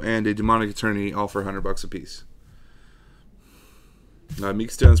Kudzu, and a Demonic Attorney, all for $100 a piece.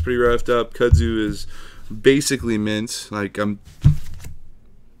 Meek Stone's pretty roughed up. Kudzu is basically mint. Like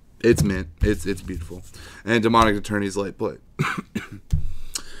it's mint. It's beautiful. And Demonic Attorney's light play.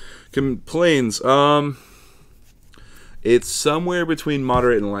 Planes. It's somewhere between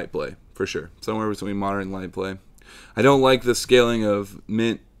moderate and light play. For sure. Somewhere between moderate and light play. I don't like the scaling of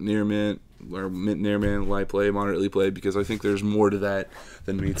mint, near mint, or mint, near mint, light play, moderately played, because I think there's more to that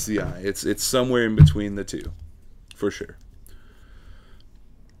than meets the eye. It's somewhere in between the two. For sure.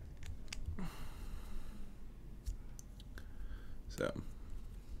 So,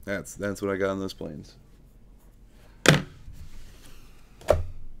 that's what I got on those planes.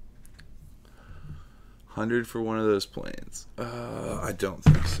 $100 for one of those planes. I don't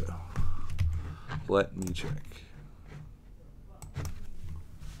think so. Let me check.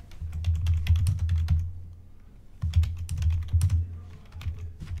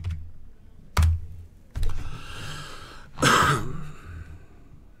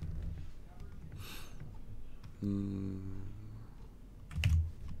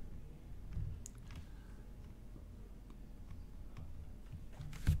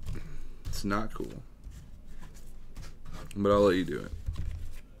 It's not cool. But I'll let you do it.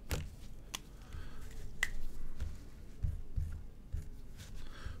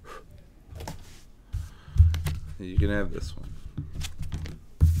 You can have this one.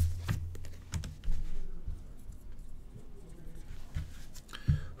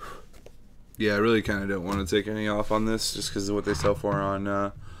 Yeah, I really kind of don't want to take any off on this just because of what they sell for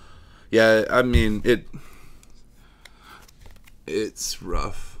on... yeah, I mean, it's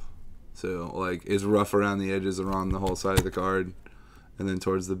rough. So, like, it's rough around the edges, around the whole side of the card. And then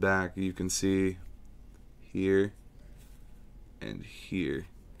towards the back, you can see here and here.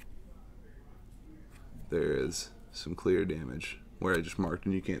 There is some clear damage where I just marked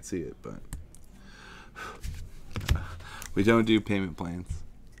and you can't see it, but we don't do payment plans.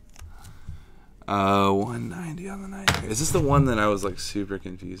 190 on the night. Is this the one that I was like super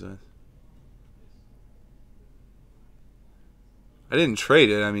confused with? I didn't trade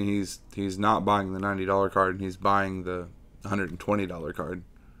it. I mean, he's not buying the $90 card and he's buying the $120 card.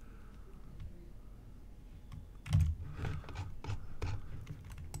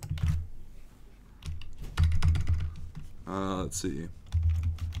 Let's see.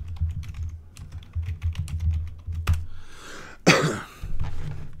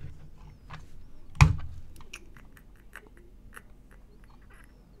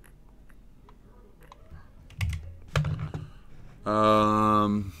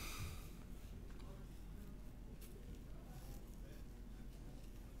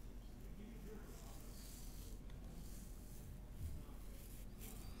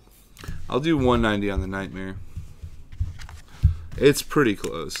 I'll do 190 on the Nightmare. It's pretty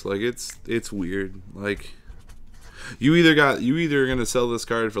close. Like it's weird. Like you either gonna sell this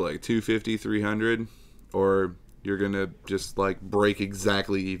card for like 250, 300, or you're gonna just like break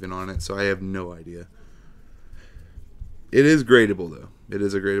exactly even on it. So I have no idea. It is gradable though. It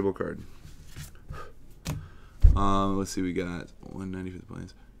is a gradable card. Let's see. We got 190 for the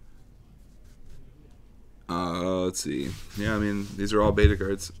Plains. Let's see. Yeah, I mean these are all beta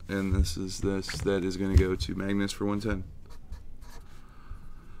cards, and this that is going to go to Magnus for 110.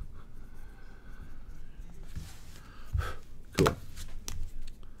 Cool.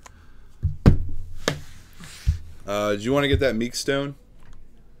 Do you want to get that Meek Stone,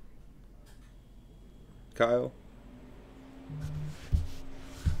 Kyle?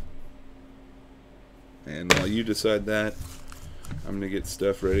 And while you decide that, I'm going to get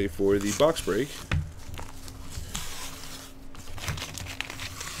stuff ready for the box break.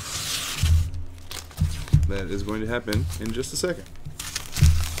 That is going to happen in just a second.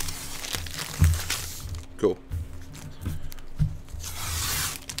 Cool.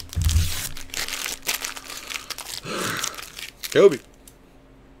 Kobe.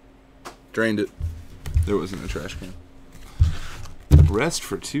 Drained it. There wasn't a trash can. Rest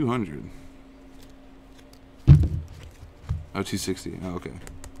for 200. Oh, 260. Oh, okay.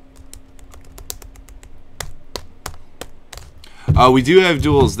 We do have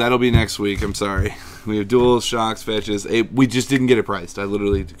duels. That'll be next week. I'm sorry. We have duels, shocks, fetches. We just didn't get it priced. I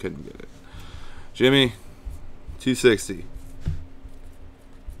literally couldn't get it. Jimmy, 260.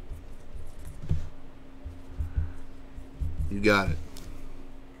 You got it.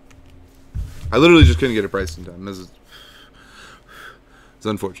 I literally just couldn't get it priced in time. It's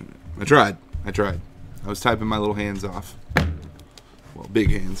unfortunate. I tried. I was typing my little hands off. Well,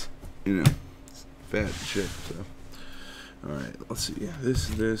 big hands. You know, fat shit. So, all right. Let's see.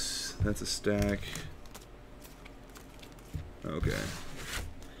 This. That's a stack. Okay.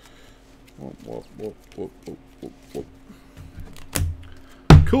 Whoop.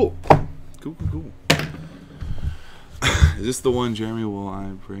 Cool. Cool. Is this the one, Jeremy? Will I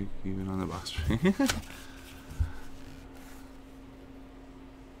break even on the box?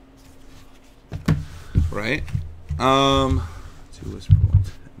 Right? 2 whisper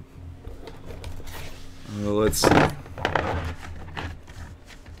 110. Let's see.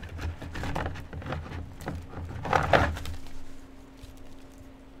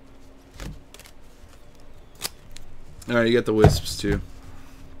 Alright, you got the wisps too.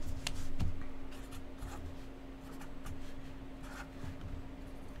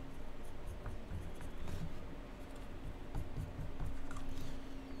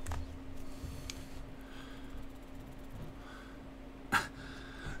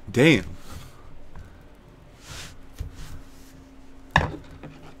 Damn.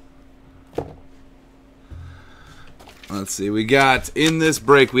 Let's see. We got in this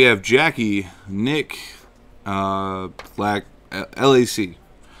break. We have Jackie, Nick, Lac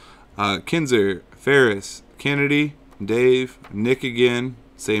Kinzer, Freres, Kanedy, Dave, Nick again,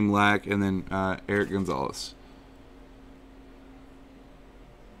 same Lac, and then Eric Gonzalez.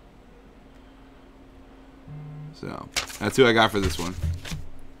 So that's who I got for this one.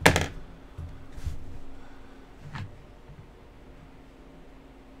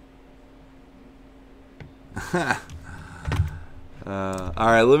 All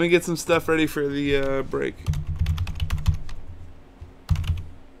right, let me get some stuff ready for the break.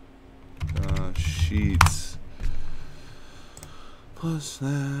 Sheets plus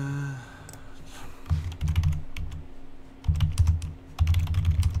that.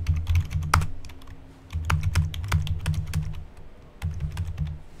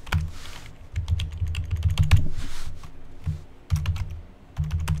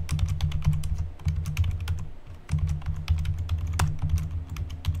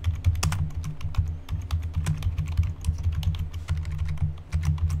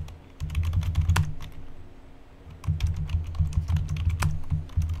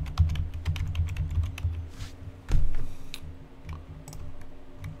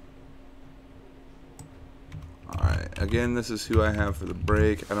 Again, this is who I have for the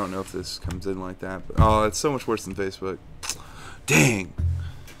break. I don't know if this comes in like that, but oh, it's so much worse than Facebook. Dang.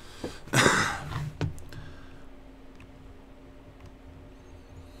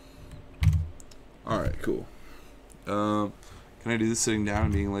 All right, cool. Can I do this sitting down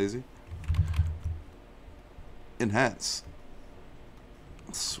and being lazy? In hats.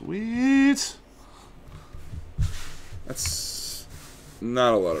 Sweet. That's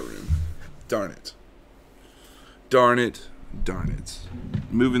not a lot of room. Darn it. Darn it.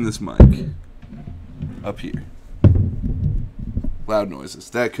 Moving this mic up here. Loud noises.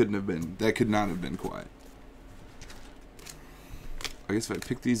 That could not have been quiet. I guess if I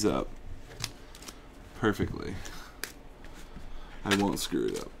pick these up perfectly, I won't screw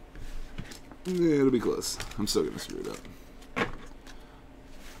it up. Yeah, it'll be close. I'm still gonna screw it up.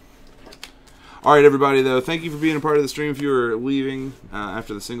 All right, everybody, though, thank you for being a part of the stream. If you were leaving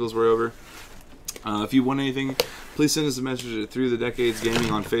after the singles were over, if you want anything, please send us a message at Through the Decades Gaming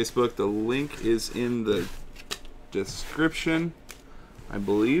on Facebook. The link is in the description, I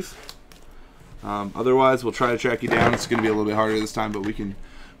believe. Otherwise, we'll try to track you down. It's going to be a little bit harder this time, but we can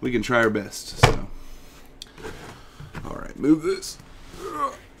try our best. So, all right, move this,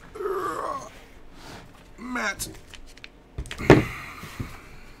 Matt.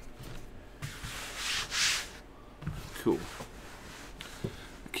 Cool.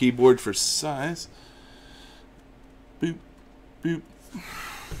 Keyboard for size. Boop, boop.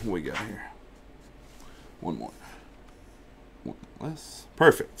 What we got here? One more. One less.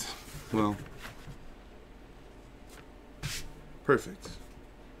 Perfect. Well, perfect.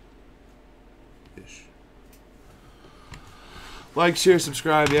 Ish. Like, share,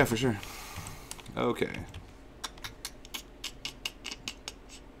 subscribe. Yeah, for sure. Okay.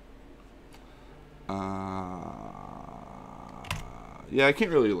 Yeah, I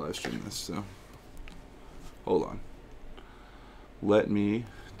can't really live stream this, so hold on. Let me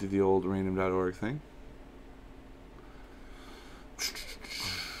do the old random.org thing.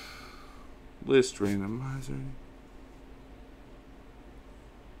 List randomizer.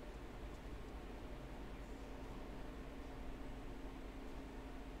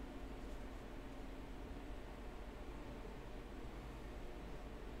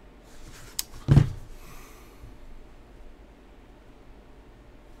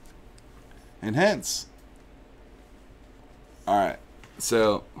 And hence, all right.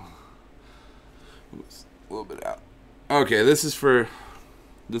 So, oops, a little bit out. Okay, this is for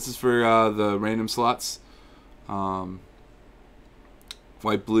the random slots. White,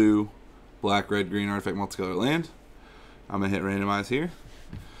 blue, black, red, green, artifact, multicolor land. I'm gonna hit randomize here,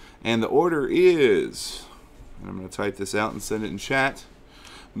 and the order is. And I'm gonna type this out and send it in chat.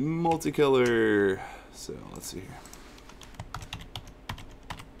 Multicolor. So let's see here.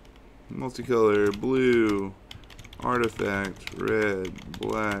 Multicolor, blue, artifact, red,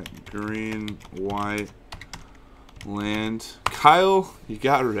 black, green, white, land. Kyle, you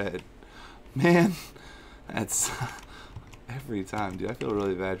got red. Man, that's every time, dude. I feel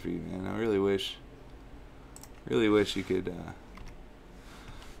really bad for you, man. I really wish you could,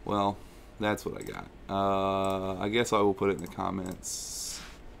 well, that's what I got. I guess I will put it in the comments.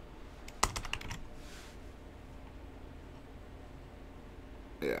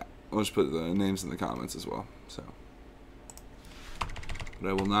 Yeah. I'll just put the names in the comments as well. So, but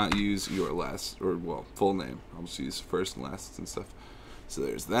I will not use your last, or well, full name. I'll just use first and last and stuff. So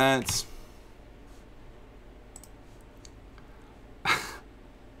there's that.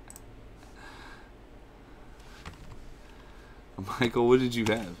 Michael, what did you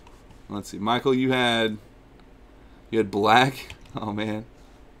have? Let's see, Michael, you had black. Oh man.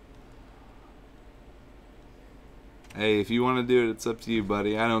 Hey, if you want to do it, it's up to you,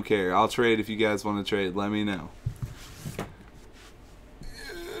 buddy. I don't care. I'll trade if you guys want to trade. Let me know.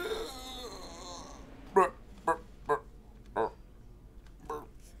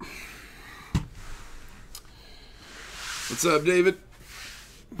 What's up, David?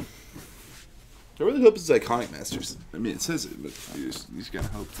 I really hope it's Iconic Masters. I mean, it says it, but you just gotta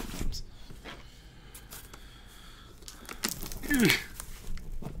hope sometimes.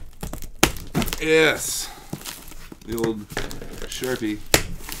 Yes. The old Sharpie.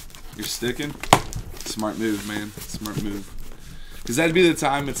 You're sticking? Smart move, man. Smart move. Because that'd be the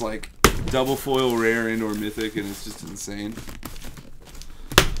time it's like double foil rare and or mythic, and it's just insane.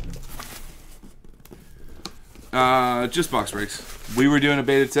 Just box breaks. We were doing a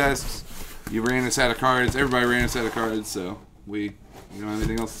beta test. You ran us out of cards. Everybody ran us out of cards, so we don't have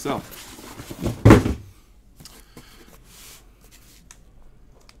anything else to sell.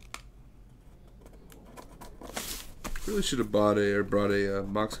 Really should have brought a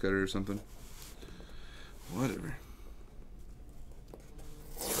box cutter or something. Whatever.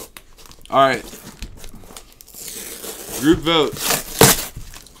 All right. Group vote.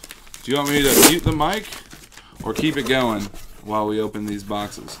 Do you want me to mute the mic or keep it going while we open these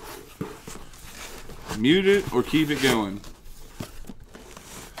boxes? Mute it or keep it going?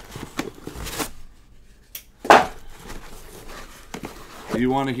 Do you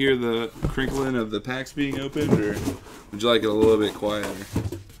want to hear the crinkling of the packs being opened, or would you like it a little bit quieter?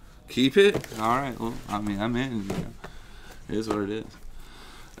 Keep it? Alright, well, I mean, I'm in. You know. It is what it is.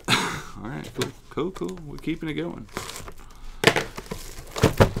 Alright, cool. We're keeping it going.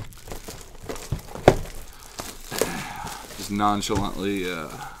 Just nonchalantly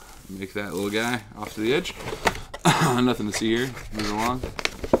make that little guy off to the edge. Nothing to see here. Move along.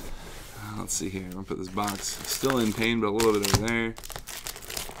 Let's see here. I'm going to put this box. Still in pain, but a little bit over there.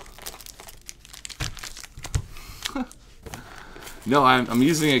 No, I'm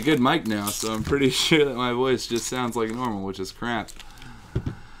using a good mic now, so I'm pretty sure that my voice just sounds like normal, which is crap.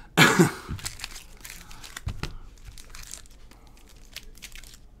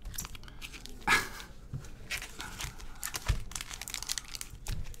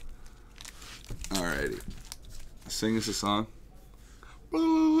 Alrighty. Sing us a song.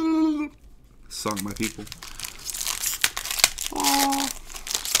 Song, my people.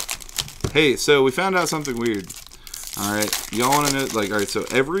 Hey, so we found out something weird. Alright, y'all want to know, like, alright, so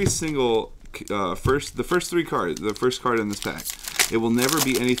every single, the first 3 cards, the first card in this pack, it will never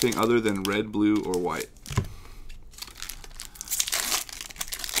be anything other than red, blue, or white.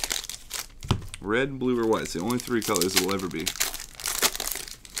 Red, blue, or white. It's the only 3 colors it will ever be.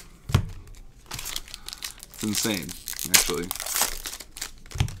 It's insane, actually.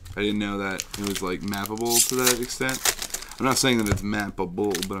 I didn't know that it was, like, mappable to that extent. I'm not saying that it's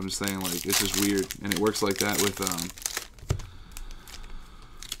mappable, but I'm just saying, like, it's just weird. And it works like that with,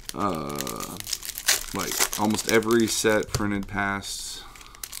 like, almost every set printed past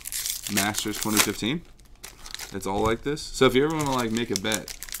Masters 2015. It's all like this. So if you ever want to, like, make a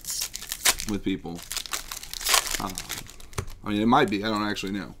bet with people, I mean, it might be. I don't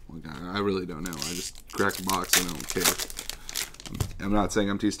actually know. Like, I really don't know. I just crack a box and I don't care. I'm not saying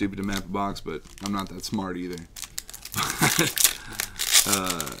I'm too stupid to map a box, but I'm not that smart either.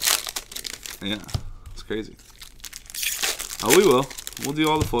 Yeah, it's crazy. Oh, we will. We'll do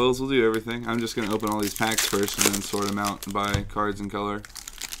all the foils. We'll do everything. I'm just going to open all these packs first and then sort them out by cards and color.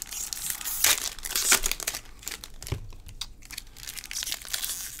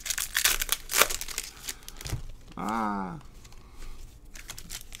 Ah.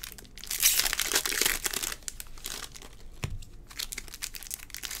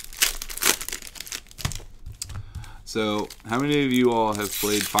 So, how many of you all have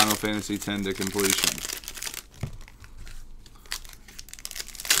played Final Fantasy X to completion?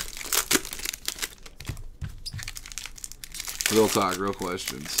 Real talk, real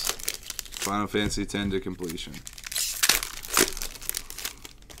questions. Final Fantasy X to completion.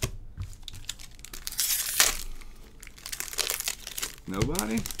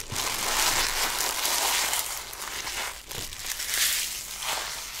 Nobody?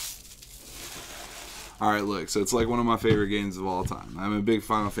 Alright, look, so it's like one of my favorite games of all time. I'm a big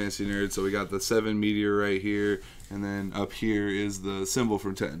Final Fantasy nerd, so we got the 7 meteor right here, and then up here is the symbol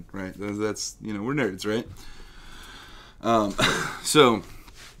for 10, right? That's, you know, we're nerds, right? So,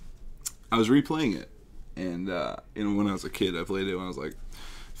 I was replaying it, and, you know, when I was a kid, I played it when I was like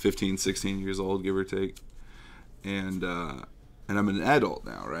 15, 16 years old, give or take, and I'm an adult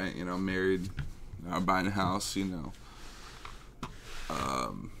now, right? You know, I'm married, I'm buying a house, you know,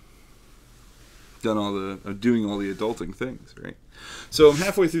 doing all the adulting things, right? So I'm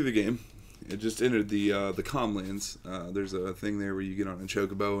halfway through the game. It just entered the Comlands. There's a thing there where you get on a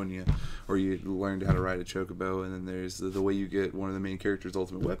chocobo and you learn how to ride a chocobo, and then there's the way you get one of the main character's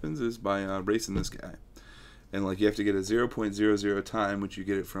ultimate weapons is by racing this guy, and like you have to get a 0.00 time, which you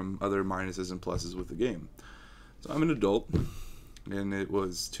get it from other minuses and pluses with the game. So I'm an adult, and it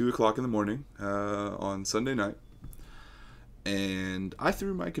was 2 o'clock in the morning on Sunday night, and I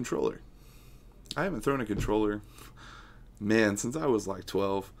threw my controller. I haven't thrown a controller, man, since I was like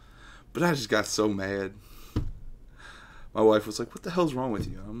 12. But I just got so mad. My wife was like, "What the hell's wrong with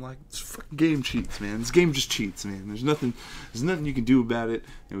you?" I'm like, "This fucking game cheats, man. This game just cheats, man. There's nothing you can do about it."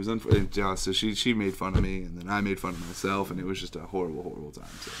 It was unfair. So she made fun of me, and then I made fun of myself, and it was just a horrible, horrible time.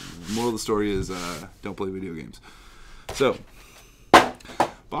 So the moral of the story is, don't play video games. So,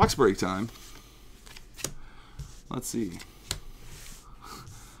 box break time. Let's see.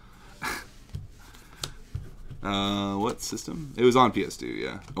 What system? It was on PS2,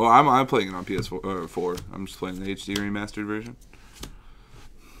 yeah. Well, I'm playing it on PS4 or 4. I'm just playing the HD remastered version.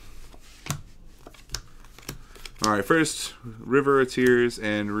 All right, first River of Tears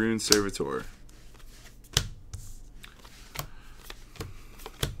and Rune Servitor.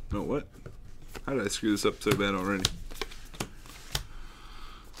 Oh, what? How did I screw this up so bad already?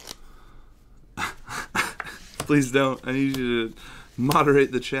 Please don't. I need you to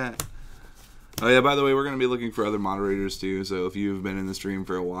moderate the chat. Oh yeah, by the way, we're going to be looking for other moderators too, so if you've been in the stream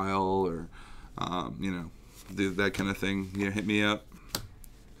for a while or, you know, do that kind of thing, you know, hit me up.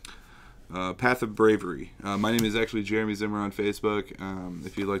 Path of Bravery. My name is actually Jeremy Zimmer on Facebook.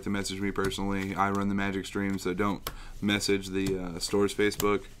 If you'd like to message me personally, I run the Magic stream, so don't message the store's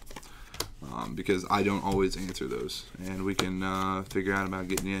Facebook, because I don't always answer those, and we can figure out about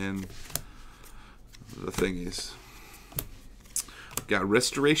getting you in the thingies. Got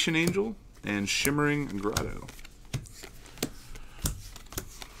Restoration Angel and Shimmering Grotto.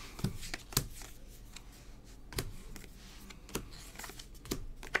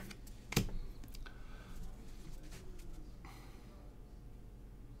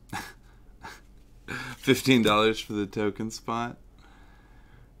 $15 for the token spot.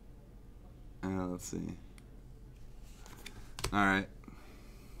 Let's see. All right.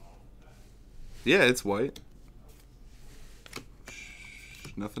 Yeah, it's white.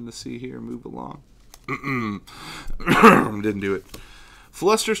 Nothing to see here. Move along. Didn't do it.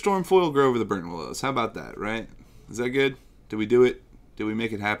 Flusterstorm foil grow over the burnt willows. How about that, right? Is that good? Did we do it? Did we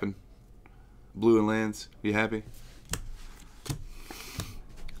make it happen? Blue and lands. You happy? I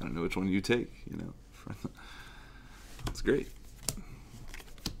don't know which one you take, you know. That's great.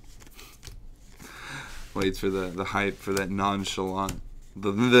 Waits for the hype for that nonchalant,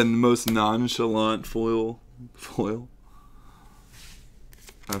 the most nonchalant foil. Foil,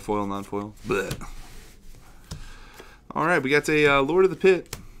 non-foil. Blech. All right, we got a Lord of the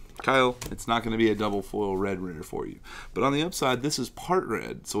Pit. Kyle, it's not going to be a double foil red rare for you. But on the upside, this is part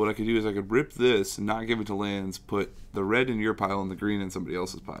red. So what I could do is I could rip this and not give it to lands, put the red in your pile and the green in somebody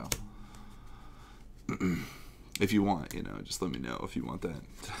else's pile. If you want, you know, just let me know if you want that.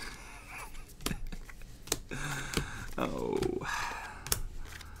 Oh,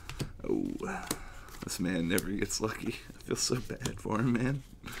 this man never gets lucky. I feel so bad for him, man.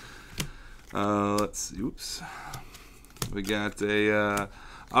 Let's see. Oops. We got a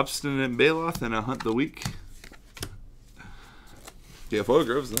Obstinate Baloth and a Hunt the Weak. Yeah, Foil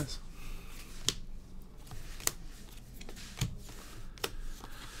Grove's nice.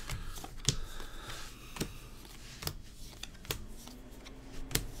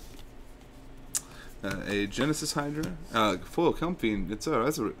 A Genesis Hydra. Foil Comfiend. That's a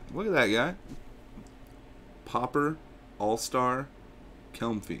look at that guy. Popper, All-Star,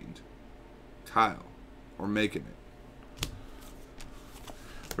 Kelmfiend. Kyle. We're making it.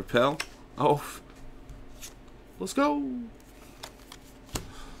 Repel. Oh. Let's go.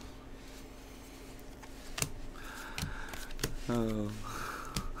 Oh.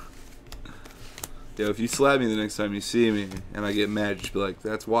 Yo, if you slap me the next time you see me and I get mad, just be like,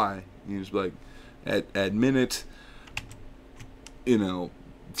 that's why. You just be like, at minute, you know,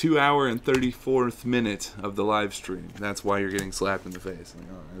 2 hour and 34th minute of the live stream. That's why you're getting slapped in the face. Like,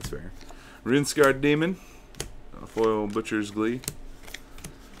 oh, that's fair. Runescarred Demon, Foil Butcher's Glee.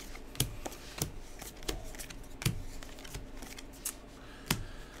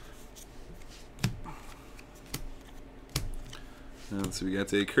 Let's see, we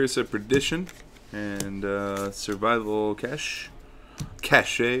got a Curse of Perdition and Survival Cache,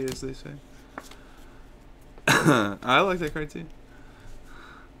 as they say. I like that card too.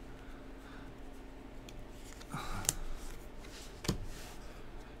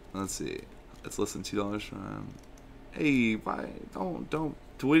 Let's see. It's less than $2 from. Hey, why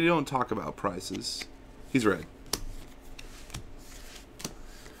we don't talk about prices. He's red.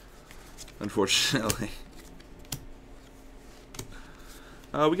 Unfortunately.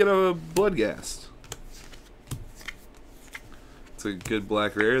 We got a Bloodghast. It's a good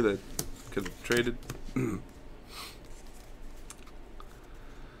black rare that could have traded.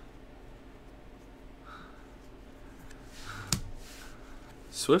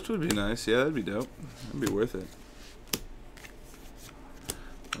 Swift would be nice. Yeah, that'd be dope. That'd be worth it.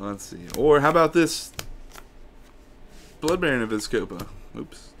 Let's see. Or how about this? Blood Baron of Vizcopa.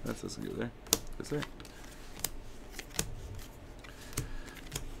 Oops, that doesn't go there. It's there.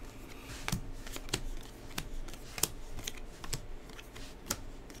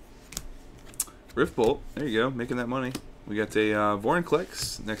 Rift Bolt. There you go. Making that money. We got a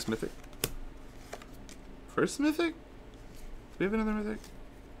Vorinclex. Next mythic. First mythic? Do we have another mythic?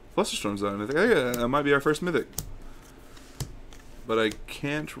 Flusterstorm's not a mythic. I think that might be our first mythic. But I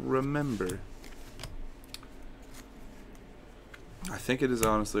can't remember. I think it is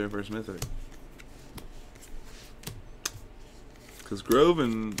honestly our first mythic. Because Grove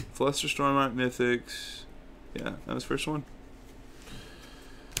and Flusterstorm aren't mythics. Yeah, that was the first one.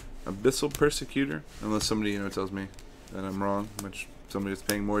 Abyssal Persecutor. Unless somebody, you know, tells me that I'm wrong. Which somebody is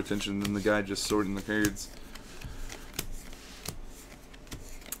paying more attention than the guy just sorting the cards.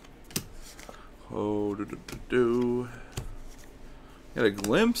 Oh, got a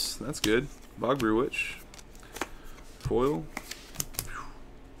Glimpse. That's good. Bogbrew Witch. Foil.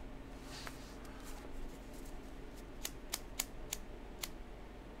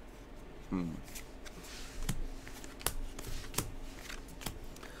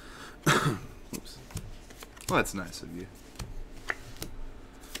 Oops. Well, that's nice of you.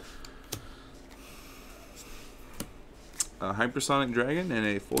 A Hypersonic Dragon and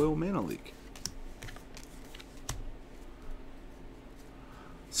a Foil Mana Leak.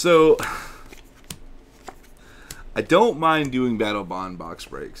 So, I don't mind doing Battle Bond box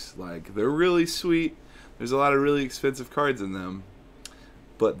breaks. Like, they're really sweet. There's a lot of really expensive cards in them.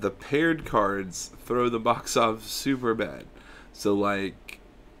 but the paired cards throw the box off super bad. So like,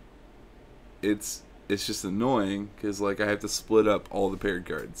 it's just annoying because like I have to split up all the paired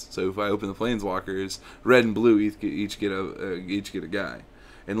cards. So if I open the Planeswalkers, red and blue each get a guy,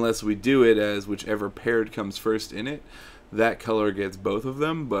 unless we do it as whichever paired comes first in it, that color gets both of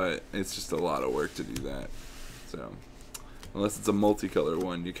them. But it's just a lot of work to do that. So unless it's a multicolor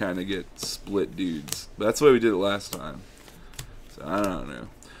one, you kind of get split dudes. But that's the way we did it last time. So I don't know.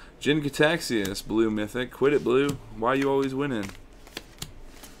 Jin Cataxius, blue mythic. Quit it, blue. Why you always winning?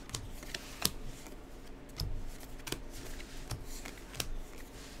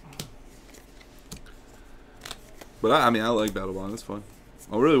 But I mean, I like Battle Bond. It's fun.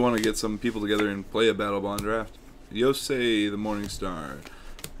 I really want to get some people together and play a Battle Bond draft. Yosei the Morning Star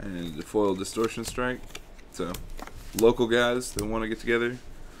and the Foil Distortion Strike. So, local guys that want to get together,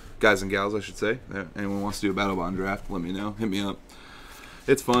 guys and gals, I should say. Anyone wants to do a Battle Bond draft, let me know. Hit me up.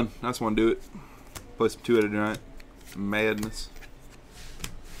 It's fun. I just want to do it. Play some two-headed giant madness.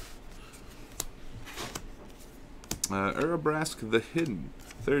 Urabrask the Hidden,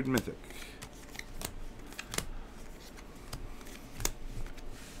 3rd mythic.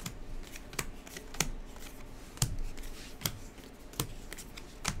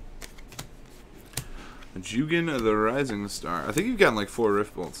 Jugan the Rising Star. I think you've gotten like 4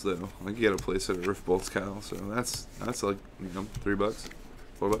 Rift Bolts though. I think you got a place at Rift Bolts, Kyle. So that's like, you know, $3,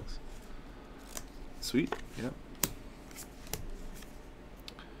 $4. Sweet. Yeah.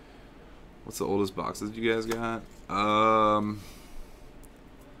 What's the oldest boxes you guys got? I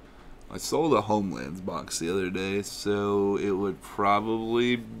sold a Homelands box the other day, so it would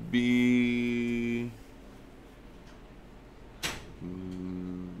probably be.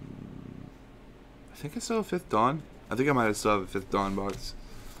 I think I still have 5th Dawn. I think I might still have a 5th Dawn box.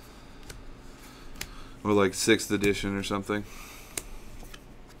 Or like 6th edition or something.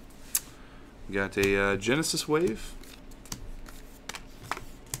 Got a Genesis Wave.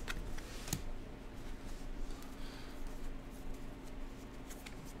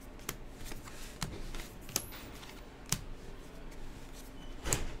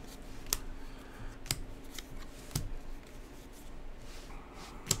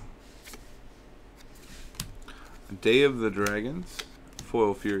 Day of the Dragons,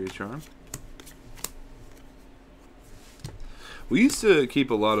 Foil Fury Charm. We used to keep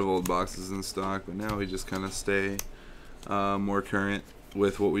a lot of old boxes in stock, but now we just kind of stay more current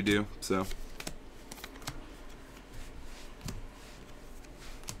with what we do. So,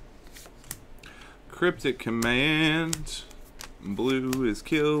 Cryptic Command, blue is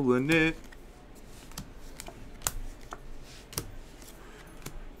killing it.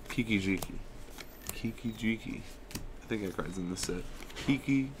 Jacii. Jacii. I think that card's in this set.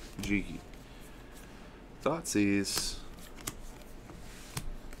 Jacii. Thoughtseize.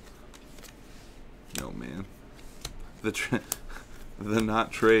 No, man. The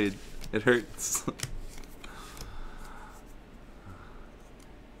not trade. It hurts.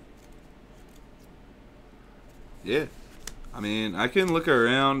 Yeah. I mean, I can look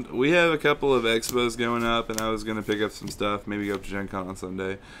around. We have a couple of expos going up, and I was going to pick up some stuff. Maybe go up to Gen Con on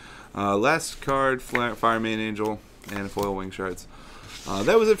Sunday. Last card, Fireman Angel, and a foil Wing Shards.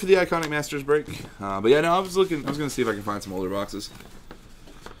 That was it for the Iconic Masters break. But yeah, no, I was going to see if I can find some older boxes.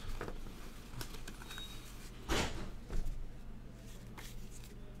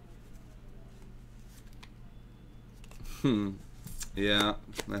 Yeah,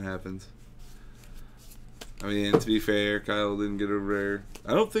 that happens. I mean, to be fair, Kyle didn't get a rare.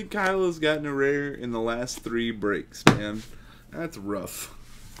 I don't think Kyle has gotten a rare in the last 3 breaks, man. That's rough.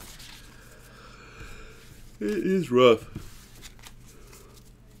 It is rough.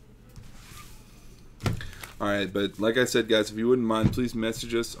 Alright, but like I said, guys, if you wouldn't mind, please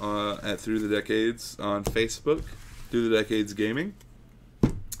message us at Through the Decades on Facebook, Through the Decades Gaming,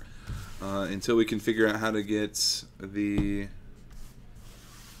 until we can figure out how to get the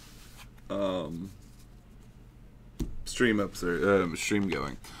stream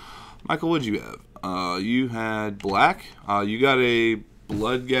going. Michael, what'd you have? You had black. You got a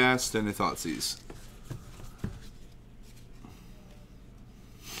Bloodghast and a Thoughtseize.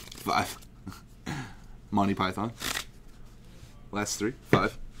 5. Monty Python. Last 3.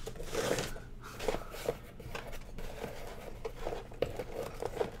 5.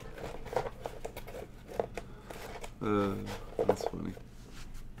 That's funny.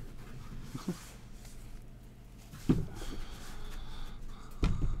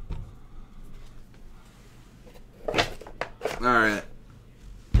 Alright.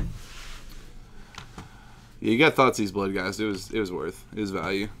 Yeah, you got Thoughtseize Blood, guys. It was worth. It was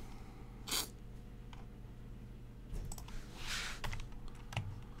value.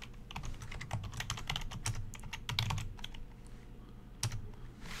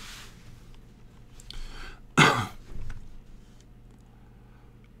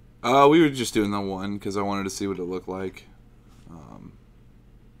 We were just doing the one because I wanted to see what it looked like.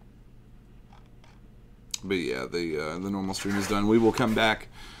 But yeah, the normal stream is done. We will come back.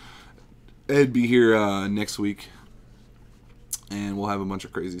 Ed be here next week, and we'll have a bunch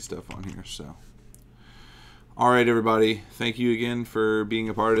of crazy stuff on here. So, all right, everybody, thank you again for being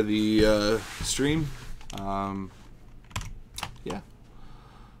a part of the stream. Yeah,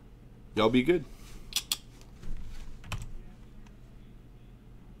 y'all be good.